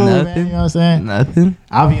just cool, man. You know what I'm saying? Nothing.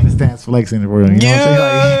 I'll be in the stands flexing the world. You know what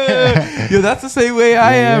I'm saying? Like, yo, that's the same way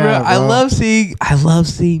I am, bro. I love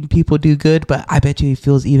seeing people do good, but I bet you it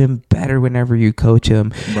feels even better whenever you coach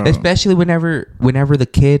them, bro. Especially whenever the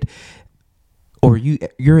kid or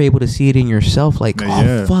you're able to see it in yourself. Like,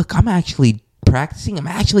 fuck, I'm actually practicing. I'm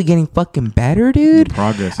actually getting fucking better, dude.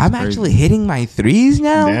 Progress. I'm crazy. Actually hitting my threes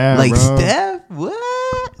now. Yeah, like, bro. Steph. What?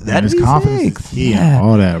 That's confidence is key.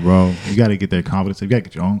 All that, bro. You got to get that confidence. You got to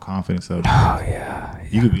get your own confidence up. Oh yeah.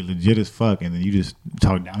 You could be legit as fuck, and then you just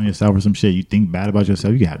talk down on yourself or some shit. You think bad about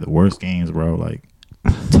yourself. You can have the worst games, bro. Like,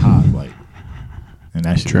 top, like, and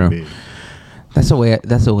that shit be big. That's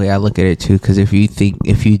the way I look at it too. Because if you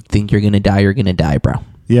think you're gonna die, you're gonna die, bro.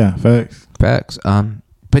 Yeah, facts.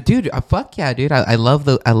 But dude, fuck yeah, dude. I love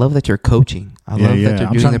that you're coaching. I love that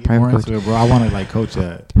you're doing the private coaching. Bro, I want to like coach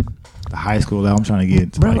at the high school level. I'm trying to get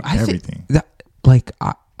into everything.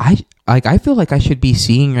 I feel like I should be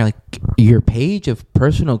seeing your page of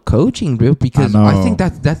personal coaching, bro, because I think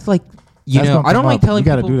that's like I don't like telling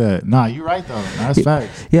people. You got to do that. Nah, you're right though. That's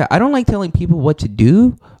facts. Yeah, I don't like telling people what to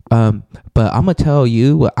do. But I'm gonna tell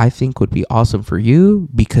you what I think would be awesome for you,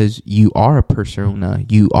 because you are a persona.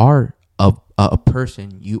 You are a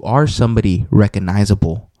person. You are somebody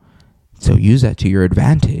recognizable. So use that to your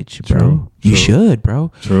advantage, bro. True. You should,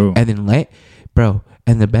 bro. True. And then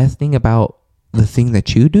and the best thing about the thing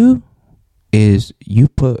that you do is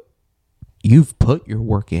you've put your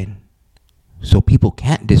work in, so people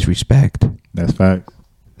can't disrespect. That's facts.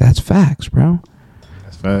 That's facts, bro.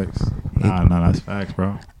 That's facts. Nah, that's facts,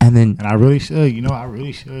 bro. And I really should. You know, I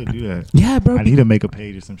really should do that. Yeah, bro. I need to make a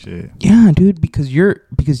page or some shit. Yeah, dude, because you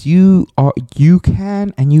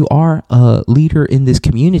can and you are a leader in this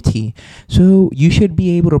community, so you should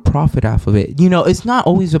be able to profit off of it. You know, it's not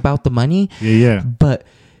always about the money. Yeah. But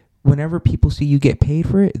whenever people see you get paid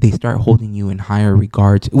for it, they start holding you in higher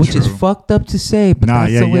regards, which is fucked up to say, but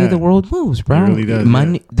that's the way the world moves, bro. It really does.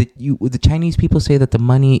 Money. The Chinese people say that the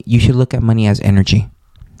money, you should look at money as energy.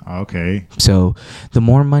 Okay. So the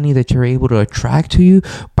more money that you're able to attract to you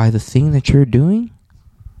by the thing that you're doing,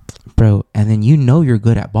 bro, and then you know you're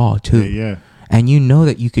good at ball too. Yeah. And you know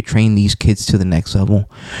that you could train these kids to the next level.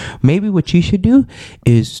 Maybe what you should do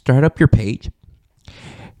is start up your page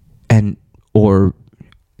or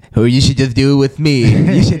you should just do it with me.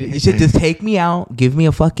 You should just take me out, give me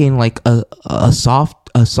a fucking like a soft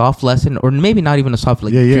lesson, or maybe not even a soft,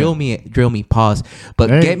 like drill me, pause, but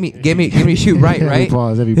get me shoot right. Heavy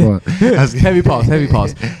pause. heavy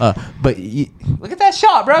pause. But look at that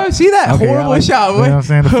shot, bro. See that horrible shot? You know what I'm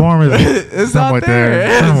saying? The form is it's somewhat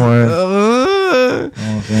there.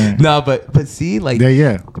 No, but see, like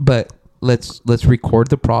But let's record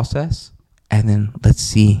the process, and then let's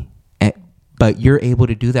see. But you're able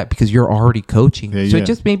to do that because you're already coaching. So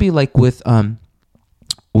just maybe like with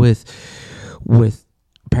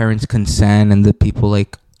parents' consent and the people,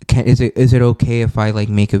 like, is it okay if I like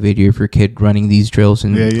make a video of your kid running these drills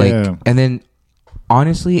and and then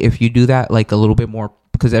honestly, if you do that like a little bit more,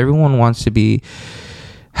 because everyone wants to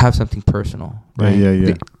have something personal, right?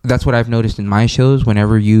 Yeah. That's what I've noticed in my shows.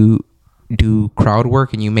 Whenever you do crowd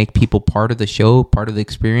work and you make people part of the show, part of the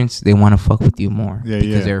experience, they want to fuck with you more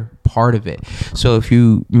because they're part of it. So if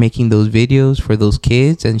you making those videos for those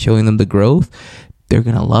kids and showing them the growth, they're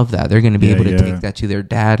gonna love that. They're gonna be able to take that to their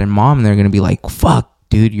dad and mom, and they're gonna be like, fuck,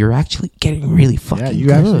 dude, you're actually getting really fucking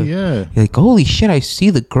good. You're like, holy shit, I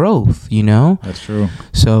see the growth, you know? That's true.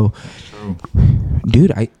 So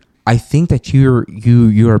dude, I think that you're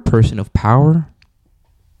a person of power.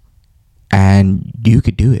 And you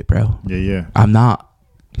could do it, bro. Yeah. I'm not.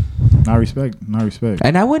 Not respect.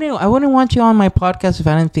 And I wouldn't want you on my podcast if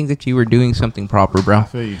I didn't think that you were doing something proper, bro. I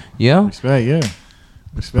feel you. Yeah.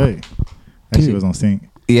 Respect. That shit was on sync.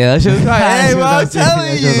 Yeah, that shit was right. Hey, well, I'm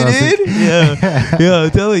telling you, dude. Yeah,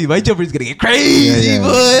 I'm telling you, my jumper's gonna get crazy,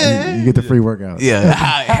 boy. You get the free workout. Yeah.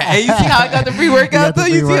 Hey, you see how I got the free workout though?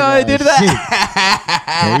 You see how I did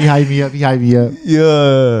that? He hyped me up.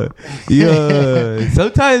 Yeah.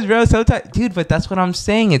 Sometimes, dude. But that's what I'm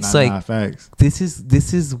saying. It's facts.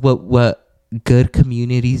 This is what good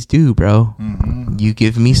communities do, bro. Mm-hmm. You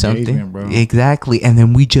give me something, bro. Exactly, and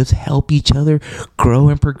then we just help each other grow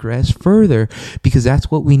and progress further, because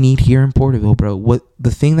that's what we need here in Porterville, bro. What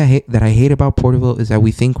the thing that I hate about Porterville is that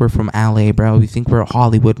we think we're from LA, bro. We think we're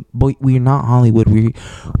Hollywood, but we're not Hollywood. We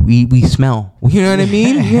smell. You know what I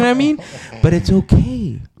mean? You know what I mean? But it's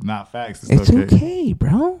okay. Not facts. It's okay,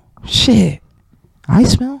 bro. Shit, I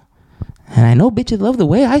smell. And I know bitches love the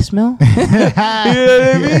way I smell. You know what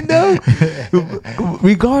I mean? No,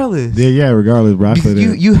 regardless. Yeah. Regardless, bro.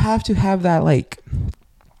 You have to have that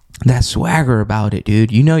that swagger about it,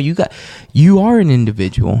 dude. You know, you are an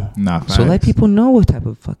individual. So let people know what type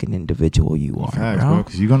of fucking individual you are, facts, bro.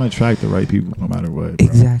 Because you're gonna attract the right people no matter what. Bro.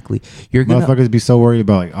 Exactly. You're gonna motherfuckers be so worried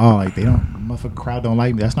about they don't, motherfucking crowd don't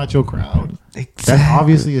like me. That's not your crowd. Exactly. That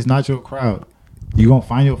obviously is not your crowd. You gonna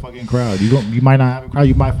find your fucking crowd. You might not have a crowd.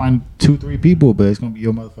 You might find 2-3 people, but it's gonna be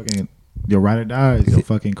your motherfucking ride or dies, your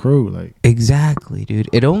fucking crew. Like exactly, dude.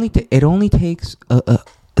 It only takes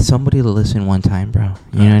somebody to listen one time, bro.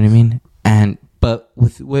 You know what I mean? But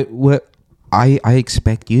with what I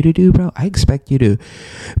expect you to do, bro, I expect you to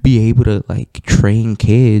be able to train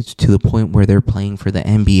kids to the point where they're playing for the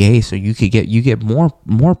NBA, so you get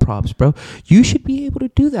more props, bro. You should be able to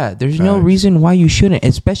do that. There's no reason why you shouldn't,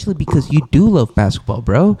 especially because you do love basketball,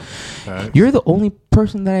 bro. You're the only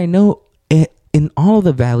person that I know in all of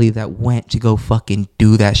the valley that went to go fucking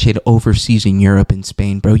do that shit overseas in Europe and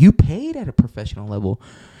Spain, bro. You paid at a professional level.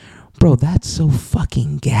 Bro, that's so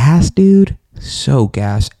fucking gas, dude. So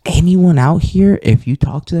gas. Anyone out here, if you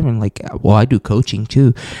talk to them and I do coaching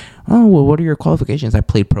too. Oh, well, what are your qualifications? I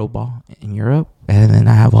played pro ball in Europe, and then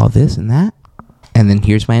I have all this and that. And then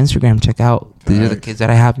here's my Instagram. Check out. These are the kids that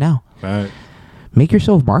I have now. Facts. Make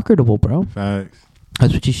yourself marketable, bro. Facts.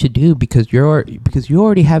 That's what you should do, because you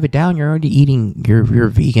already have it down. You're already eating. You're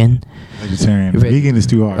vegan. Vegetarian. Vegan is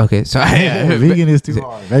too hard. Okay, so vegan is too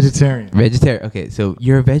hard. Vegetarian. Okay, so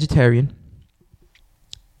you're a vegetarian.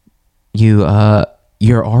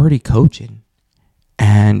 You're already coaching,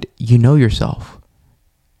 and you know yourself,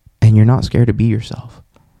 and you're not scared to be yourself.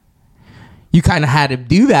 you kind of had to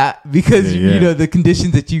do that because you know the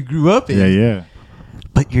conditions that you grew up in. Yeah.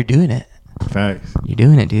 But you're doing it. Facts. You're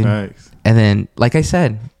doing it, dude. Facts. And then, like I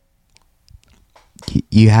said,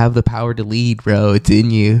 you have the power to lead, bro. It's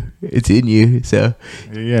in you. It's in you. So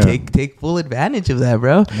take full advantage of that,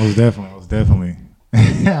 bro. Most definitely.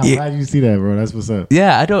 I'm glad you see that, bro. That's what's up.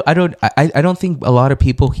 Yeah, I don't think a lot of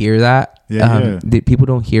people hear that. People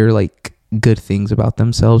don't hear like good things about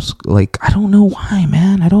themselves. Like, I don't know why,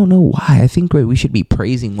 man. I don't know why. I think we should be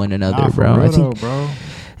praising one another, bro. I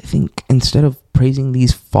think instead of praising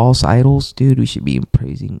these false idols, dude, we should be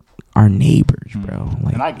praising our neighbors, bro.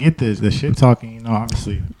 Like, and I get this, the shit talking, you know,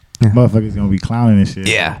 obviously motherfuckers gonna be clowning and shit.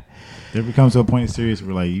 Yeah. There becomes to a point serious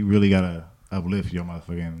where like you really gotta uplift your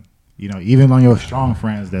motherfucking, you know, even on your strong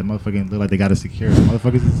friends that motherfucking look like they got a security.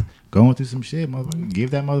 Motherfuckers is going through some shit, motherfucker. Give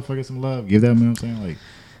that motherfucker some love. Give that, you know what I'm saying? Like,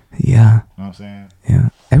 yeah. You know what I'm saying? Yeah.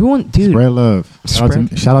 Everyone, dude. Spread love. Shout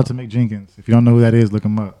out to Mick Jenkins. If you don't know who that is, look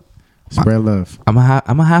him up. Spread love. I'm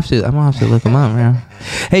gonna have to look him up, man.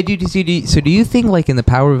 Hey, dude, so do you think like in the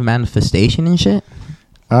power of manifestation and shit?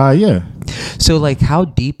 Yeah. So like how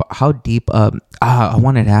deep I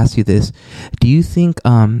wanted to ask you this. Do you think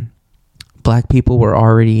black people were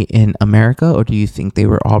already in America, or do you think they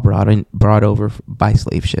were all brought over by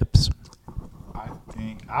slave ships?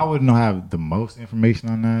 I wouldn't have the most information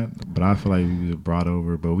on that, but I feel like we were brought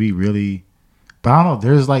over, but I don't know,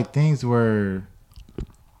 there's like things where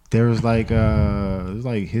there's like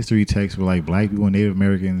history texts where like black people and Native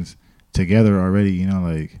Americans together already, you know,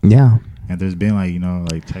 like, yeah. And there's been like, you know,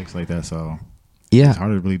 like texts like that, so yeah, it's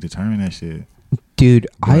hard to really determine that shit, dude.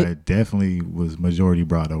 But I definitely was majority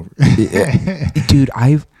brought over. Dude,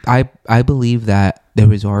 I believe that there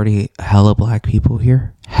was already hella black people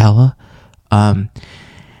here,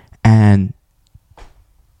 and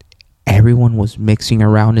everyone was mixing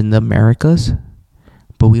around in the Americas,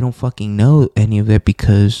 but we don't fucking know any of it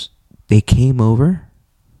because they came over,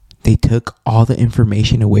 they took all the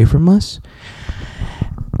information away from us.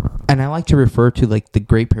 And I like to refer to like the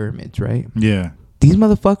Great Pyramids, right? Yeah. These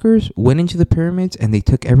motherfuckers went into the pyramids and they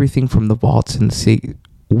took everything from the vaults and see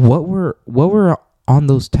what were on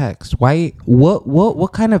those texts. Why?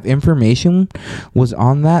 What kind of information was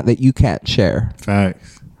on that you can't share?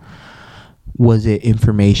 Facts. Was it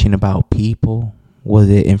information about people? Was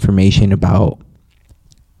it information about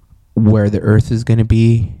where the Earth is going to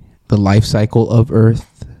be? The life cycle of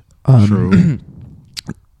Earth? True.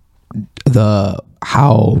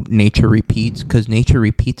 How nature repeats, because nature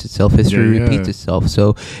repeats itself, history repeats itself.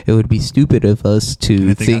 So it would be stupid of us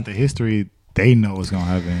to think the history they know what's gonna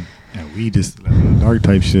happen, and we just dark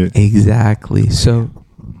type shit. Exactly. So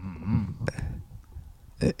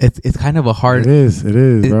it's kind of a hard. It is,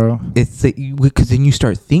 bro. It's because then you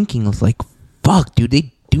start thinking, it's like, fuck, dude,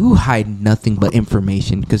 they do hide nothing but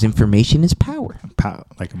information, because information is power.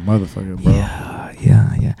 Like a motherfucker, bro.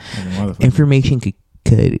 Yeah. Like information could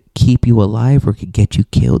keep you alive or could get you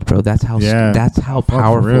killed, bro. That's how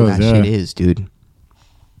powerful that shit is, dude.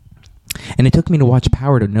 And it took me to watch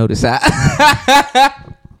Power to notice that.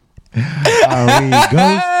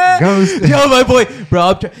 Ghost. Yo, my boy,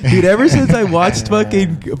 bro. Dude, ever since I watched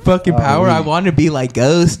fucking Power, I wanted to be like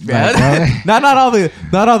Ghost, man. not all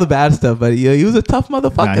the bad stuff, but he was a tough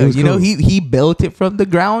motherfucker. Nah, you know, he built it from the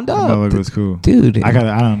ground up. That was cool, dude. I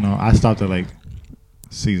don't know. I stopped at like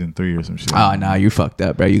season 3 or some shit. Oh no, you fucked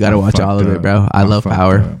up, bro. You gotta watch all of it, bro. I love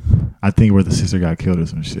Power. Up. I think where the sister got killed or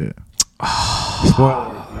some shit.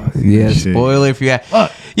 Spoiler. Yeah, spoiler if you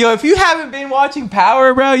if you haven't been watching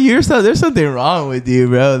Power, bro, there's something wrong with you,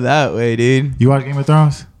 bro. That way, dude. You watch Game of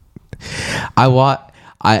Thrones?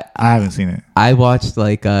 I haven't seen it. I watched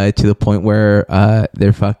like to the point where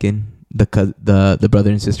they're fucking the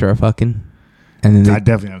brother and sister are fucking. And then I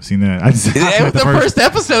definitely haven't seen that. It was the first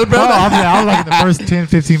episode, bro. I was like in the first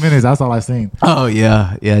 10-15 minutes. That's all I've seen. Oh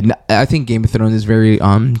yeah. No, I think Game of Thrones is very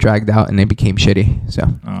dragged out and it became shitty. So,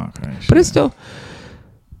 okay, but it's still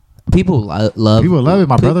people love it.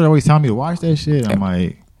 My brother always telling me to watch that shit. I'm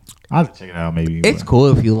like, I'll have to check it out. Maybe it's cool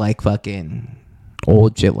if you like fucking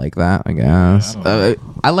old shit like that, I guess.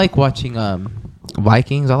 I like watching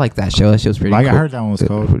Vikings. I like that show. That show's pretty cool. I heard that one was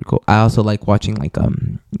cool. Pretty cool. I also like watching like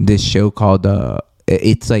this show called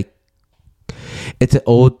it's an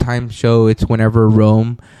old time show. It's whenever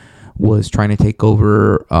Rome was trying to take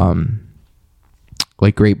over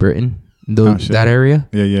like Great Britain, that area.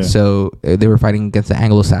 Yeah. So they were fighting against the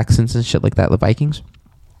Anglo-Saxons and shit like that, the Vikings.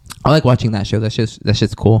 I like watching that show. That's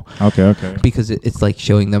just cool. Okay. Because it's like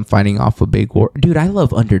showing them fighting off a big war. Dude, I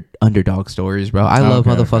love underdog stories, bro. I love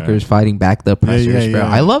motherfuckers fighting back the oppressors, bro.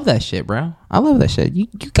 I love that shit, bro. I love that shit. You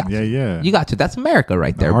got to. Yeah. You got to. That's America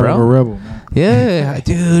right there, Heart bro. Heart of a rebel, man. Yeah,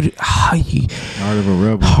 dude. Heart of a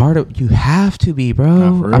rebel. You have to be,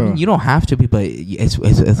 bro. I mean, you don't have to be, but it's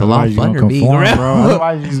a lot of fun to be, bro.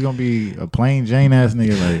 Otherwise, you're just gonna be a plain Jane ass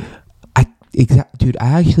nigga. Like, dude.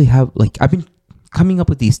 I actually have I've been coming up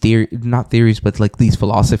with these not theories, but like these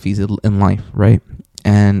philosophies in life, right?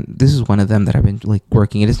 And this is one of them that I've been like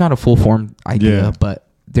working. It's not a full formed idea, but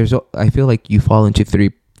I feel like you fall into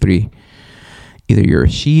three. Either you're a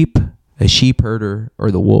sheep herder,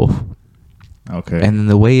 or the wolf. Okay. And then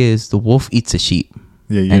the way is the wolf eats a sheep.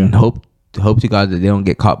 Yeah. And hope to God that they don't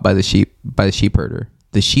get caught by the sheep herder.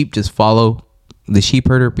 The sheep just follow the sheep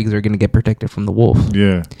herder because they're gonna get protected from the wolf.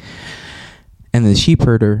 Yeah. And the sheep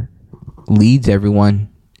herder leads everyone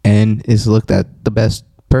and is looked at the best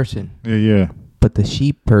person. Yeah. But the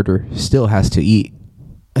sheep herder still has to eat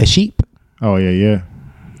a sheep. Oh, yeah.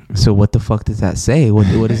 So what the fuck does that say? What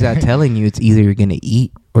is that telling you? It's either you're gonna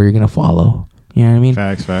eat or you're gonna follow. You know what I mean?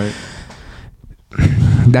 Facts.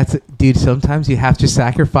 Dude. Sometimes you have to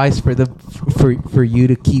sacrifice for you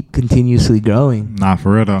to keep continuously growing. Nah,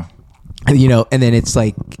 for real though. You know, and then it's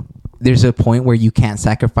like there's a point where you can't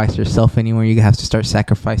sacrifice yourself anymore. You have to start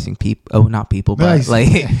sacrificing people. Oh, not people, but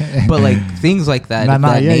like things like that.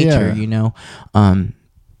 Nature, you know. And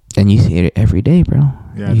you see it every day, bro.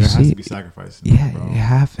 Yeah, there has to be sacrifices. Yeah, bro. you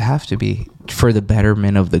have to be for the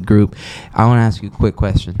betterment of the group. I want to ask you a quick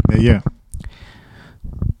question. Yeah.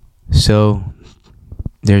 So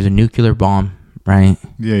there's a nuclear bomb, right?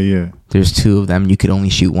 Yeah. There's two of them. You could only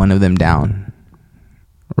shoot one of them down,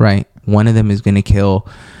 right? One of them is going to kill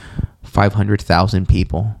 500,000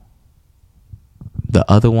 people. The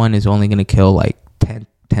other one is only going to kill like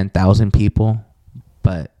 10,000 people,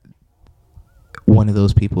 but one of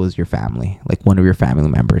those people is your family, like one of your family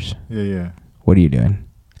members. Yeah. What are you doing?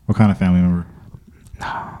 What kind of family member?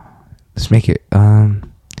 Let's make it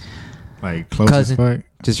like close cousin. as fuck?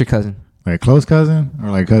 Just your cousin. Like close cousin or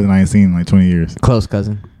like cousin I ain't seen in like 20 years? Close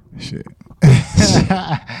cousin. Shit. And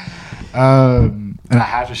I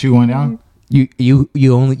have to shoot one down? You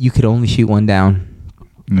could only shoot one down.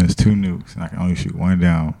 And there's two nukes and I can only shoot one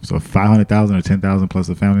down. So 500,000 or 10,000 plus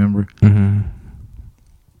a family member? Mm-hmm.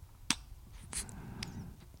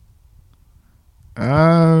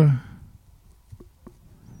 I'll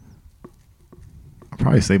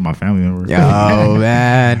probably say my family member. Oh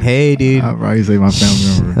man, hey dude. I'll probably say my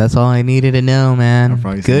family member. That's all I needed to know, man.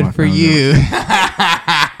 Good for you.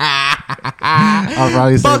 I'll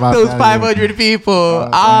probably say fuck those 500 people.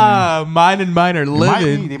 Mine are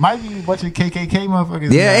living. They might be a bunch of KKK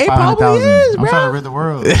motherfuckers. Yeah, it probably is, bro. I'm trying to rid the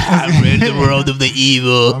world. I rid the world of the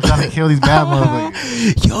evil. I'm trying to kill these bad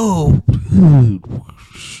motherfuckers. Yo, dude.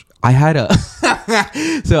 I had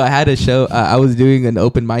a show. I was doing an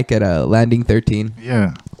open mic at Landing 13.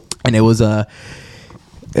 Yeah. And it was a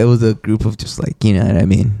group of just like, you know what I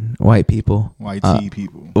mean, white people. White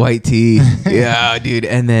people. White tea. Yeah, dude.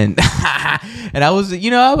 And then and I was,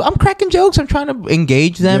 you know, I'm cracking jokes. I'm trying to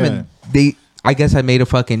engage them, and I guess I made a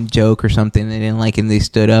fucking joke or something they didn't like, and they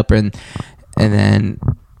stood up, and then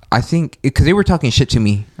I think because they were talking shit to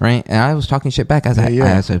me, right? And I was talking shit back as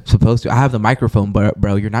I'm supposed to. I have the microphone, but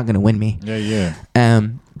bro, you're not gonna win me. Yeah.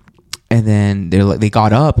 And then they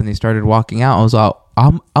got up and they started walking out. I was like,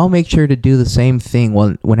 I'll make sure to do the same thing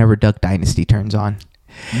whenever Duck Dynasty turns on,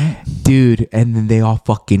 dude. And then they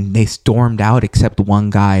stormed out except one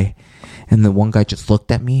guy, and the one guy just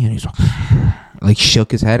looked at me and he's like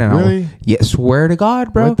shook his head, and really? Swear to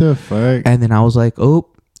God, bro. What the fuck? And then I was like, oh.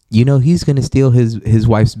 You know, he's going to steal his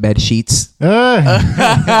wife's bed sheets. Yeah,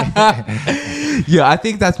 I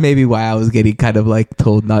think that's maybe why I was getting kind of like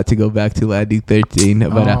told not to go back to Landing 13.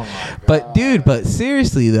 But dude,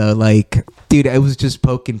 seriously though, like, dude, it was just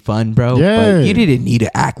poking fun, bro. Yeah. But you didn't need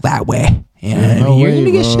to act that way. You're going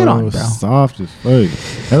to get shit on, bro. Soft as fuck.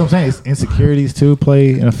 That's what I'm saying. It's insecurities too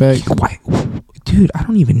play an effect. Dude, I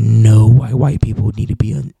don't even know why white people would need to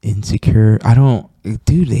be insecure.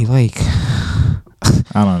 They like...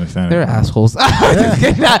 I don't understand. They're assholes.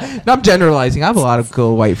 I'm generalizing. I have a lot of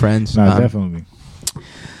cool white friends. No, definitely.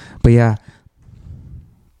 But yeah,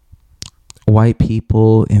 white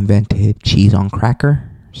people invented cheese on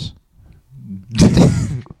crackers.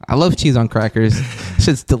 I love cheese on crackers.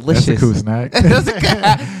 Shit's delicious. That's a cool snack.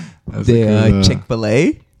 The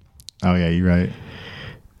Chick-fil-A. Oh yeah, you're right.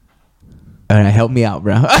 All right, help me out,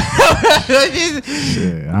 bro. Shit,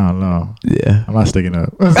 I don't know. Yeah, I'm not sticking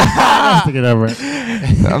up. I'm not sticking up, right?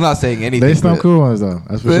 I'm not saying anything. There's some cool ones though.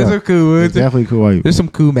 That's for there's sure. some cool ones. There's definitely cool white. There's some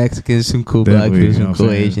cool Mexicans, some cool black Definitely, people, some you know cool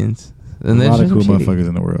what I'm saying? Asians. There's a lot of cool motherfuckers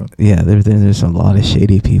in the world. Yeah, there's a lot of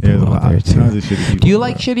shitty people There's a out lot there of too. tons of shitty people. Do you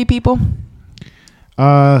like shitty people?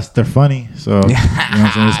 They're funny, so you know what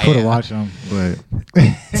I'm saying. It's cool to watch them, but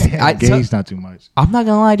engaged not too much. I'm not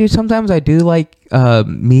gonna lie, dude. Sometimes I do like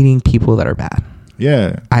meeting people that are bad.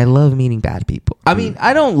 Yeah, I love meeting bad people. I mean,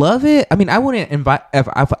 I don't love it. I mean, I wouldn't invite if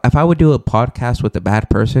I would do a podcast with a bad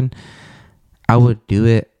person, I would do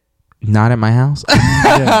it not at my house,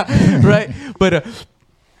 right? But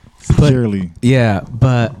sincerely, yeah.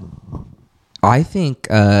 But I think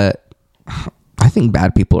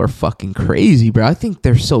bad people are fucking crazy, bro. I think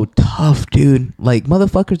they're so tough, dude. Like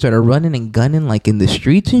motherfuckers that are running and gunning like in the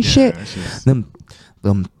streets and shit.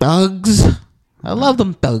 Them thugs. I love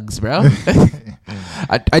them thugs, bro.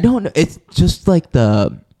 I don't know. It's just like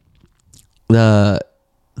the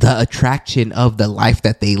attraction of the life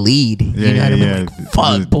that they lead. You know what I mean? Like,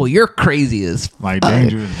 fuck, boy, you're crazy as like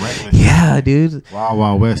dangerous, reckless. Yeah, dude. Wild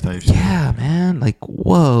Wild West type shit. Yeah, man. Like,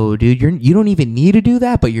 whoa, dude. You don't even need to do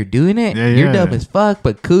that, but you're doing it. Yeah, You're dumb as fuck,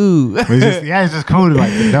 but cool. But it's just cool to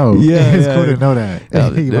like to know. Yeah, it's cool to know that.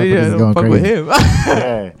 Don't fuck with him.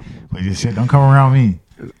 Yeah, but just shit, don't come around me.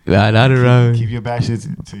 Nah, not around. Keep your bad shit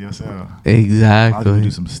to yourself. Exactly. I'll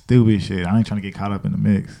do some stupid shit. I ain't trying to get caught up in the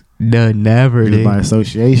mix. No, never, Either dude. by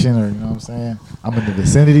association or, you know what I'm saying? I'm in the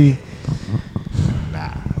vicinity.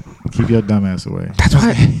 Nah. Keep your dumb ass away. That's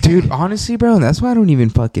why, dude, honestly, bro, that's why I don't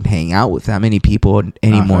even fucking hang out with that many people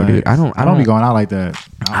anymore, dude. I don't be going out like that.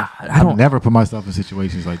 I don't never put myself in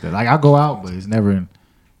situations like that. Like, I go out, but it's never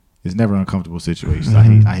uncomfortable situations.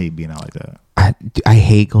 Mm-hmm. I hate being out like that. I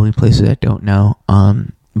hate going places I don't know.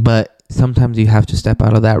 But sometimes you have to step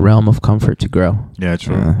out of that realm of comfort to grow. Yeah,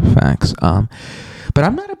 true. Facts. But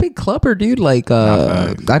I'm not a big clubber, dude. Like,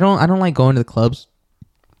 I don't like going to the clubs.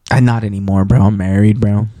 I'm not anymore, bro. I'm married,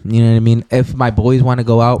 bro. You know what I mean? If my boys want to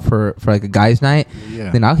go out for like a guys' night,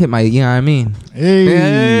 then I'll hit my, you know what I mean?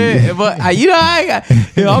 Hey. But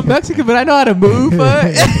I'm Mexican, but I know how to move.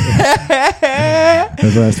 That's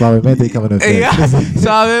why Suavemente coming up. Yeah,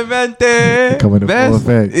 Suavemente. Coming to full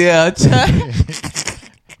effect. Yeah.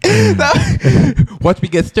 Watch me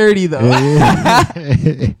get sturdy, though.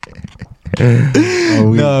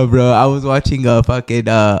 No, bro. I was watching a fucking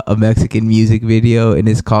a Mexican music video, and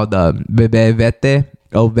it's called Bebe Vete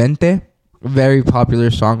o Vente. Very popular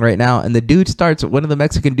song right now. And one of the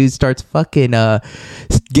Mexican dudes starts fucking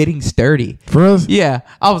getting sturdy. For us? Yeah.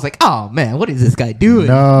 I was like, oh man, what is this guy doing?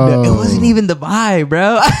 No. It wasn't even the vibe,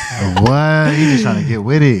 bro. What? He just trying to get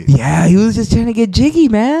with it. Yeah, he was just trying to get jiggy,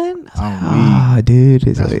 man. Dude.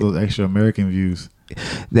 It's that's those extra American views.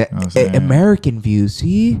 American views.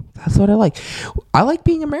 See, that's what I like. I like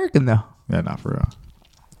being American, though. Yeah, not for real.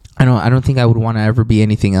 I don't think I would want to ever be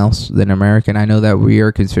anything else than American. I know that we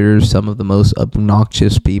are considered some of the most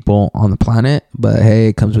obnoxious people on the planet, but hey,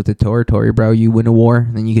 it comes with the territory, bro. You win a war,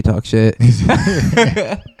 then you can talk shit.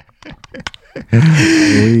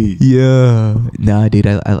 Yeah, nah, dude,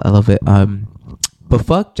 I love it. But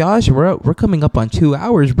fuck, Josh, we're coming up on 2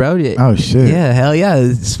 hours, bro. Oh shit! Yeah, hell yeah,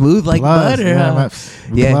 it's smooth like butter.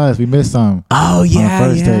 Yeah, plus we missed some. Oh yeah, on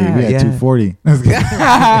the first day we had 240.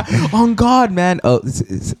 On God, man. Oh,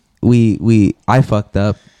 I fucked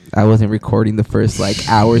up. I wasn't recording the first like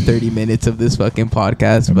hour 30 minutes of this fucking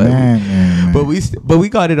podcast, but man. but we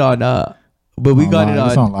got it on. But we got it on.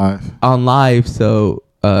 It's on live. On live, so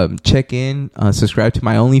check in, subscribe to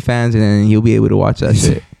my OnlyFans, and then you'll be able to watch that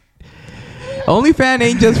shit. OnlyFans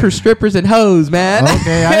ain't just for strippers and hoes, man.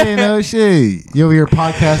 Okay, I didn't know shit. You over here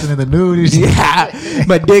podcasting in the nude and shit. Yeah,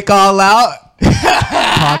 my dick all out.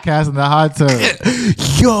 Podcasting in the hot tub.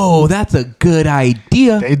 Yo, that's a good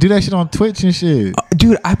idea. They do that shit on Twitch and shit.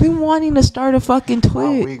 Dude, I've been wanting to start a fucking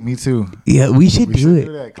Twitch. Me too. Yeah, we should do it.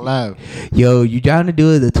 Do that collab. Yo, you down to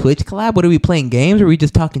do the Twitch collab? What are we playing, games, or are we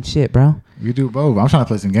just talking shit, bro? We do both. I'm trying to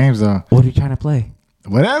play some games though. What are you trying to play?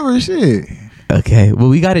 Whatever shit. Okay, well,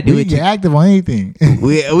 we got to do we it. Get active on anything.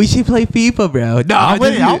 we should play FIFA, bro. No, I'm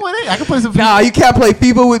with it. I can play some FIFA. Nah, you can't play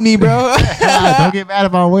FIFA with me, bro. Don't get mad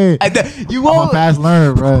if I win. You won't. I'm a fast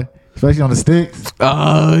learner, bro. Especially on the sticks.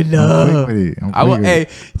 Oh, no. I'm quick with it. Hey,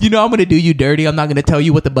 you know I'm going to do you dirty. I'm not going to tell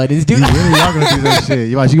you what the buttons do. You really are going to do that shit.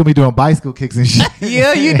 You're going to be doing bicycle kicks and shit.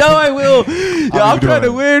 Yeah, you know I will. Yo, I'm trying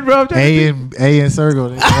to win, bro. A and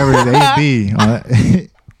circle. Whatever it is, A and B.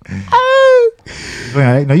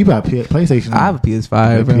 No, you got PlayStation. I have a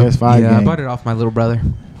PS5. PS5 yeah, game. I bought it off my little brother.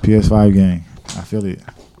 PS5 game. I feel it.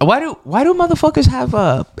 Why do motherfuckers have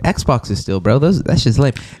Xboxes still, bro? That's just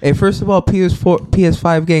lame. Hey, first of all, PS4,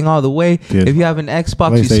 PS5 gang all the way. PS5. If you have an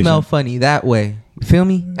Xbox, you smell funny that way. You feel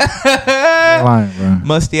me? Lying, bro.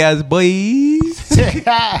 Musty ass boys.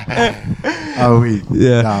 Nah,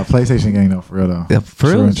 PlayStation gang though, for real though. Yeah,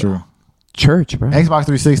 for real. True. Church, bro. Xbox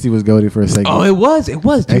 360 was goated for a second. Oh, it was, dude.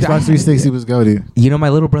 Xbox 360 was goated. You know, my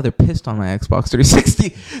little brother pissed on my Xbox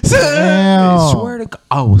 360. Damn. I swear to God,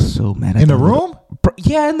 I was so mad. In the room?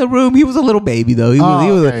 Yeah, in the room. He was a little baby though. He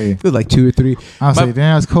was like 2 or 3. I was like,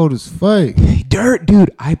 damn, it's cold as fuck. Dirt,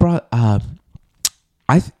 dude. I brought.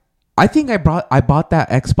 I think I bought that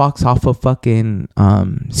Xbox off of fucking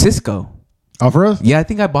Cisco. Oh, for us? Yeah, I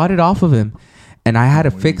think I bought it off of him. And I had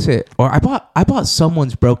to fix it, or I bought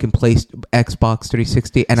someone's broken place Xbox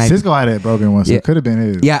 360, and Cisco had that broken one, so it could have been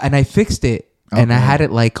his. Yeah, and I fixed it, and I had it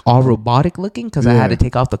like all robotic looking because I had to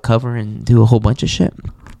take off the cover and do a whole bunch of shit.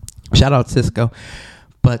 Shout out Cisco,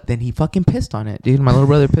 but then he fucking pissed on it, dude. My little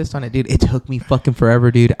brother pissed on it, dude. It took me fucking forever,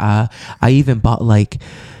 dude. I even bought like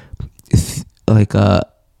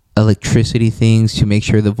electricity things to make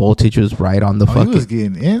sure the voltage was right on the fucking. He was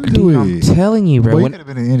getting into dude, it. I'm telling you, bro. Boy, you could have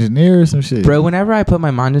been an engineer or some shit. Bro, whenever I put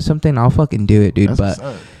my mind to something, I'll fucking do it, dude. That's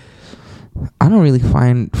but I don't really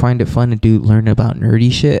find it fun to learn about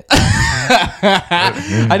nerdy shit.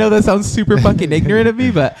 I know that sounds super fucking ignorant of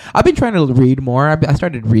me, but I've been trying to read more. I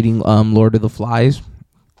started reading Lord of the Flies.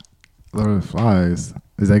 Lord of the Flies.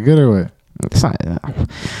 Is that good or what? It's not.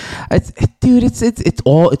 Dude.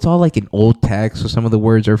 It's all like an old text, so some of the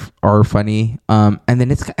words are funny. And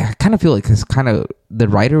then I kind of feel like it's kind of the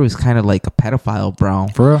writer was kind of like a pedophile, bro.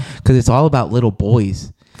 For real? Because it's all about little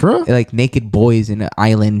boys. For real? Like naked boys in an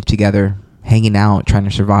island together, hanging out, trying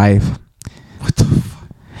to survive. What the fuck?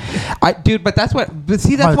 But that's what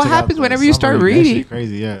happens whenever you start reading.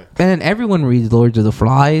 Crazy, yeah. And then everyone reads Lord of the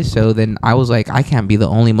Flies, so then I was like, I can't be the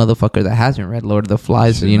only motherfucker that hasn't read Lord of the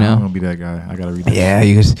Flies. Shit, I'm gonna be that guy. I gotta read that. Yeah,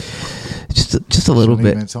 you just a little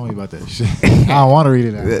bit. Man, tell me about that shit. I don't want to read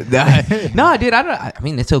it. No, dude, I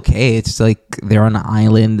mean, it's okay. It's like they're on an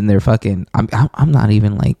island and they're fucking. I'm not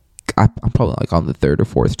even like. I'm probably like on the 3rd or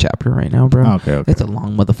 4th chapter right now, bro. Okay. It's a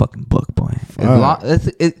long motherfucking book, boy.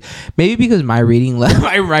 Maybe because my reading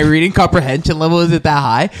my reading comprehension level isn't that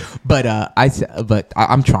high, but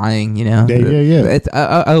I'm trying, you know. Yeah.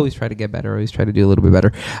 I always try to get better. I always try to do a little bit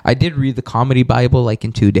better. I did read the comedy Bible like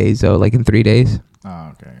in 2 days, though, like in 3 days.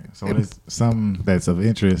 Oh, okay. So when it's something that's of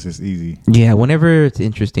interest, it's easy. Yeah, whenever it's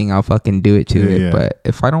interesting, I'll fucking do it to it. Yeah. But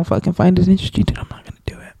if I don't fucking find it interesting, then I'm not gonna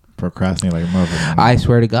do it. Procrastinate like a motherfucker. I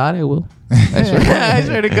swear to God, I will. I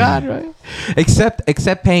swear to God, right?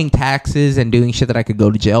 Except paying taxes and doing shit that I could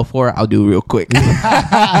go to jail for, I'll do real quick. Hell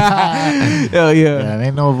yeah. Yeah,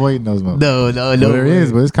 ain't no avoiding those motherfuckers. No. There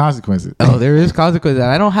is, but it's consequences. Oh, there is consequences.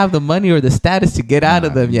 I don't have the money or the status to get out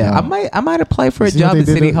of them yet. No. I might apply for a job at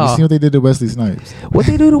City Hall. You see what they did to Wesley Snipes? What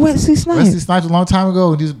they do to Wesley Snipes? Wesley Snipes a long time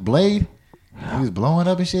ago, and just Blade, he was blowing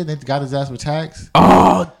up and shit. They got his ass with tax.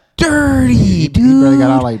 Oh, dirty, dude. He barely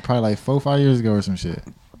got out probably 4 or 5 years ago or some shit.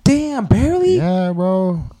 Damn, barely? Yeah,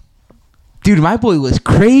 bro. Dude, my boy was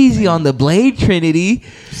crazy on the Blade Trinity.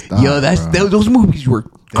 Stop, yo, those movies were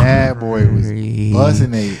that boy was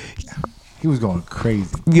buzzing it. He was going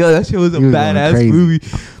crazy. Yo, that shit was a badass movie.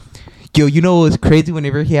 Yo, you know what was crazy?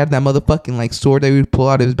 Whenever he had that motherfucking like sword that he would pull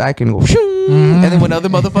out of his back and go shoo, and then when other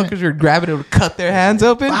motherfuckers were grabbing it, it would cut their hands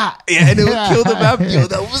open. Yeah, and it would kill them out. Yo,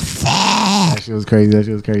 that was sad. That shit was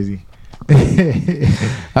crazy.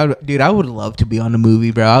 Dude, I would love to be on a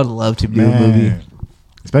movie, bro. I would love to do a movie,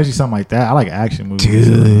 especially something like that. I like action movies,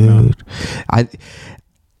 dude. You know?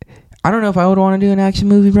 I don't know if I would want to do an action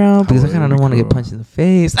movie, bro, because I kind of don't want to get punched in the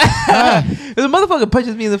face. If a motherfucker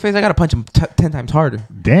punches me in the face, I gotta punch him 10 times harder.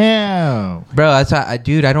 Damn, bro. That's why,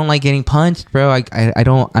 dude. I don't like getting punched, bro. I'm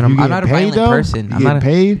not a violent person. I'm not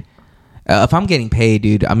paid. If I'm getting paid,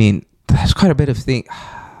 dude, I mean, that's quite a bit of thing.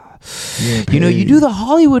 You know, you do the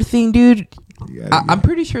Hollywood thing, dude. I'm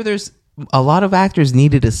pretty sure there's a lot of actors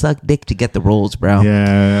needed to suck dick to get the roles, bro.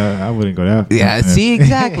 Yeah, I wouldn't go that far. Yeah, see,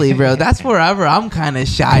 exactly, bro. That's wherever I'm kind of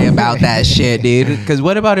shy about that shit, dude. Because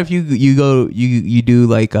what about if you do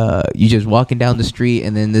like you just walking down the street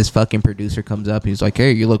and then this fucking producer comes up and he's like,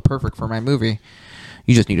 hey, you look perfect for my movie.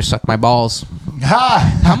 You just need to suck my balls.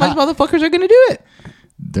 How much motherfuckers are gonna do it?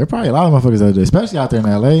 There are probably a lot of motherfuckers out there, especially out there in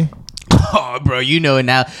LA. Oh, bro, you know it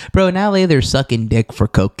now. Bro, in LA, they're sucking dick for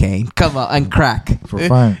cocaine. Come on, and crack. For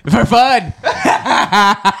fun. For fun.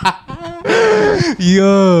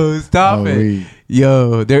 Yo, stop it.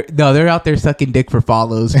 Yo, they're out there sucking dick for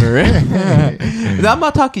follows for it. I'm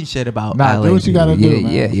not talking shit about LA. Do what you gotta do.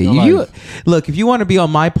 Yeah. You look, if you want to be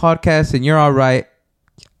on my podcast and you're all right,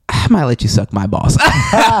 might let you suck my balls.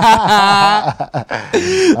 I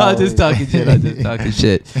was just talking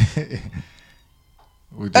shit.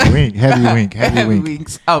 With the wink, heavy wink, heavy wink.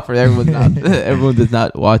 Winks. Oh, for everyone that's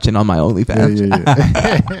not watching on my OnlyFans.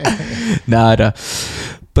 Nah.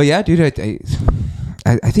 But yeah, dude, I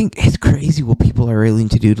think it's crazy what people are willing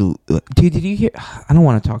to do to. Dude, did you hear? I don't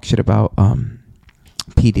want to talk shit about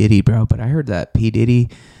P Diddy, bro, but I heard that P Diddy,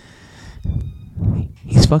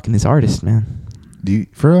 he's fucking this artist, man. Do you,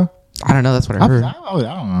 for real? I don't know. That's what I heard. I don't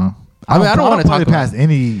know. I don't want to talk past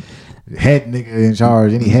any head nigga in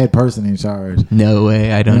charge, any head person in charge. No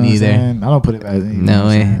way. I don't either. I don't put it past any. No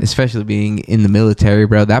way. Especially being in the military,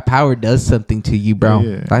 bro. That power does something to you, bro.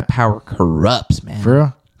 Yeah. That power corrupts, man. For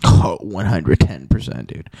real? Oh, 110%,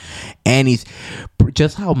 dude. And he's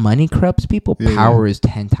just how money corrupts people. Power is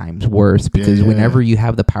 10 times worse because whenever you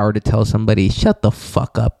have the power to tell somebody, shut the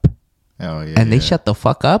fuck up. Oh, yeah. And they shut the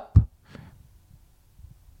fuck up.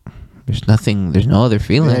 There's no other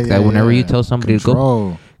feeling that whenever you tell somebody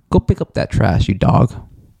to go pick up that trash, you dog.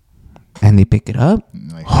 And they pick it up.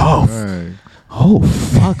 Like, oh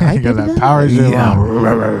fuck! I got that power.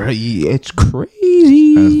 It's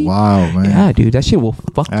crazy. That's wild, man. Yeah, dude, that shit will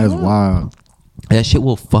fuck you up. That's wild. That shit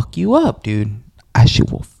will fuck you up, dude. That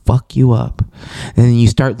shit will fuck you up. And then you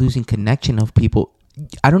start losing connection of people.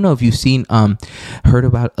 I don't know if you've seen, heard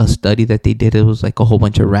about a study that they did. It was like a whole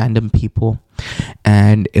bunch of random people,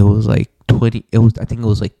 and it was like 20. I think it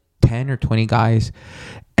was like 10 or 20 guys,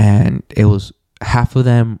 and it was half of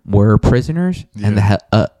them were prisoners, and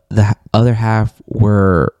the other half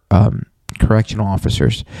were correctional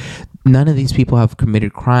officers. None of these people have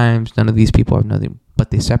committed crimes. None of these people have nothing, but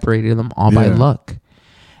they separated them all by luck.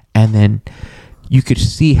 And then you could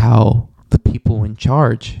see how the people in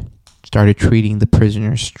charge started treating the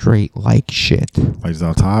prisoners straight like shit. Like it's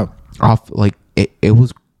on top? Like it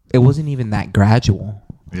wasn't even that gradual.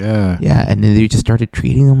 Yeah. Yeah, and then they just started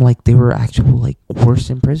treating them like they were actual, like, worse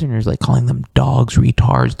than prisoners, like calling them dogs,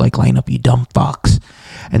 retards, like line up, you dumb fucks,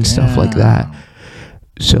 and stuff like that.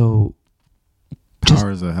 So,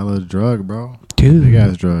 power is a hell of a drug, bro. Dude. Big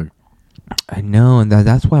ass drug. I know, and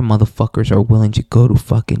that's why motherfuckers are willing to go to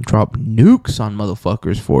fucking drop nukes on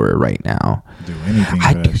motherfuckers for it right now. Do anything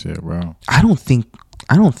for that shit, bro. I don't think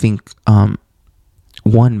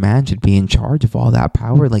one man should be in charge of all that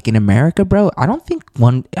power. Like in America, bro, I don't think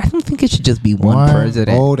it should just be one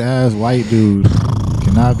president. Old ass white dude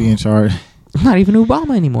cannot be in charge. Not even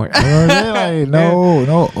Obama anymore. You know what I'm saying? Like,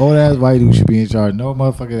 no old ass white dude should be in charge. No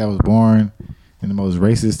motherfucker that was born in the most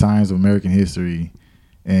racist times of American history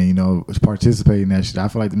and, you know, was participating in that shit. I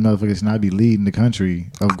feel like the motherfuckers should not be leading the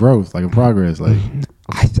country of growth, like of progress. Like,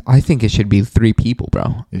 I think it should be 3 people,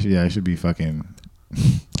 bro. It should be fucking.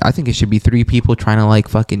 I think it should be 3 people trying to like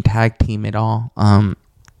fucking tag team it all.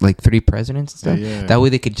 Like 3 presidents and stuff. Yeah. That way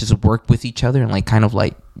they could just work with each other and like kind of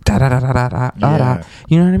like da da da da da da da.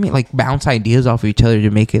 You know what I mean? Like bounce ideas off of each other to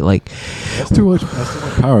make it like. That's too much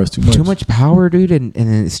power. It's too much. Too much power, dude, and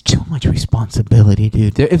it's too much responsibility,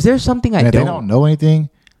 dude. If there's something if they don't know anything,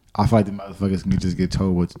 I feel like the motherfuckers can just get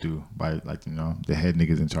told what to do by, like, you know, the head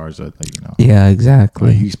niggas in charge of, like, you know. Yeah, exactly.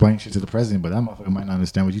 Like, you explain shit to the president, but that motherfucker might not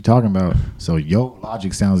understand what you're talking about. So your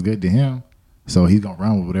logic sounds good to him. So he's gonna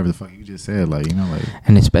run with whatever the fuck you just said, like, you know, like.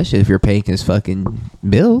 And especially if you're paying his fucking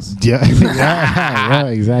bills. Yeah, yeah,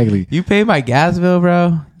 exactly. You pay my gas bill,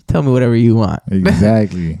 bro. Tell me whatever you want.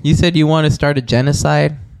 Exactly. You said you want to start a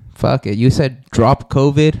genocide. Fuck it. You said drop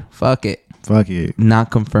COVID. Fuck it. Fuck it.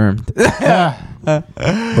 Not confirmed.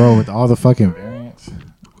 Bro, with all the fucking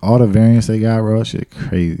variants they got, bro, shit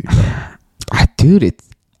crazy, bro. Dude,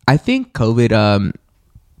 I think COVID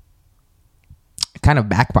kind of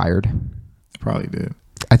backfired. Probably did.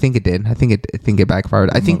 I think it did. I think it backfired.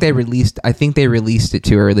 I think they released it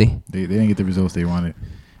too early. They didn't get the results they wanted.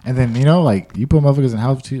 And then, you know, like, you put motherfuckers in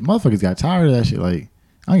house, motherfuckers got tired of that shit. Like,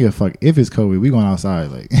 I don't give a fuck if it's COVID. We going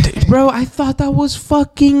outside, like. Bro, I thought that was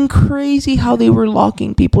fucking crazy how they were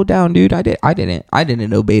locking people down, dude. I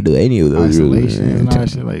didn't obey to any of those isolation and all that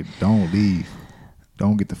shit. Like, don't leave,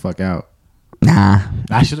 don't get the fuck out. Nah,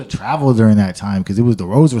 I should have traveled during that time because the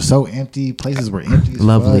roads were so empty, places were empty.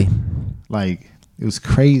 Lovely, like it was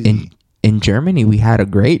crazy. In Germany, we had a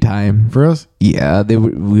great time. For us, yeah, we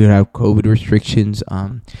would have COVID restrictions.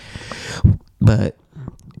 But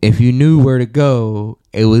if you knew where to go,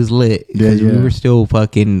 it was lit. Because we were still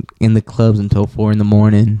fucking in the clubs until 4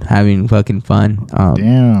 a.m, having fucking fun.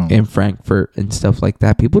 Damn. In Frankfurt and stuff like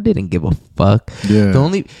that. People didn't give a fuck. Yeah.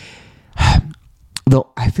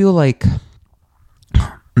 Though I feel like,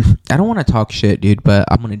 I don't want to talk shit, dude, but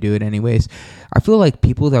I'm gonna do it anyways. I feel like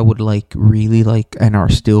people that would like really like and are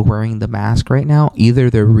still wearing the mask right now, either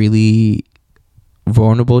they're really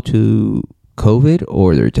vulnerable to COVID,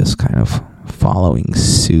 or they're just kind of following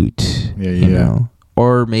suit. Yeah, you know,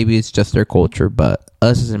 or maybe it's just their culture. But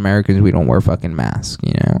us as Americans, we don't wear fucking masks.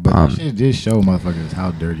 You know, but that shit did show motherfuckers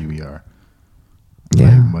how dirty we are. Yeah,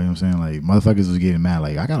 like, you know what I'm saying? Like, motherfuckers was getting mad.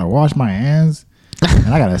 Like, I gotta wash my hands,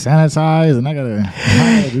 and I gotta sanitize, and I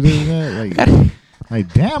gotta do this and that.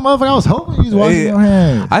 Like, damn, motherfucker, I was hoping you was washing your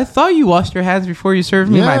hands. I thought you washed your hands before you served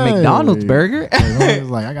me my McDonald's burger.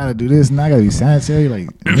 Like, I gotta do this, and I gotta be sanitary. Like,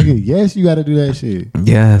 nigga, yes, you gotta do that shit.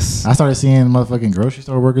 Yes. I started seeing motherfucking grocery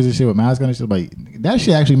store workers and shit with masks on and shit. Like, that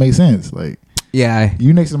shit actually makes sense. Like, yeah,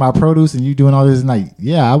 you next to my produce and you doing all this, and like,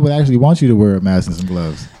 yeah, I would actually want you to wear a mask and some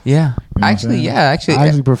gloves. Yeah, you know actually, I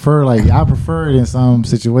actually prefer, like, I prefer it in some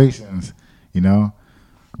situations, you know.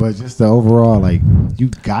 But just the overall, like, you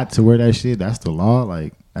got to wear that shit. That's the law.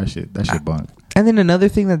 Like, that shit bunk. And then another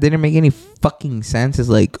thing that didn't make any fucking sense is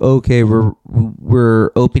like, okay,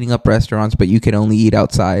 we're opening up restaurants, but you can only eat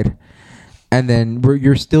outside. And then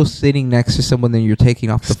you're still sitting next to someone, then you're taking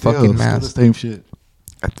off the fucking mask. Still the same shit.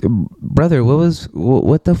 Brother,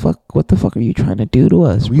 what the fuck are you trying to do to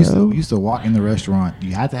us, we used to walk in the restaurant.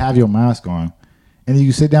 You had to have your mask on. And then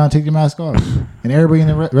you sit down and take your mask off. And everybody in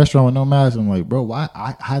the restaurant with no mask. I'm like, bro, why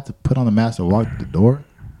I had to put on the mask to walk to the door?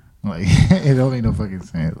 Like, it don't make no fucking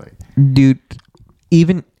sense. Like, dude,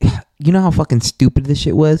 even, you know how fucking stupid this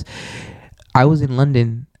shit was? I was in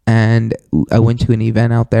London and I went to an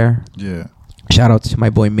event out there. Yeah. Shout out to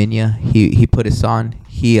my boy Minya. He put us on.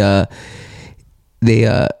 It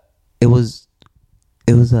was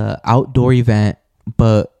a outdoor event,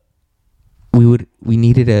 but we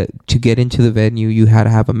needed to get into the venue. You had to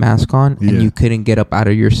have a mask on, and you couldn't get up out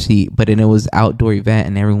of your seat. But then it was outdoor event,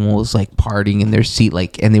 and everyone was like partying in their seat,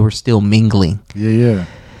 like, and they were still mingling. Yeah.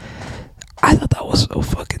 I thought that was so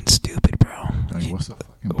fucking stupid, bro. Like, what's the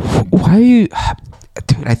fucking? Why are you,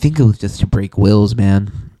 dude? I think it was just to break wills,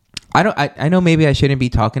 man. I know maybe I shouldn't be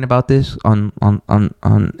talking about this on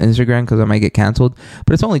Instagram because I might get canceled.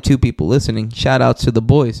 But it's only 2 people listening. Shout outs to the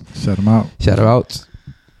boys. Shout them out. Shout outs.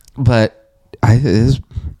 But I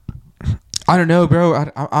don't know, bro.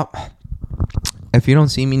 I if you don't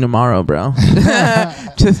see me tomorrow, bro,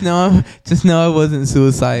 just know I wasn't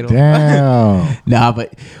suicidal. Damn. Nah,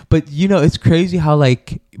 but you know, it's crazy how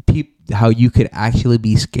like how you could actually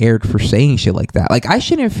be scared for saying shit like that. Like, I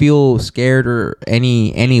shouldn't feel scared or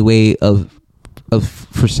any way of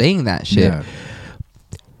for saying that shit. Yeah.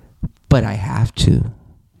 But I have to,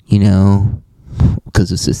 you know,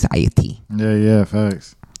 because of society. Yeah,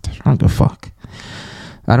 facts. What the fuck?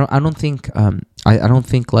 I don't think I don't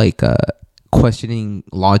think like questioning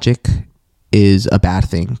logic is a bad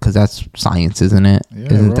thing, because that's science, isn't it? Yeah,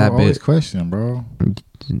 isn't bro, that always question, bro. Oh,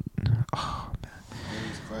 man.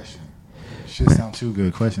 Always question. Shit sound too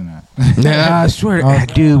good. Question that. Nah, I swear,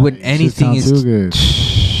 dude. When anything is too good.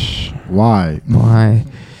 Why?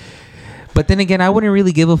 But then again, I wouldn't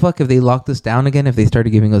really give a fuck if they locked us down again. If they started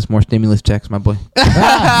giving us more stimulus checks, my boy.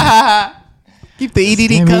 Keep the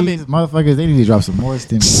EDD coming. Motherfuckers, they need to drop some more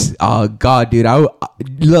stimulus. Oh, God, dude.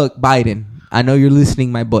 Look, Biden, I know you're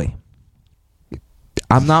listening, my boy.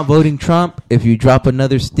 I'm not voting Trump if you drop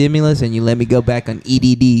another stimulus and you let me go back on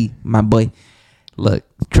EDD, my boy. Look,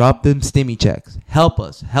 drop them stimmy checks. Help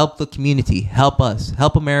us. Help the community. Help us.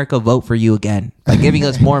 Help America vote for you again by giving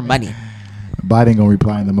us more money. Biden gonna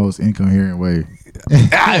reply in the most incoherent way.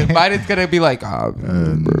 Biden's gonna be like,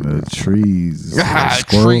 trees, squirrels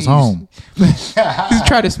trees. Home. He's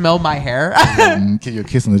trying to smell my hair. Give you a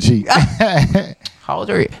kiss on the cheek. How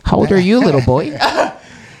old are you, little boy?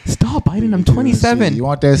 Stop, Biden. I'm 27. Shit, you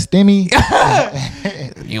want that stimmy?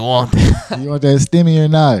 You want that stimmy or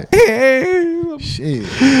not? Shit,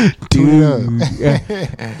 dude.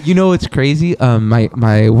 You know what's crazy?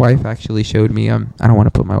 My wife actually showed me. I don't want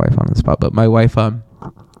to put my wife on the spot, but my wife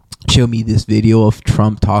showed me this video of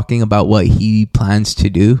Trump talking about what he plans to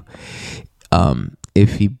do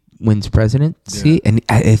if he wins presidency, and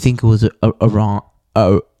I think it was around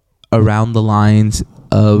the lines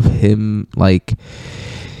of him like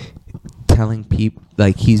telling people,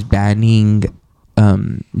 like, he's banning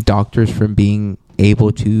doctors from being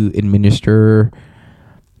able to administer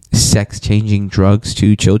sex-changing drugs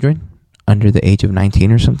to children under the age of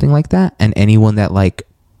 19 or something like that, and anyone that, like,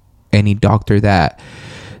 any doctor that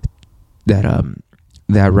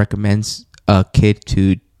recommends a kid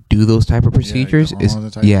to do those type of procedures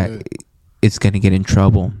it's gonna get in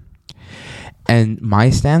trouble. And my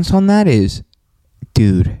stance on that is,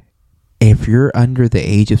 dude, if you're under the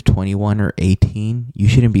age of 21 or 18, you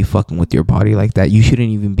shouldn't be fucking with your body like that. You shouldn't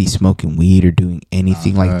even be smoking weed or doing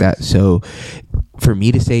anything like that. So for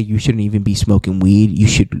me to say you shouldn't even be smoking weed, you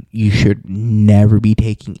should never be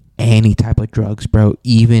taking any type of drugs, bro.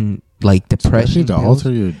 Even like depression. Especially to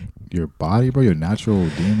alter your body, bro, your natural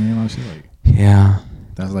DNA and all shit. Like, yeah,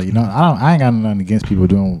 that's like, you know, I ain't got nothing against people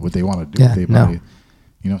doing what they want to do with their body.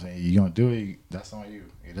 You know what I'm saying? You gonna do it, that's on you.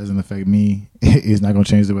 It doesn't affect me. It's not gonna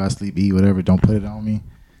change the way I sleep, eat, whatever. Don't put it on me.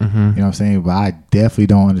 Mm-hmm. You know what I'm saying? But I definitely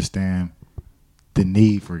don't understand the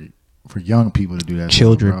need for young people to do that.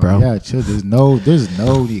 Children, bro. Yeah, children. There's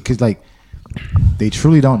no need, because like they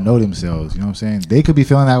truly don't know themselves. You know what I'm saying? They could be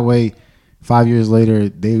feeling that way 5 years later.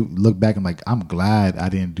 They look back and like, I'm glad I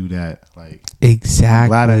didn't do that. Like, exactly. I'm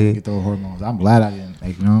glad I didn't get those hormones. I'm glad I didn't.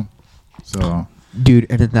 Like, you know. So, dude,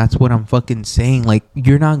 and that's what I'm fucking saying. Like,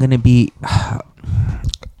 you're not gonna be.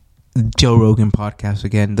 Joe Rogan podcast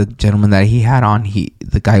again. The gentleman that he had on,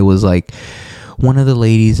 the guy was like, one of the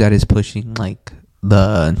ladies that is pushing like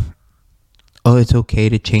it's okay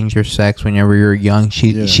to change your sex whenever you're young.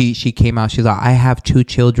 She came out. She's like, I have 2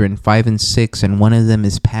 children, 5 and 6, and one of them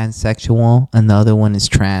is pansexual and the other one is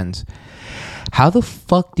trans. How the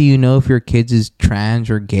fuck do you know if your kid is trans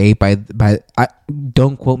or gay?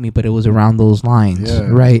 Don't quote me, but it was around those lines,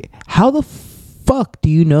 right? How the fuck do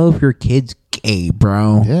you know if your kid's gay,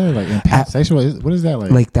 bro? Yeah, like pansexual. What is that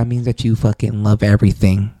like? Like, that means that you fucking love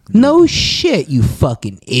everything. No shit, you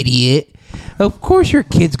fucking idiot. Of course your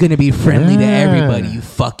kid's gonna be friendly to everybody, you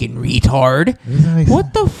fucking retard.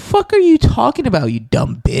 What the fuck are you talking about, you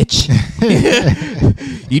dumb bitch?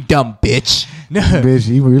 You dumb bitch. Bitch,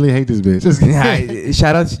 you really hate this bitch.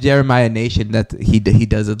 Shout out to Jeremiah Nation. That he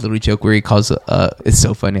does a little joke where he calls it's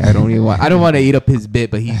so funny. I don't want to eat up his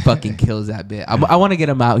bit, but he fucking kills that bit. I want to get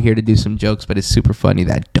him out here to do some jokes, but it's super funny,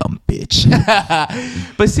 that dumb bitch.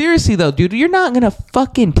 But seriously though, dude, you're not gonna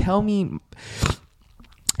fucking tell me.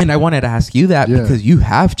 And I wanted to ask you that because you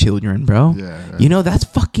have children, bro. Yeah, you know, that's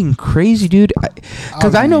fucking crazy, dude.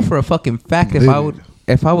 Because I know for a fucking fact, if I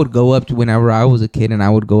would go up to, whenever I was a kid, and I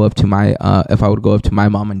would go up to my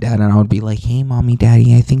mom and dad, and I would be like, hey, mommy,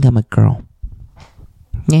 daddy, I think I'm a girl.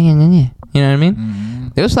 Yeah. You know what I mean? Mm-hmm.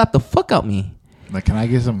 They would slap the fuck out me. Like, can I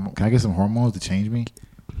get some hormones to change me?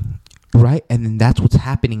 Right, and then that's what's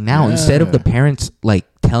happening now. Yeah. Instead of the parents like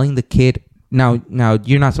telling the kid. Now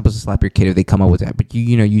you're not supposed to slap your kid if they come up with that, but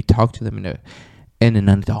you talk to them in an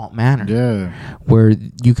adult manner. Yeah. Where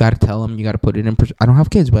you got to tell them, you got to put it in. I don't have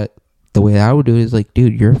kids, but the way I would do it is like,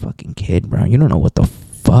 dude, you're a fucking kid, bro. You don't know what the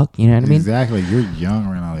fuck. You know what I mean? Exactly. You're young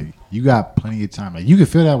right now. Like, you got plenty of time. Like, you could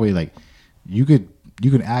feel that way. Like, you could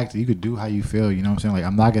act. You could do how you feel. You know what I'm saying? Like,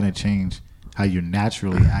 I'm not gonna change how you're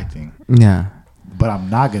naturally acting. Yeah. But I'm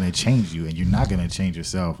not going to change you, and you're not going to change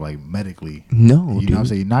yourself, like, medically. No, you know what I'm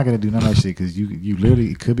saying? You're not going to do none of that shit because you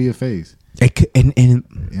literally, it could be a phase. It could, and you know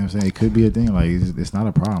what I'm saying? It could be a thing. Like, it's not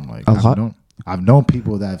a problem. Like, I've known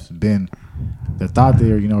people that thought they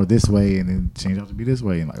were, you know, this way and then changed out to be this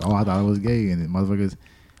way. And like, oh, I thought I was gay. And then motherfuckers,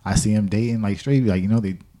 I see them dating, like, straight, like, you know,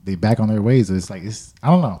 they back on their ways. So it's like, I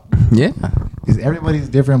don't know. Yeah. Because everybody's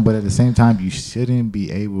different, but at the same time, you shouldn't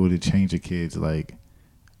be able to change your kids, like,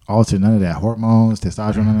 alter none of that hormones,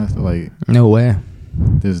 testosterone, none of that. Like, no way.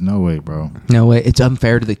 There's no way, bro. No way. It's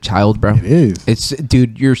unfair to the child, bro. It is. It's,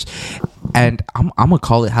 dude. And I'm gonna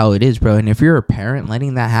call it how it is, bro. And if you're a parent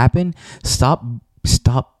letting that happen, stop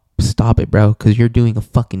it, bro. Because you're doing a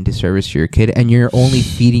fucking disservice to your kid, and you're only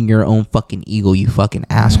feeding your own fucking ego, you fucking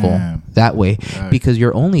asshole. That way, because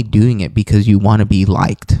you're only doing it because you want to be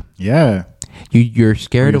liked. Yeah. You're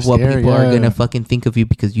scared of what people are gonna fucking think of you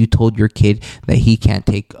because you told your kid that he can't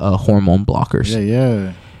take hormone blockers.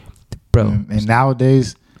 Yeah, bro. And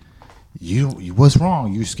nowadays, you what's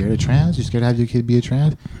wrong? You scared of trans? You scared to have your kid be a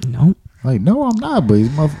trans? No. Like, no, I'm not. But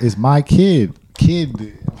it's my kid.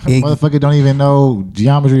 Motherfucker don't even know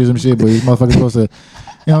geometry or some shit, but this motherfucker supposed to.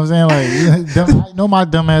 You know what I'm saying? Like, I know my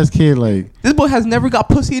dumbass kid. Like, this boy has never got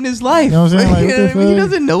pussy in his life. You know what I'm saying? Like, he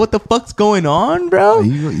doesn't know what the fuck's going on, bro.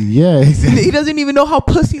 Yeah, exactly. He doesn't even know how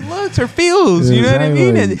pussy looks or feels. You know what I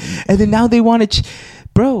mean? And then now they want to,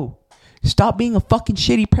 bro. Stop being a fucking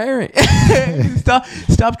shitty parent.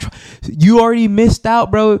 Stop. You already missed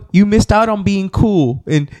out, bro. You missed out on being cool,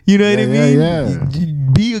 and you know what I mean.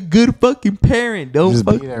 Yeah. Be a good fucking parent. Don't just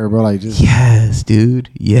be there, bro. Like, just yes,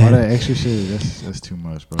 dude. Yeah. All that extra shit. That's too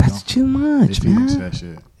much, bro. That's too much, man. That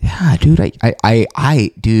shit. Yeah, dude.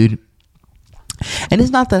 I, dude. And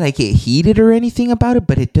it's not that I get heated or anything about it,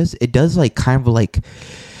 but it does like kind of like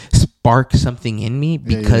spark something in me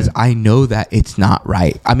because I know that it's not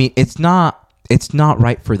right. I mean, it's not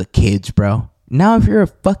right for the kids, bro. Now, if you're a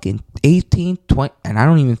fucking 18, 20, and I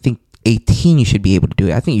don't even think 18 you should be able to do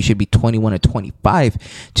it. I think you should be 21 or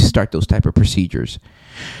 25 to start those type of procedures.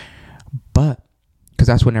 But because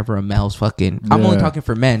that's whenever a male's fucking, I'm only talking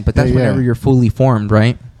for men, but that's whenever you're fully formed,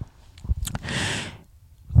 right?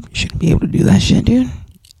 be able to do that shit, dude.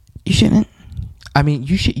 You shouldn't. I mean,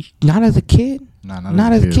 you should not as a kid. Not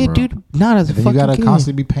as a kid, dude. Not as a fucking kid. You gotta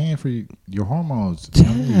constantly be paying for your hormones.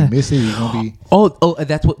 Yeah. You miss it, you're gonna be. Oh,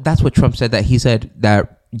 that's what Trump said. That he said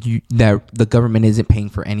that the government isn't paying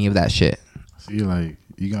for any of that shit. So you're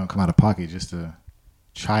gonna come out of pocket just to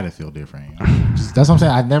try to feel different. You know? That's what I'm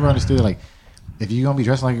saying. I never understood. Like, if you're gonna be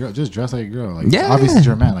dressed like a girl, just dress like a girl. Like, obviously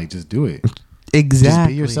you're a man. Like, just do it. Exactly. Just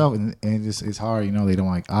be yourself, and it's hard. You know, they don't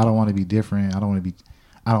I don't want to be different. I don't want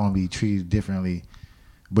to be treated differently.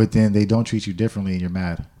 But then they don't treat you differently, and you're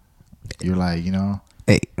mad. You're like, you know,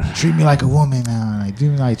 hey, treat me like a woman now. Like, treat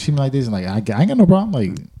me like this, and like I ain't got no problem.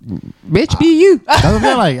 Like, bitch, be you. That's what I'm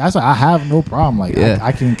saying. Like, I have no problem. Like,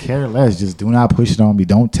 I can care less. Just do not push it on me.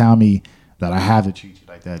 Don't tell me that I have to treat you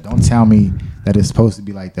like that. Don't tell me that it's supposed to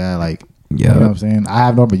be like that. Like, you know what I'm saying? I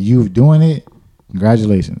have no, but you doing it.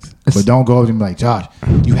 Congratulations. But don't go over to me like, Josh,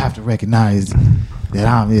 you have to recognize that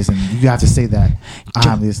I'm this, and you have to say that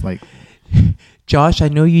I'm this. Like, Josh, I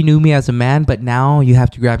know you knew me as a man, but now you have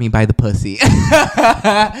to grab me by the pussy. You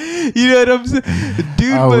know what I'm saying?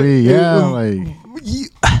 Dude,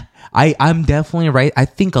 I'm definitely right. I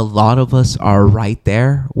think a lot of us are right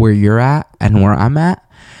there where you're at and where I'm at.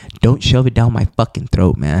 Don't shove it down my fucking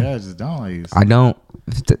throat, man. Yeah, just don't. Like, I don't.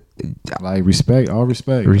 Like, respect, all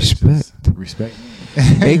respect. Respect. Like, respect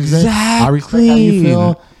me. Exactly. I respect how you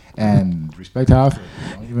feel and respect how I feel.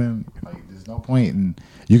 Don't even, like, there's no point in.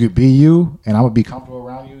 You could be you, and I would be comfortable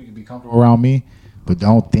around you. You could be comfortable around me, but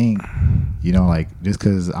don't think, you know, like, just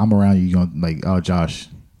because I'm around you, you're gonna like, oh, Josh,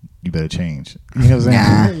 you better change. You know what I'm saying?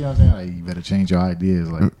 Nah. You know what I'm saying? Like, you better change your ideas.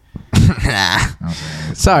 Like, you know what I'm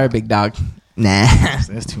saying? Sorry, big dog. Nah,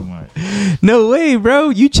 that's too much. No way, bro.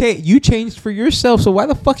 You changed for yourself, so why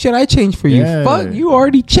the fuck should I change for you? Yeah. Fuck, you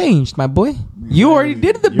already changed, my boy. You already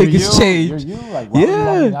did the biggest change. You're you. Like, why would you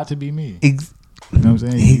want me not to be me? You know what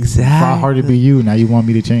I'm saying? Exactly. You fought hard to be you. Now you want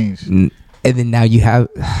me to change. And then now you have.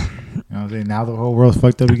 You know what I'm saying? Now the whole world's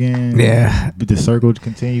fucked up again. Yeah. But the circle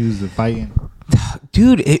continues, the fighting.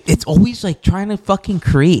 Dude, it's always like trying to fucking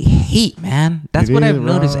create hate, man. That's what I've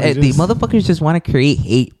noticed. The motherfuckers just want to create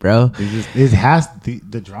hate, bro.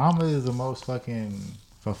 The drama is the most fucking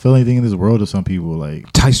fulfilling thing in this world to some people. Like,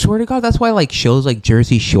 I swear to God, that's why like shows like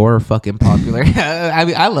Jersey Shore are fucking popular. I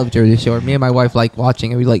mean, I love Jersey Shore. Me and my wife like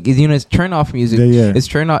watching it. We like, you know, it's turn off music. Yeah. It's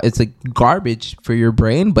turn off. It's like garbage for your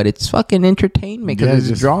brain, but it's fucking entertainment because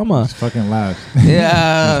it's drama. Just fucking laugh.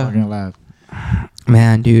 Yeah. Fucking laugh.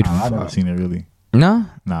 Man, dude. I've never seen it really. No?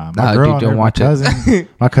 Nah. My girl, dude, don't watch it.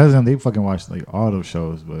 My cousin, they fucking watch like all those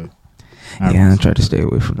shows, but I try to stay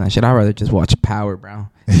away from that shit. I'd rather just watch Power, bro.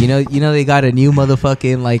 You know they got a new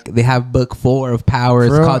motherfucking, like, they have book 4 of Power.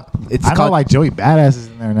 It's called like Joey Badass is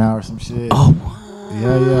in there now or some shit. Oh, what? Yeah.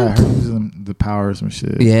 I heard he was in the Power or some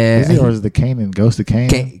shit. Yeah. Is he, or is it the Kanan? Ghost of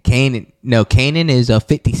Kanan? Kanan. No, Kanan is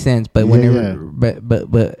 50 cents, but whenever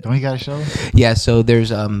but don't he got a show? Yeah, so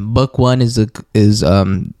there's book 1 is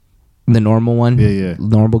the normal one. Yeah.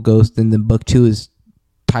 Normal Ghost, and then book 2 is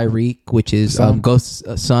Tyreek, which is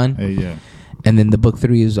Ghost's son. Yeah. And then the book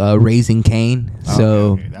 3 is Raising Cain.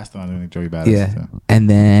 So okay. That's the one Joey Badass. Yeah. And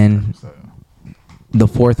then the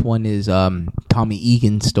 4th one is Tommy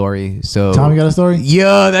Egan's story. So Tommy got a story?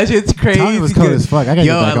 Yo, that shit's crazy. Tommy was cold as fuck. I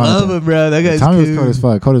love him, bro. That guy's Tommy was cold as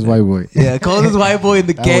fuck. Cold as white boy. Yeah, cold as white boy in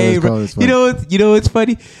the game, bro. You know what's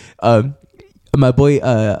funny? My boy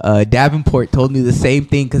Davenport told me the same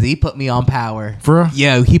thing because he put me on Power. For real?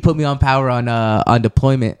 Yeah, he put me on Power on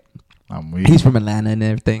deployment. He's from Atlanta and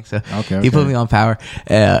everything, so he put me on Power,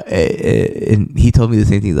 and he told me the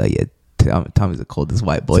same thing. He's like, yeah, Tommy's the coldest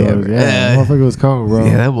white boy ever. Yeah, motherfucker was cold, bro.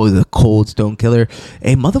 Yeah, that boy's a cold stone killer.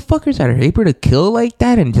 Hey, motherfuckers that are able to kill like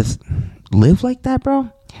that and just live like that,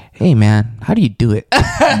 bro. Hey, man, how do you do it?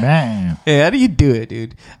 Man. Hey, how do you do it,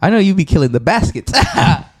 dude? I know you be killing the baskets.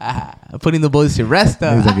 Putting the boys to rest.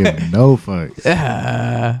 He's like, giving no fucks.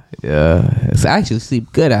 Yeah. So I actually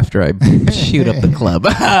sleep good after I shoot up the club.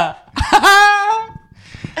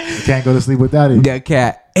 You can't go to sleep without it. Yeah,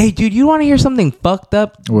 cat. Hey, dude, you want to hear something fucked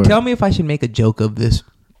up? What? Tell me if I should make a joke of this.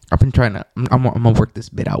 I've been trying to. I'm gonna work this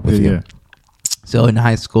bit out with you. Yeah. So in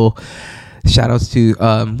high school, shout outs to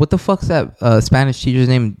what the fuck's that Spanish teacher's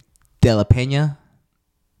name? De La Pena.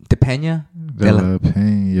 De Pena.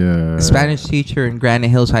 Spanish teacher in Granite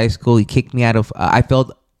Hills High School. He kicked me out of. I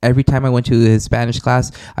failed every time I went to his Spanish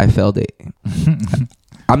class. I failed it.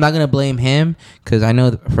 I'm not gonna blame him because I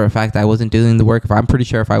know for a fact I wasn't doing the work. I'm pretty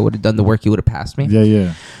sure if I would have done the work, he would have passed me.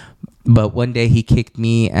 Yeah. But one day he kicked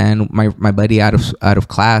me and my buddy out of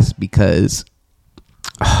class because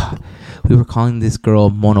we were calling this girl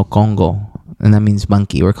Monocongo. and that means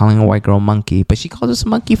monkey. We're calling a white girl monkey, but she calls us a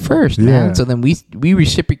monkey first, man. So then we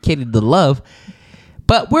reciprocated the love.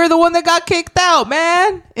 But we're the one that got kicked out,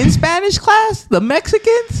 man. In Spanish class, the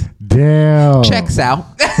Mexicans. Damn. Checks out.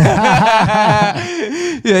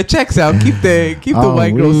 Yeah, checks out. Keep the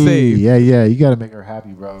white girl safe. Yeah. You gotta make her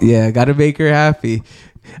happy, bro. Yeah, gotta make her happy.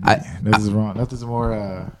 This is wrong. Nothing's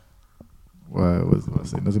more. What was I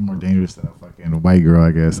say? Nothing more dangerous than a fucking white girl,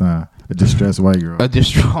 I guess, huh? A distressed white girl.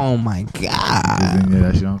 Oh my god. Yeah,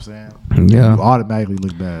 that's you know what I'm saying. Yeah. You automatically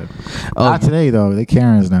look bad. Not today though. They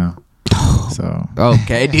Karens now. So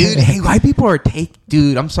okay, dude. Hey, white people are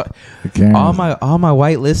dude. I'm sorry. All my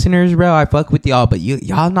white listeners, bro. I fuck with y'all, but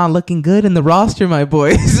y'all not looking good in the roster, my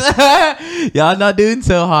boys. Y'all not doing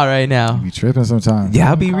so hot right now. You be tripping sometimes. Yeah,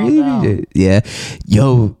 I'll be really. Yeah,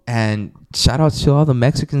 yo, and shout out to all the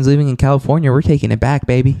Mexicans living in California. We're taking it back,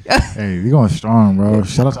 baby. Hey, we going strong, bro.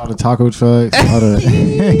 Shout out to all the taco trucks, all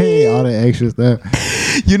the extra stuff.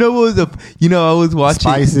 You know what was I was watching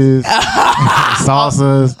spices,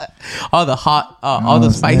 salsas, all the hot, all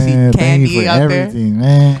the spicy candy out there.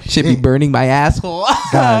 Man. Should be burning my asshole.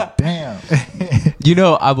 God damn. You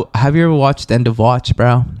know, have you ever watched End of Watch,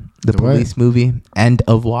 bro? The police movie, End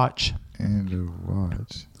of Watch. End of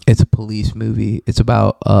Watch. It's a police movie. It's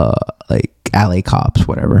about like LA cops,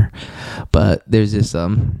 whatever. But there's this I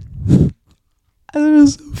thought it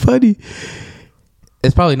was so funny.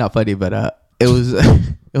 It's probably not funny, but it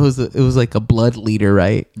was like a blood leader,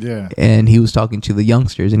 right? Yeah. And he was talking to the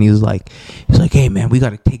youngsters, and he was like, hey man, we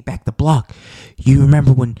got to take back the block. You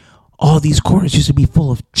remember when all these corners used to be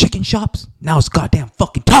full of chicken shops? Now it's goddamn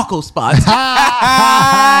fucking taco spots.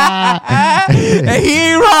 Hey, he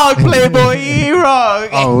ain't wrong, Playboy. He ain't wrong.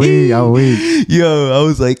 Oh, we. Yo, I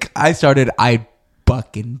was like, I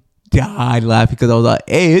fucking died laughing because I was like,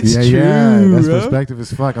 hey, it's true. Yeah, that's bro. perspective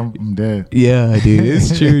as fuck. I'm dead. Yeah, dude,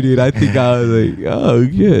 it's true, dude. I think I was like, oh,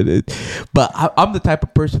 good. But I'm the type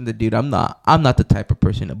of person that, dude, I'm not the type of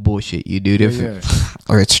person to bullshit you, dude.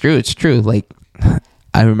 Or it's true. Like,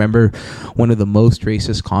 I remember one of the most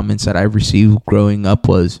racist comments that I received growing up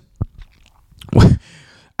was,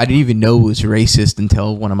 I didn't even know it was racist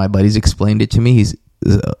until one of my buddies explained it to me.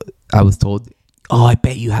 I was told, oh, I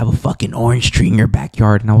bet you have a fucking orange tree in your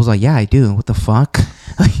backyard. And I was like, yeah, I do. What the fuck?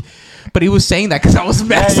 But he was saying that because I was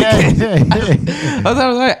Mexican. Yeah. I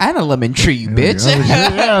was like, and a lemon tree, you bitch.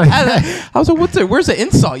 I was like, where's the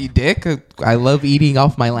insult, you dick? I love eating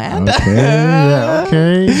off my land.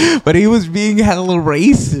 Okay. But he was being hella little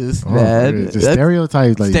racist, man. Just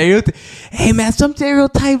stereotypes. Hey, man, some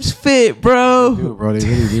stereotypes fit, bro. They do, bro. They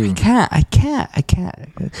really do. I can't.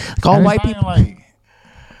 Like all white people.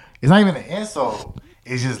 It's not even an insult.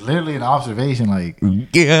 It's just literally an observation. Like all you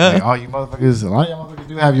motherfuckers, a lot of y'all motherfuckers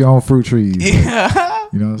do have your own fruit trees. Yeah.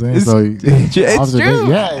 You know what I'm saying? It's true.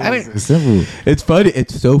 Yeah, it's simple. It's funny.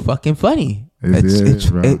 It's so fucking funny.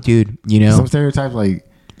 Dude, you know. Some stereotypes like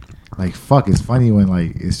fuck, it's funny when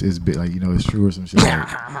like it's like, you know, it's true or some shit. Like,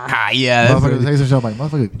 yeah. Motherfuckers say some shit like,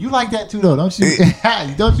 motherfucker, you like that too though, don't you?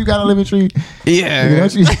 Don't you got a lemon tree? Yeah.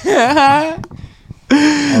 Don't you?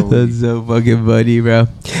 That's so fucking funny, bro.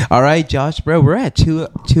 All right, Josh, bro, we're at 2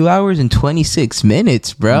 hours and 26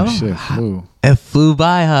 minutes, bro. Oh, shit, flew. It flew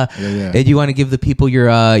by, huh? Yeah. Did you want to give the people your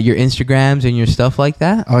Instagrams and your stuff like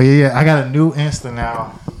that? Oh yeah. I got a new Insta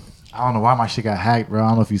now. I don't know why my shit got hacked, bro. I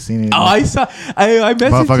don't know if you seen it. Oh, I saw. I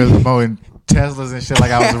messaged motherfuckers promoting Teslas and shit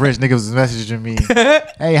like I was rich. Niggas was messaging me,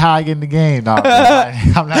 hey, how I get in the game? Nah, bro,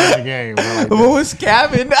 I'm not in the game, bro. Like, what was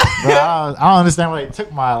scamming? Bro, I don't understand why they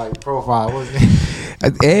took my like profile. What was it?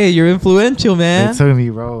 Hey, you're influential, man. They took me,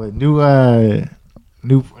 bro. New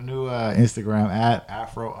Instagram at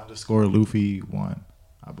Afro_Luffy1,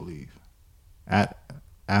 I believe. At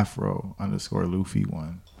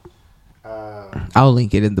Afro_Luffy1. I'll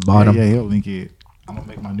link it in the bottom. Yeah, he'll link it. I'm gonna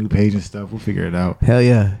make my new page and stuff. We'll figure it out. Hell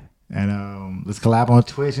yeah. And let's collab on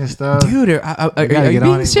Twitch and stuff. Dude, are you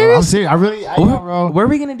being serious? I'm serious. I know, bro. Where are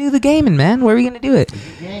we gonna do the gaming, man? Where are we gonna do it?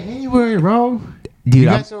 Anywhere, bro. Dude, you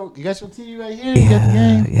got your TV right here. You got the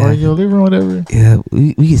game, or in your living room, whatever. Yeah,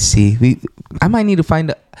 we can see. I might need to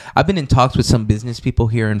find. I've been in talks with some business people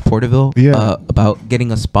here in Porterville. Yeah. About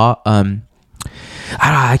getting a spot. I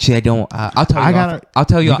don't. I'll tell you. I'll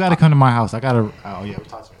tell you. You gotta come to my house. I gotta. Oh yeah,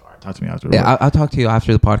 talk to me. Talk to me after. Yeah, I'll talk to you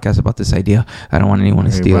after the podcast about this idea. I don't want anyone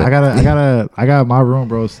to steal it. I got my room,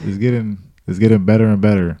 bro. It's getting better and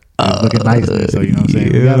better. It's looking nicely, so you know what I'm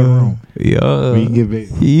saying. We got a room. Yeah, we can get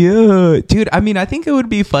big. Yeah, dude. I mean, I think it would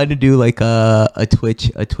be fun to do like a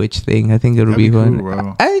Twitch thing. I think it would be fun. Cool,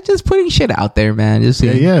 bro. I just putting shit out there, man. Just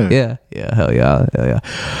yeah. Hell yeah.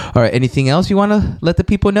 All right. Anything else you want to let the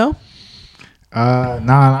people know? Nah,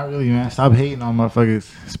 not really, man. Stop hating on motherfuckers.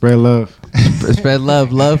 Spread love. Spread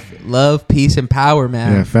love, peace, and power,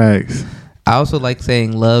 man. Yeah, facts. I also like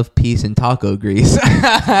saying love, peace, and taco grease.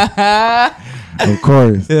 Of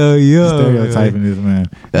course. Hell yeah. Stereotyping this, man.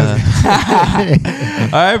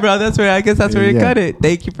 All right, bro. I guess that's where you cut it.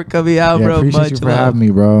 Thank you for coming out, bro. Appreciate you for having me,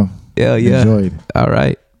 bro. Yeah. Enjoyed. All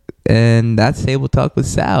right. And that's Table Talk with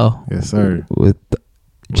Sal. Yes, sir. With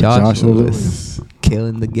Josh Joshua Lewis.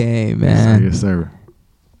 Killing the game, man. Yes, sir.